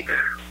came to be.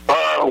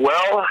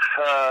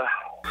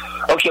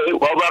 Okay,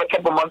 well, about a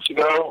couple months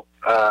ago,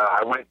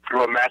 I went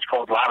through a match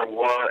called Ladder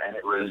War, and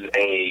it was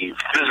a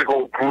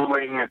physical,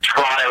 grueling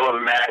trial of a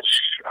match.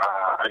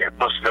 I got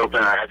busted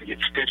open. I had to get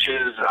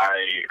stitches.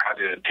 I had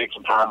to take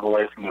some time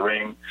away from the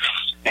ring.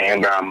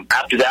 And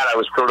after that, I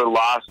was sort of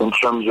lost in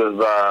terms of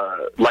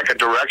like a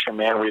direction,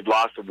 man. We'd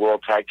lost the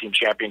World Tag Team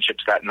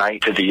Championships that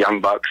night to the Young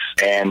Bucks,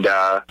 and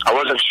I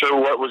wasn't sure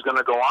what was going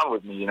to go on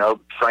with me. You know,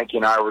 Frankie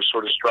and I were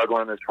sort of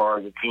struggling as far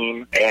as a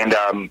team. And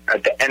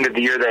at the end of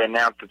the year, they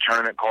announced a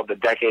tournament called the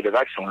Decade of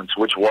Excellence,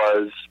 which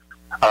was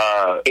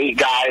 8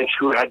 guys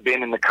who had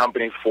been in the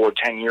company for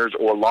 10 years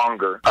or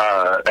longer.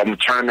 And the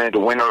tournament, the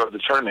winner of the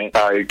tournament,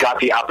 got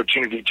the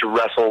opportunity to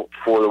wrestle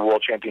for the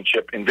World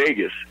Championship in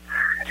Vegas.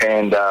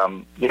 And,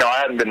 you know, I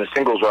hadn't been a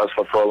singles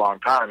wrestler for a long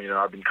time. You know,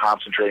 I've been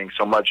concentrating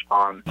so much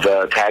on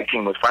the tag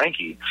team with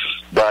Frankie.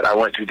 But I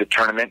went through the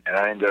tournament, and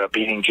I ended up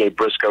beating Jay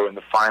Briscoe in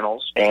the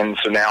finals. And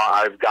so now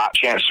I've got a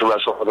chance to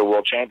wrestle for the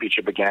World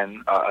Championship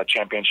again, a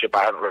championship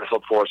I haven't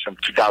wrestled for since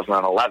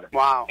 2011.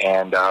 Wow.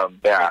 And,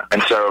 yeah.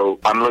 And so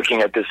I'm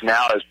looking at this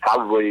now as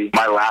probably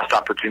my last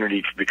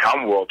opportunity to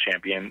become world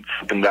champion,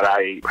 something that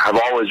I have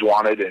always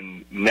wanted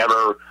and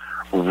never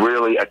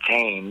really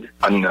attained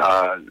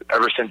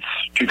ever since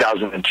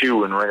 2002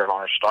 when Ring of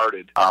Honor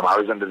started. I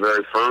was in the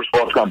very first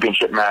World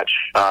Championship match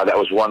that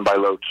was won by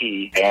Low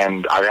Key,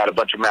 and I've had a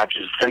bunch of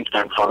matches since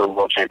then for the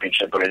World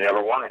Championship, but I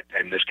never won it,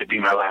 and this could be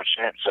my last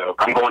chance. So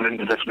I'm going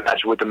into this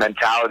match with the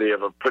mentality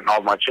of putting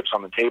all my chips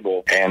on the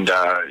table, and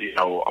you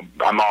know,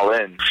 I'm all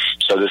in.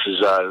 So this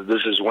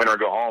is win or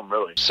go home,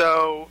 really.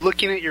 So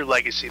looking at your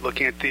legacy,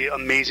 looking at the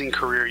amazing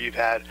career you've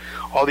had,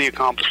 all the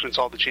accomplishments,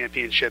 all the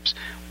championships,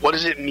 what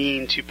does it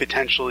mean to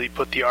potentially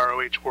put the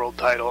ROH World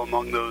Title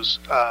among those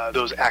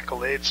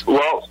accolades?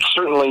 Well,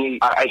 certainly,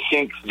 I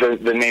think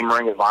the name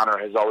Ring of Honor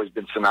has always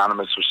been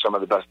synonymous with some of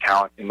the best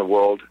talent in the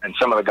world, and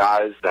some of the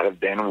guys that have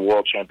been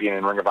world champion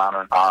in Ring of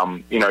Honor.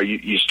 You know,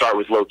 you start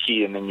with Low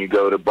Key, and then you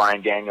go to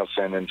Bryan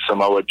Danielson and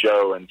Samoa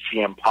Joe and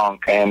CM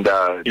Punk, and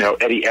you know,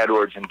 Eddie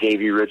Edwards and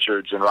Davey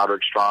Richards and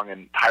Roderick Strong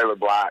and Tyler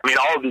Black. I mean,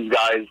 all of these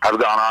guys have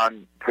gone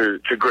on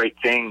to great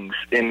things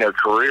in their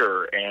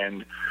career,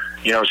 and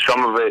you know,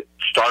 some of it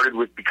started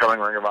with becoming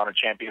Ring of Honor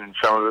champion, and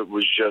some of it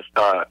was just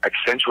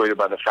accentuated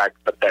by the fact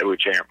that they were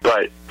champ.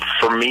 But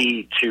for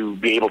me to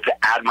be able to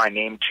add my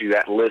name to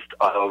that list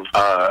of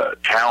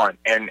talent,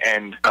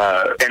 and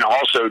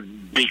also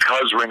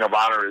because Ring of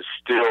Honor is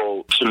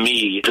still, to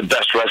me, the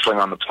best wrestling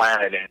on the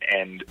planet,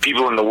 and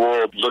people in the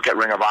world look at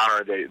Ring of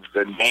Honor,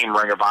 the name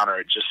Ring of Honor,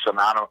 it's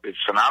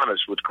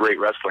synonymous with great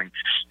wrestling.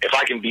 If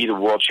I can be the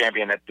world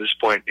champion at this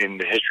point in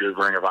the history of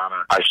Ring of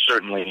Honor, I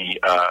certainly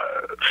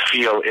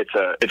feel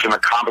it's an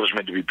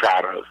accomplishment to be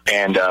proud of.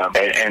 And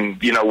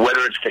you know,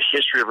 whether it's the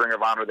history of Ring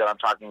of Honor that I'm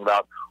talking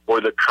about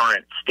or the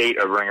current state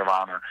of Ring of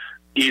Honor,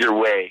 either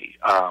way,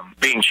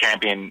 being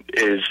champion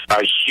is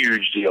a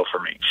huge deal for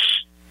me.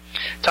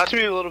 Talk to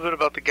me a little bit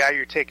about the guy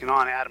you're taking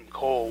on, Adam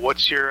Cole.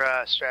 What's your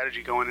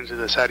strategy going into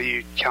this? How do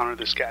you counter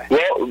this guy?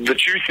 Well, the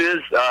truth is,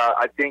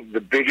 I think the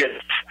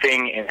biggest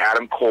thing in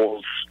Adam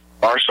Cole's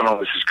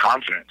arsenal is his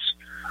confidence.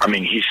 I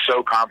mean, he's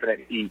so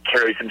confident. He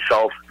carries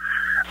himself.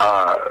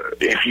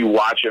 If you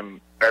watch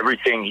him,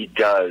 everything he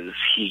does,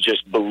 he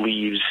just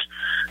believes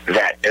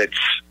that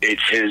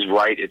it's his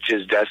right, it's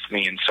his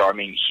destiny. And so, I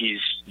mean,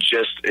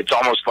 it's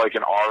almost like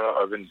an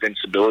aura of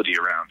invincibility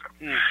around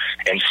him.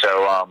 And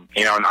so,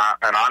 you know,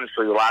 and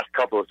honestly, the last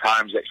couple of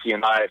times that he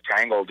and I have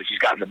tangled, he's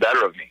gotten the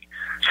better of me.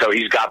 So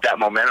he's got that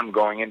momentum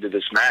going into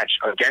this match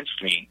against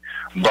me.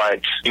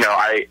 But, you know,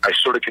 I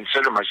sort of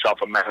consider myself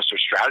a master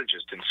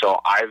strategist. And so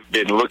I've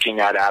been looking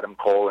at Adam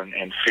Cole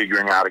and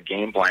figuring out a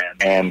game plan.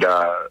 And,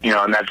 you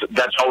know, and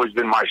that's always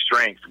been my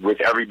strength with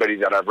everybody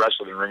that I've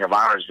wrestled in Ring of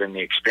Honor, has been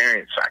the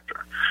experience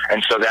factor.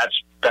 And so that's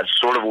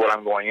sort of what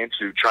I'm going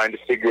into, trying to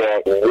figure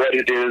out what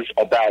it is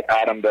about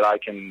Adam that I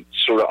can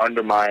sort of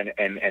undermine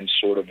and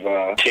sort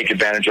of take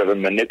advantage of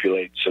and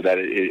manipulate so that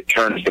it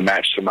turns the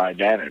match to my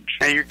advantage.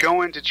 Now, you're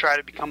going to try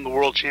to become the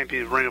world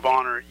champion of Ring of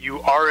Honor. You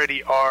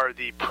already are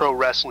the pro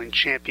wrestling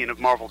champion of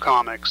Marvel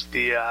Comics,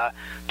 the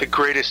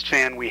greatest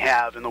fan we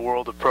have in the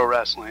world of pro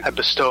wrestling. I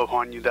bestow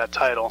upon you that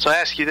title. So I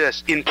ask you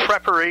this, in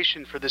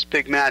preparation for this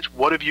big match,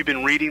 what have you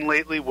been reading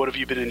lately? What have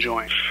you been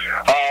enjoying?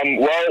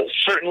 Well,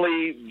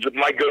 certainly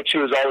my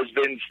go-to has always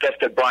been stuff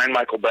that Brian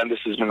Michael Bendis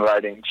has been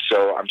writing,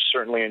 so I'm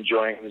certainly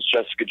enjoying his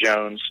Jessica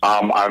Jones.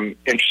 I'm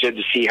interested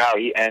to see how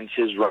he ends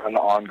his run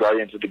on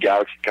Guardians of the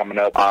Galaxy coming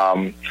up.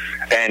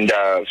 And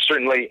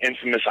certainly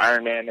Infamous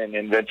Iron Man and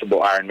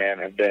Invincible Iron Man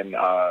have been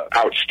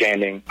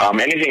outstanding.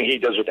 Anything he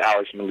does with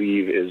Alex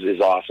Maleev is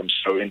awesome,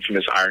 so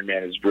Infamous Iron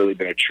Man has really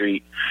been a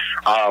treat.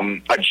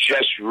 I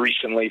just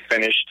recently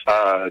finished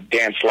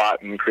Dan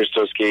Slott and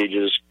Christos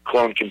Gage's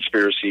Clone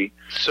Conspiracy.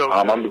 So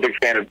I'm a big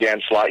fan of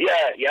Dan Slott.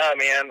 Yeah,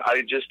 man.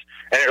 And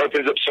it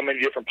opens up so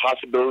many different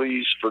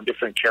possibilities for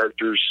different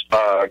characters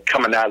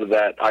coming out of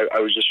that. I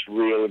was just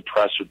real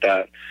impressed with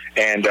that.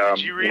 And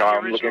did you read the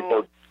I'm looking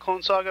original for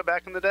Clone Saga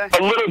back in the day?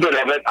 A little bit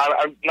of it.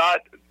 I'm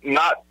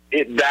not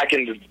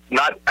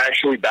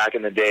actually back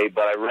in the day,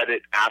 but I read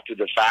it after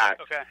the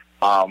fact. Okay.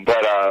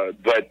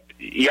 But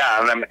yeah,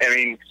 I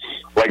mean,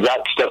 like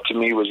that stuff to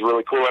me was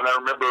really cool, and I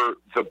remember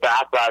the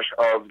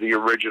backlash of the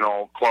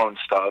original Clone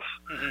stuff,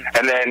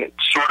 and then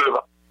sort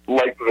of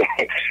like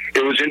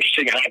it was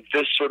interesting how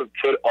this sort of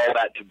put all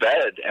that to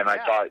bed, and I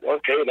thought,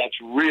 okay, that's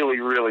really,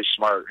 really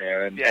smart,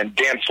 man. And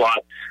Dan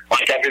Slott,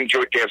 like I've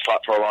enjoyed Dan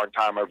Slott for a long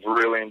time. I've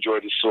really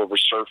enjoyed The Silver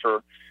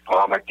Surfer.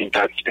 I think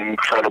that's an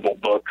incredible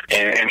book,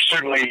 and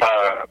certainly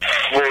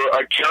for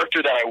a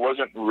character that I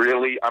wasn't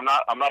really, I'm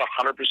not 100%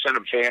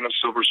 a fan of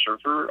Silver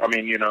Surfer. I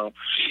mean, not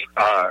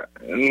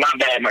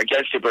that I'm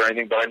against it or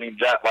anything, but I mean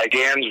that like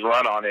Dan's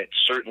run on it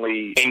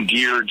certainly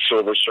endeared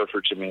Silver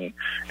Surfer to me,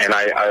 and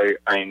I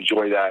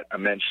enjoy that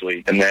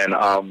immensely. And then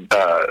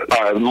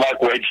Mark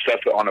Waid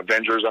stuff on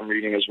Avengers I'm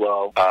reading as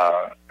well.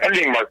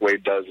 Anything Mark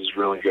Waid does is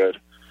really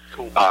good.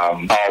 Cool.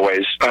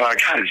 Always. God, is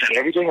that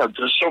everything?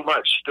 There's so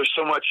much.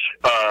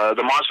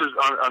 The Monsters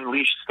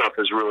Unleashed stuff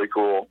is really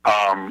cool.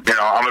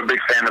 I'm a big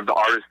fan of the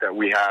artists that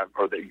we have,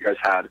 or that you guys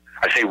had.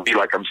 I say we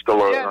like I'm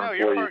still an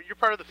employee. You're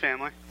part of the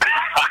family.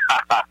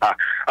 I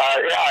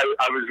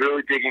was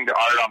really digging the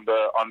art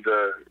on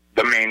the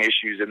main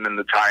issues, and then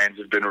the tie-ins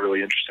have been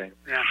really interesting.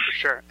 Yeah, for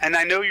sure. And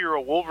I know you're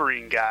a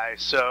Wolverine guy,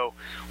 so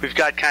we've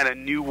got kind of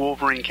new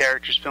Wolverine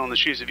characters filling the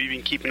shoes. Have you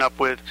been keeping up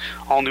with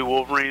All New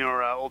Wolverine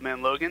or Old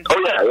Man Logan?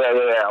 Oh,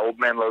 yeah. Old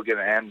Man Logan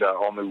and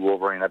All New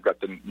Wolverine. I've got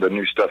the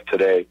new stuff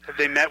today. Have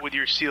they met with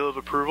your seal of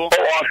approval?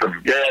 Oh,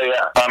 awesome. Yeah.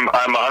 I'm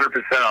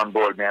 100% on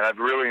board, man. I've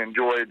really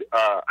enjoyed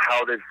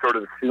how they've sort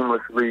of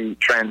seamlessly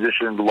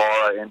transitioned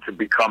Laura into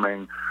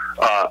becoming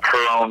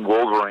her own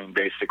Wolverine,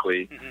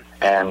 basically. Mm-hmm.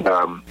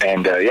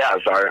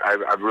 So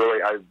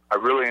I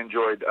really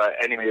enjoyed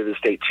Enemy of the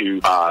State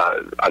 2.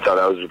 I thought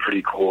that was a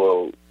pretty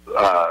cool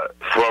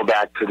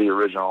throwback to the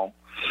original.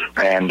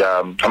 And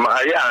that's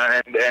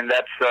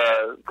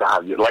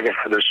God. Like I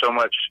said, there's so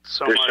much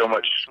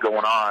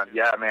going on.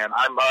 Yeah, man.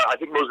 I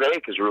think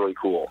Mosaic is really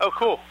cool. Oh,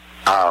 cool.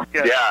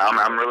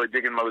 I'm really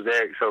digging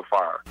Mosaic so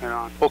far. Right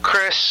on. Well,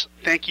 Chris,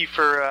 thank you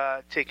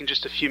for taking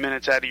just a few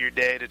minutes out of your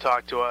day to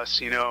talk to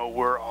us.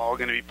 We're all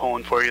going to be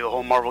pulling for you. The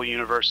whole Marvel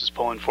Universe is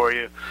pulling for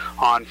you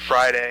on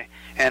Friday.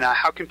 And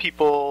how can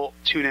people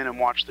tune in and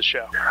watch the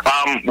show?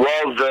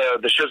 Well,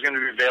 the show's going to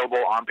be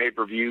available on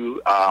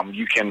pay-per-view.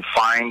 You can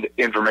find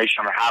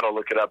information on how to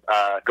look it up.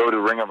 Go to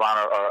Ring of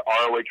Honor or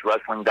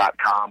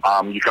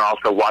ROHWrestling.com. You can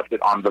also watch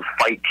it on the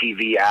Fight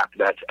TV app.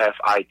 That's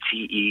FITE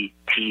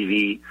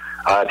TV.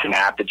 It's an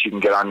app that you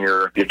can get on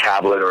your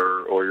tablet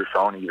or your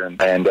phone even,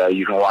 and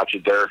you can watch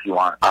it there if you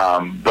want.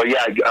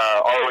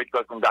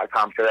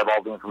 ROHWrestling.com should have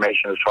all the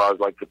information as far as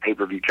like the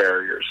pay-per-view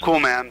carriers. Cool,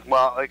 man.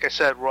 Well, like I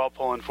said, we're all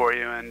pulling for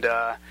you, and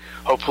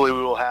hopefully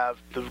we will have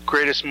the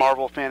greatest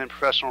Marvel fan in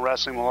professional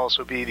wrestling will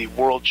also be the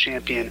world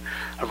champion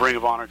of Ring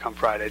of Honor come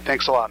Friday.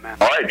 Thanks a lot, man.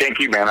 All right, thank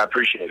you, man. I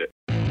appreciate it.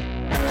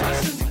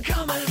 Questions and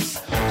comments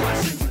from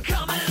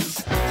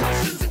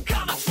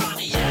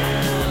you.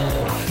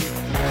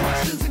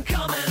 Questions and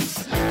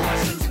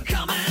comments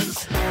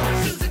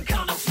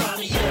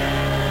from you.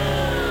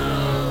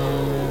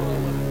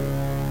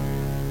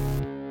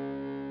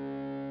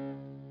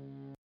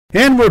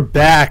 And we're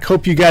back.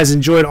 Hope you guys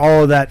enjoyed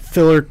all of that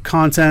filler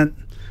content.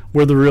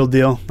 We're the real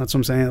deal. That's what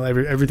I'm saying.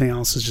 Everything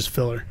else is just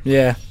filler.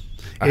 Yeah.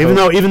 Even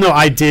though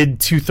I did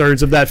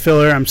 2/3 of that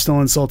filler, I'm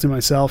still insulting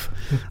myself.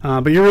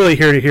 But you're really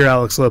here to hear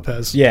Alex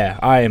Lopez. Yeah,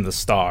 I am the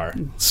star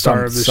of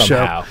the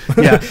somehow.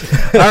 show. Yeah.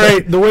 All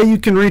right. The way you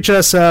can reach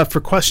us for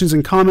questions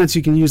and comments,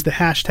 you can use the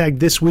hashtag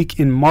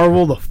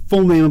 #ThisWeekInMarvel, the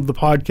full name of the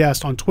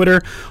podcast, on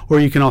Twitter, or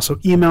you can also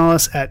email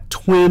us at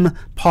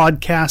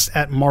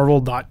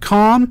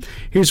twimpodcast@marvel.com.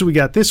 Here's what we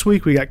got this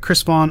week. We got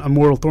Chris Vaughn,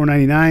 Immortal Thor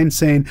 99,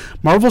 saying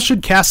Marvel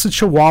should cast a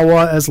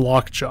Chihuahua as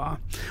Lockjaw.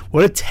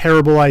 What a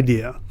terrible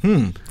idea.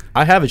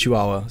 I have a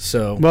Chihuahua,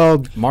 so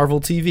Marvel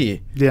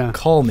TV. Yeah.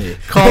 Call me.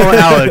 Call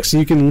Alex.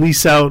 You can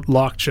lease out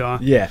Lockjaw.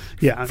 Yeah.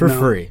 For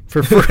free.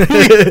 For free.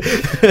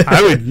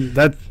 I would.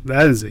 That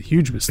is a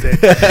huge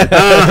mistake.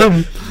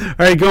 All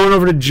right, going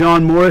over to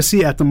John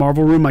Morrissey at the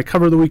Marvel Room. My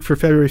cover of the week for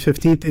February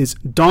 15th is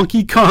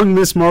Donkey Kong,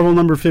 Miss Marvel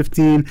number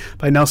 15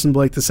 by Nelson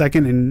Blake II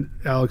and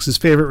Alex's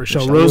favorite,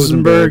 Rochelle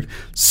Rosenberg.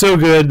 So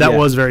good. That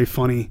was very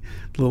funny.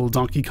 The little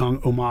Donkey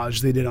Kong homage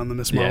they did on the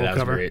Miss Marvel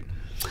cover. Great.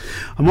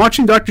 I'm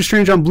watching Doctor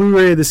Strange on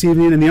Blu-ray this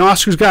evening, and the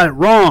Oscars got it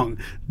wrong.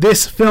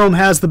 This film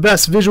has the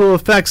best visual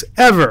effects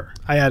ever.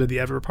 I added the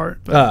ever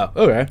part. But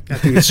okay. I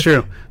think it's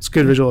true. It's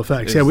good visual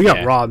effects. Yeah, we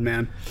got robbed,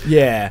 man.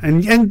 Yeah.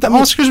 And the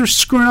Oscars were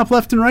screwing up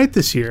left and right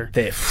this year.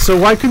 So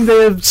why couldn't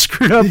they have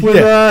screwed up with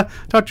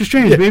Doctor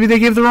Strange? Maybe they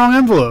gave the wrong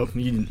envelope.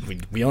 We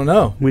don't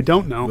know. We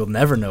don't know. We'll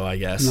never know, I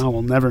guess. No,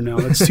 we'll never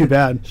know. That's too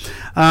bad.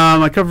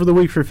 My cover of the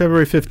week for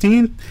February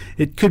 15th,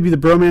 it could be the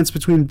bromance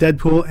between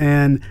Deadpool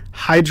and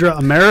Hydra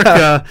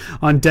America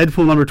on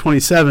Deadpool number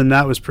 27.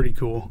 That was pretty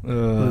cool. It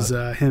was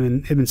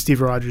him and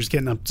Steve Rogers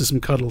getting up to some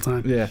cuddle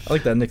time. Yeah, I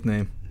like that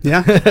nickname.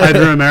 Yeah,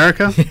 Hydra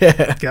America?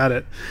 Yeah. Got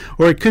it.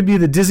 Or it could be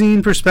the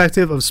dizzying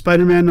perspective of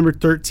Spider-Man number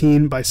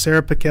 13 by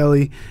Sarah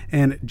Pichelli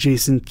and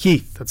Jason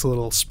Keith. That's a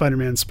little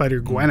Spider-Man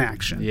Spider-Gwen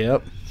action.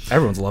 Yep.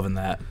 Everyone's loving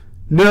that.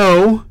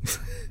 No.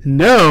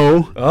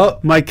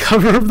 My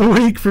cover of the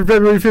week for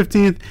February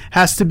 15th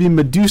has to be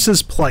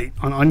Medusa's Plight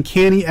on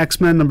Uncanny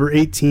X-Men number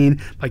 18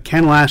 by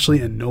Ken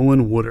Lashley and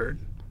Nolan Woodard.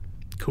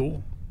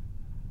 Cool.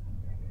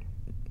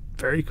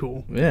 Very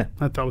cool. Yeah.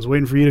 I thought I was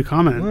waiting for you to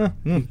comment.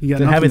 You got Didn't have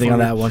nothing anything for on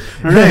me. that one.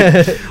 All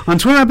right. On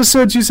Twitter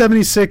episode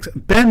 276,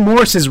 Ben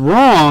Morse is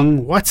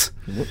wrong. What?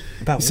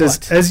 About He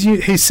says,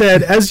 what? he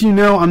said, as you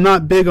know, I'm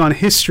not big on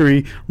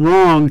history.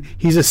 Wrong.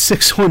 He's a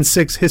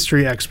 616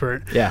 history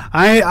expert. Yeah.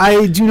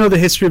 I do know the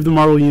history of the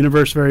Marvel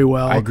Universe very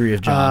well. I agree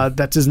with John.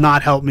 That does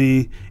not help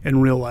me in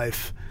real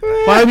life.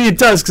 Well, I mean, it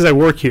does because I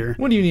work here.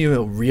 What do you need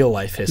about real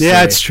life history?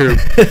 Yeah, it's true.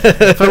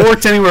 If I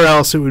worked anywhere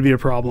else, it would be a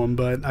problem.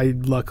 But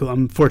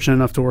I'm fortunate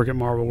enough to work at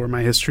Marvel, where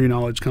my history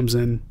knowledge comes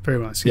in very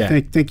well. So Yeah.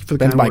 thank you for the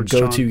Ben's kind my words,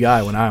 go-to John.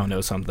 guy when I don't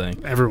know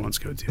something. Everyone's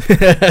go-to.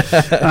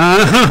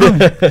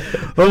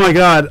 Oh my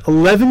God!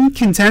 11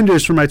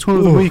 contenders for my Twin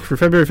of the Week for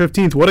February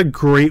 15th. What a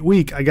great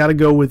week! I got to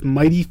go with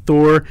Mighty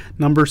Thor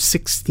number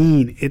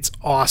 16. It's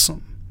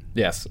awesome.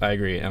 Yes, I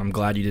agree, and I'm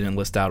glad you didn't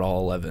list out all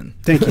 11.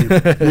 Thank you.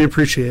 We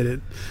appreciate it.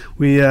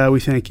 We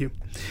thank you.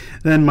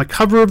 Then my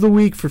cover of the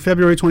week for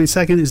February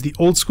 22nd is The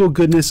Old School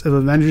Goodness of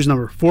Avengers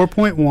number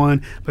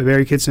 4.1 by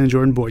Barry Kitson and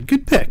Jordan Boyd.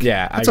 Good pick.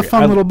 Yeah, That's I a agree.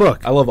 fun little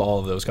book. I love all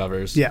of those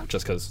covers. Yeah.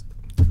 Just because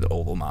the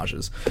old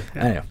homages.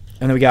 Anyway,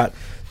 and then we got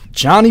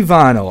Johnny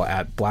Vinyl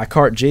at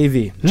Blackheart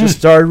JV. Just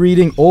started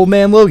reading Old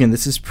Man Logan.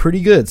 This is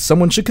pretty good.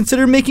 Someone should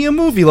consider making a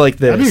movie like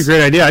this. That'd be a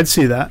great idea. I'd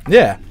see that.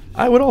 Yeah,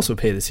 I would also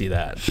pay to see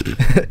that.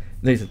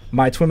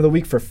 My Twin of the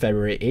Week for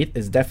February 8th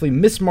is definitely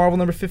Miss Marvel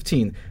number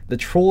 15. The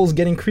troll is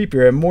getting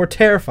creepier and more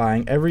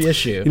terrifying every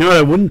issue. You know what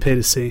I wouldn't pay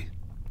to see?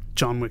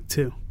 John Wick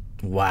 2.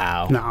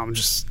 Wow. No, I'm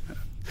just...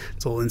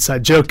 It's a little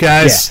inside joke,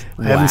 guys. Yeah.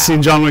 I haven't Wow.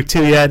 seen John Wick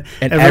 2 yet.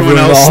 And everyone everyone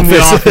in the else in the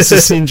office. office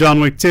has seen John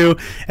Wick 2.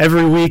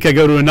 Every week I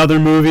go to another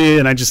movie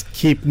and I just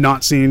keep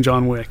not seeing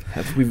John Wick.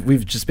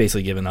 We've just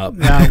basically given up.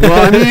 Yeah,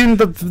 well, I mean,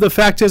 the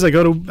fact is I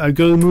go to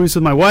the movies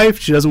with my wife.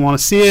 She doesn't want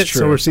to see it, It's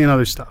so true. we're seeing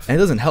other stuff. And it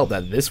doesn't help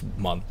that this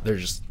month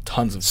there's just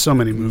tons of So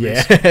many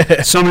movies.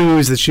 Yeah. So many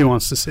movies that she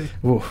wants to see.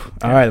 Ooh.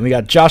 All right, then we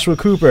got Joshua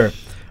Cooper.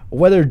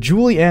 Whether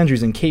Julie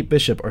Andrews and Kate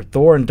Bishop or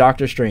Thor and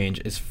Doctor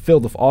Strange is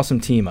filled with awesome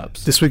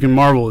team-ups. This Week in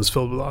Marvel is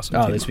filled with awesome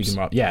Oh, team-ups. This Week in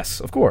Marvel.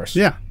 Yes, of course.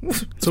 Yeah,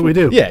 that's what we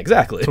do. Yeah,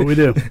 exactly. That's what we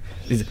do.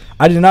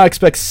 I did not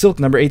expect Silk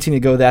number 18 to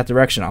go that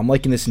direction. I'm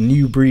liking this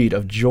new breed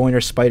of joiner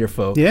spider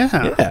folk. Yeah.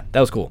 Yeah, that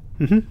was cool.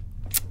 Mm-hmm.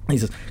 He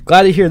says,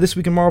 glad to hear This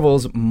Week in Marvel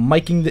is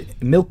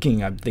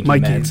milking, I think Miking. he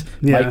meant.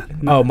 Yeah.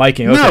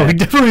 Miking, okay. No, he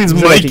definitely means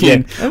He's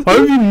miking. yeah. Why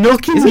would you be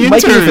milking Is the it miking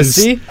with a interns?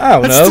 C? I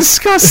don't That's know.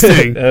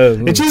 disgusting.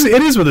 Oh. It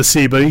is with a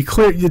C, but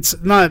it's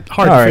not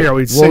hard All to right. figure out what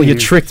he's Well, saying. you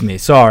tricked me.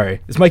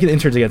 Sorry. It's Mike and the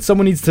interns again.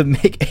 Someone needs to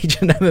make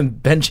H&M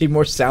and Benji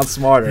more sound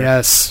smarter.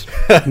 Yes.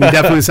 We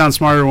definitely sound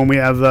smarter when we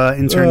have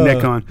intern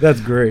Nick on. That's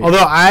great.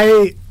 Although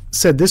I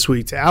said this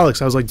week to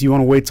Alex, I was like, do you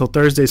want to wait till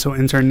Thursday so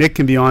intern Nick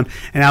can be on?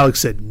 And Alex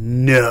said,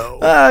 no.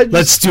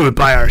 Let's do it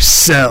by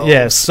ourselves.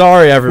 Yeah,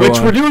 sorry, everyone. Which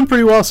we're doing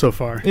pretty well so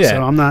far. Yeah,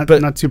 So I'm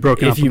not too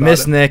broken up If you about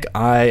miss it. Nick,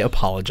 I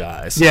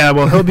apologize. Yeah,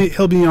 well,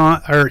 he'll be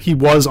on, or he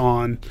was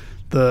on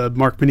the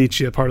Mark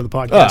Benicia part of the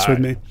podcast with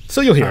me.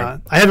 So you'll hear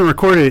it. I haven't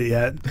recorded it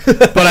yet,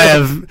 but I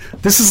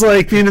have. This is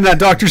like being in that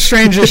Doctor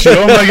Strange issue.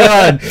 Oh my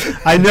God!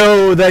 I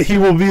know that he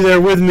will be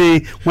there with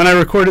me when I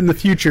record it in the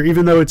future,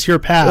 even though it's your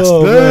past.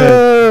 Oh,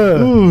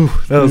 Ah. Ooh,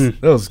 that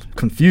was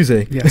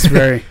confusing. Yes,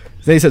 very.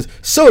 Then he says,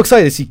 so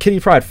excited to see Kitty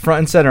Pryde front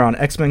and center on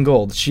X-Men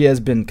Gold. She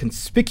has been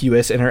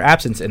conspicuous in her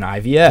absence in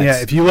IVX.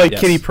 Yeah, if you like Yes.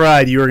 Kitty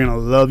Pryde, you are gonna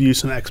love you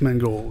some X-Men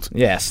Gold.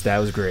 Yes, that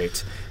was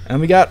great. And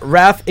we got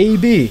Raph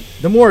AB.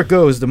 The more it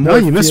goes, the more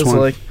it you missed feels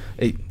one. like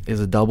it is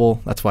a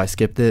double. That's why I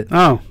skipped it.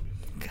 Oh,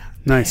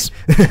 nice.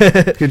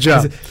 Good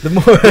job. The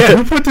more Yeah,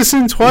 who put this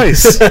in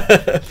twice?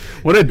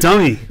 What a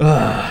dummy.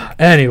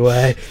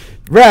 Anyway,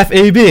 Raph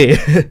AB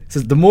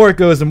says the more it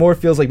goes, the more it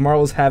feels like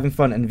Marvel's having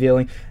fun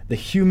unveiling the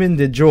human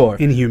de jour.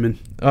 Inhuman.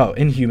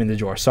 Inhuman de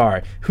jour.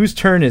 Sorry. Whose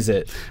turn is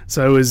it?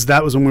 So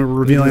that was when we were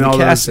revealing The all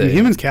those casting.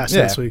 Inhumans cast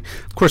Yeah. this week.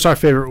 Of course, our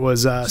favorite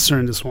was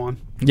Serinda Swan.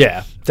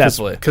 Yeah,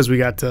 definitely. Because we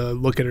got to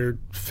look at her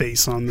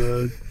face on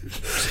the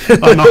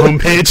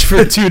homepage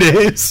for 2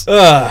 days.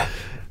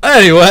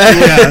 Anyway,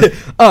 Yeah.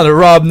 on to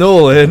Rob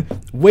Nolan.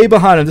 Way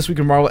behind on This Week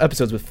in Marvel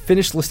episodes, but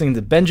finished listening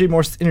to Ben J.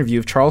 Morse's interview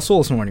of Charles Soule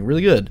this morning.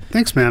 Really good.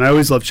 Thanks, man. I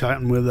always love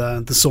chatting with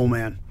the Soul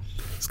Man.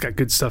 He's got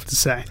good stuff to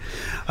say.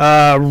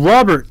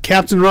 Robert,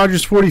 Captain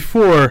Rogers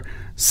 44,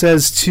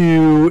 says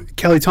to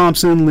Kelly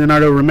Thompson,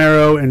 Leonardo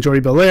Romero, and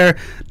Jordi Belair,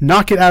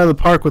 knock it out of the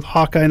park with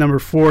Hawkeye number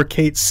 4.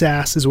 Kate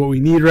Sass is what we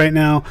need right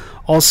now.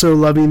 Also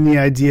loving the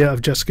idea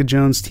of Jessica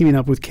Jones teaming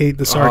up with Kate.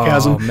 The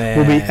sarcasm man.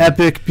 will be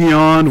epic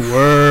beyond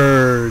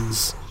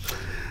words.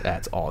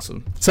 That's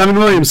awesome. Simon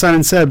Williams,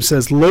 Simon Seb,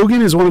 says,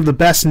 Logan is one of the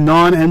best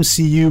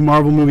non-MCU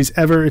Marvel movies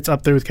ever. It's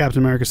up there with Captain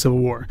America Civil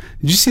War.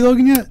 Did you see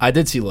Logan yet? I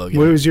did see Logan.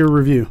 What was your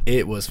review?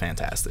 It was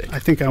fantastic. I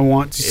think I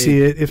want to see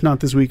it, if not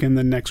this weekend,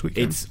 then next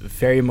weekend. It's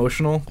very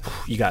emotional.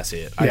 You gotta see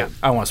it. Yeah.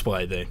 I don't want to spoil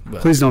anything.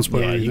 But Please don't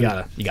spoil yeah,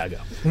 anything. You gotta go.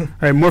 All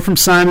right, more from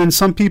Simon.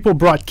 Some people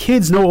brought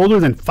kids no older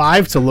than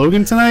 5 to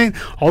Logan tonight.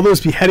 All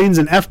those beheadings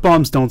and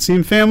F-bombs don't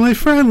seem family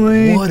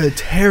friendly. What a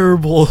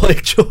terrible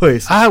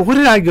choice. What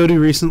did I go to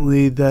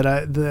recently that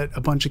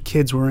a bunch of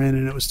kids were in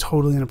and it was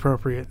totally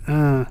inappropriate?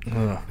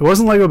 It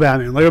wasn't Lego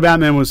Batman. Lego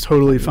Batman was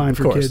totally fine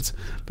for course. kids.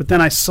 But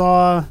then I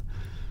saw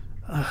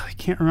I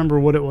can't remember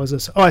what it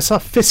was. I saw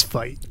Fist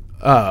Fight.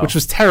 Oh. Which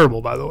was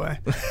terrible, by the way.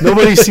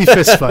 Nobody see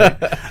Fist Fight,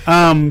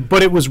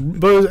 but it was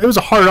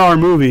a hard R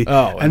movie.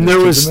 Oh, and there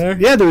was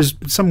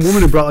some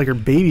woman who brought like her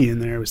baby in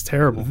there. It was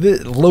terrible.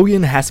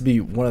 Logan has to be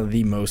one of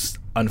the most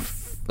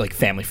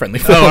family friendly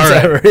films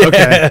right. ever.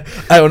 Okay.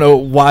 I don't know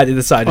why they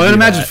decided. Well, to I'd do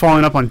imagine that.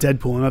 following up on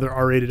Deadpool, another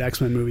R-rated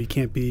X-Men movie,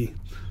 can't be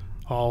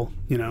all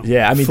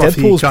Yeah, I mean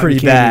fluffy, Deadpool's cotton pretty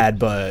candy. bad,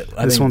 but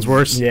This one's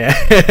worse. Yeah,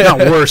 not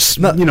worse.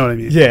 You know what I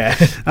mean. Yeah.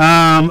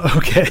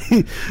 Okay.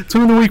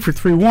 Team of the week for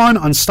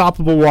 3-1.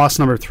 Unstoppable Wasp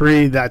number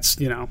 3. That's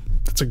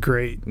a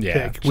great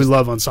pick. We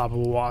love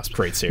Unstoppable Wasp.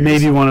 Great series.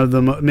 Maybe one of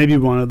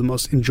the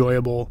most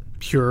enjoyable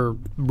pure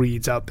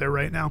reads out there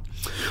right now.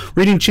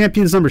 Reading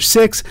Champions number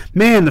 6.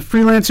 Man, the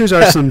freelancers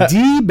are some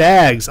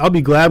D-bags. I'll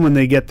be glad when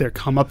they get their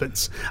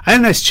comeuppance. I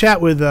had a nice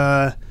chat with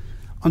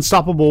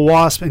Unstoppable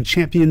Wasp and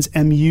Champions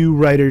MU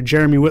writer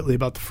Jeremy Whitley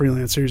about the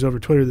freelancers over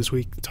Twitter this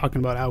week, talking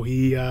about how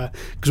he,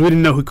 because we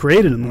didn't know who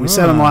created him. When we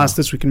said on the last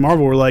This Week in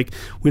Marvel, we're like,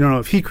 we don't know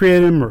if he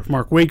created him or if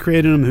Mark Waid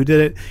created him, who did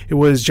it. It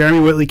was Jeremy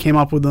Whitley came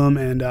up with them,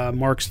 and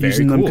Mark's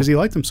using them because he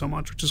liked them so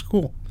much, which is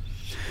cool.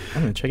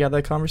 I'm going to check out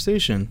that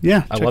conversation.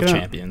 Yeah, I love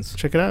Champions.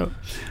 Check it out.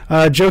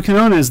 Joe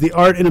Quinones, The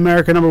Art in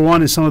America number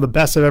 1 is some of the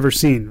best I've ever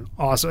seen.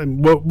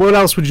 Awesome. What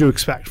else would you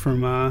expect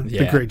from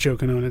the great Joe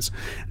Quinones?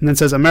 And then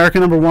says, America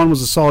number 1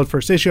 was a solid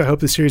first issue. I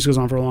hope the series goes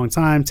on for a long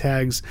time.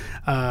 Tags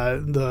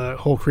the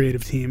whole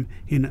creative team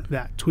in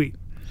that tweet.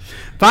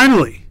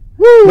 Finally,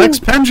 woo! Lex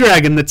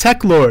Pendragon, the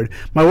Tech Lord.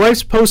 My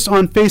wife's post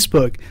on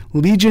Facebook,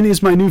 Legion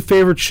is my new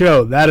favorite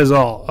show. That is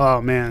all. Oh,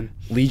 man.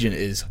 Legion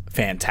is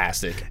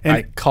fantastic. And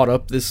I caught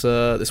up this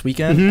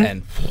weekend,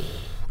 and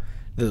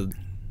it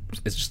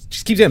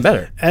just keeps getting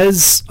better.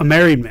 As a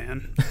married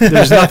man,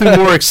 there's nothing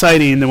more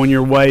exciting than when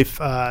your wife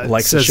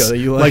likes the show that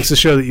you like. Likes the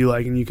show that you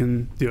like, and you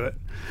can do it.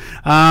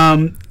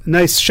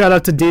 Nice shout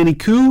out to Danny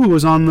Koo, who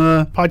was on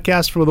the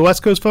podcast for the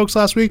West Coast folks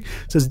last week.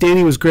 Says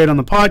Danny was great on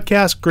the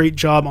podcast. Great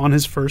job on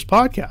his first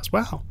podcast.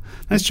 Wow.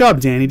 Nice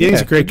job, Danny.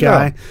 Danny's a great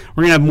guy.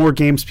 We're going to have more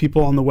games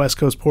people on the West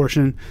Coast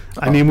portion.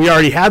 I mean, we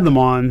already had them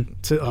on.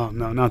 Oh,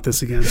 no, not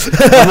this again.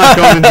 I'm not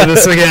going into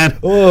this again.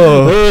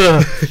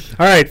 All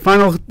right,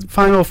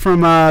 final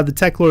from the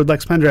Tech Lord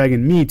Lex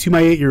Pendragon. Me, to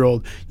my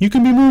 8-year-old. You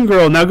can be Moon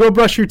Girl. Now go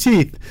brush your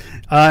teeth.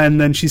 And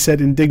then she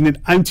said, indignant,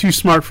 I'm too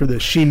smart for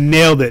this. She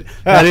nailed it.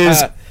 That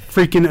is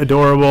freaking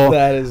adorable.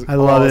 That is I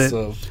love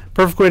it.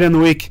 Perfect way to end the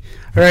week.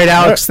 All right,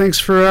 Alex, thanks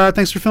for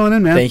filling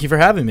in, man. Thank you for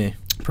having me.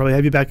 Probably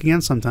have you back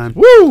again sometime.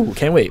 Woo!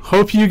 Can't wait.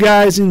 Hope you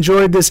guys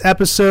enjoyed this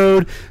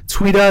episode.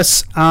 Tweet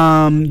us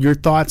your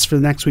thoughts for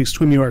next week's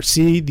Twim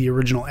URC, the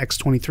original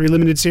X-23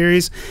 limited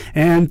series,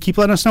 and keep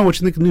letting us know what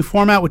you think of the new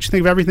format, what you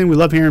think of everything. We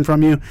love hearing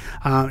from you.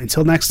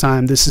 Until next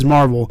time, this is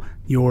Marvel,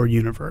 your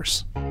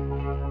universe.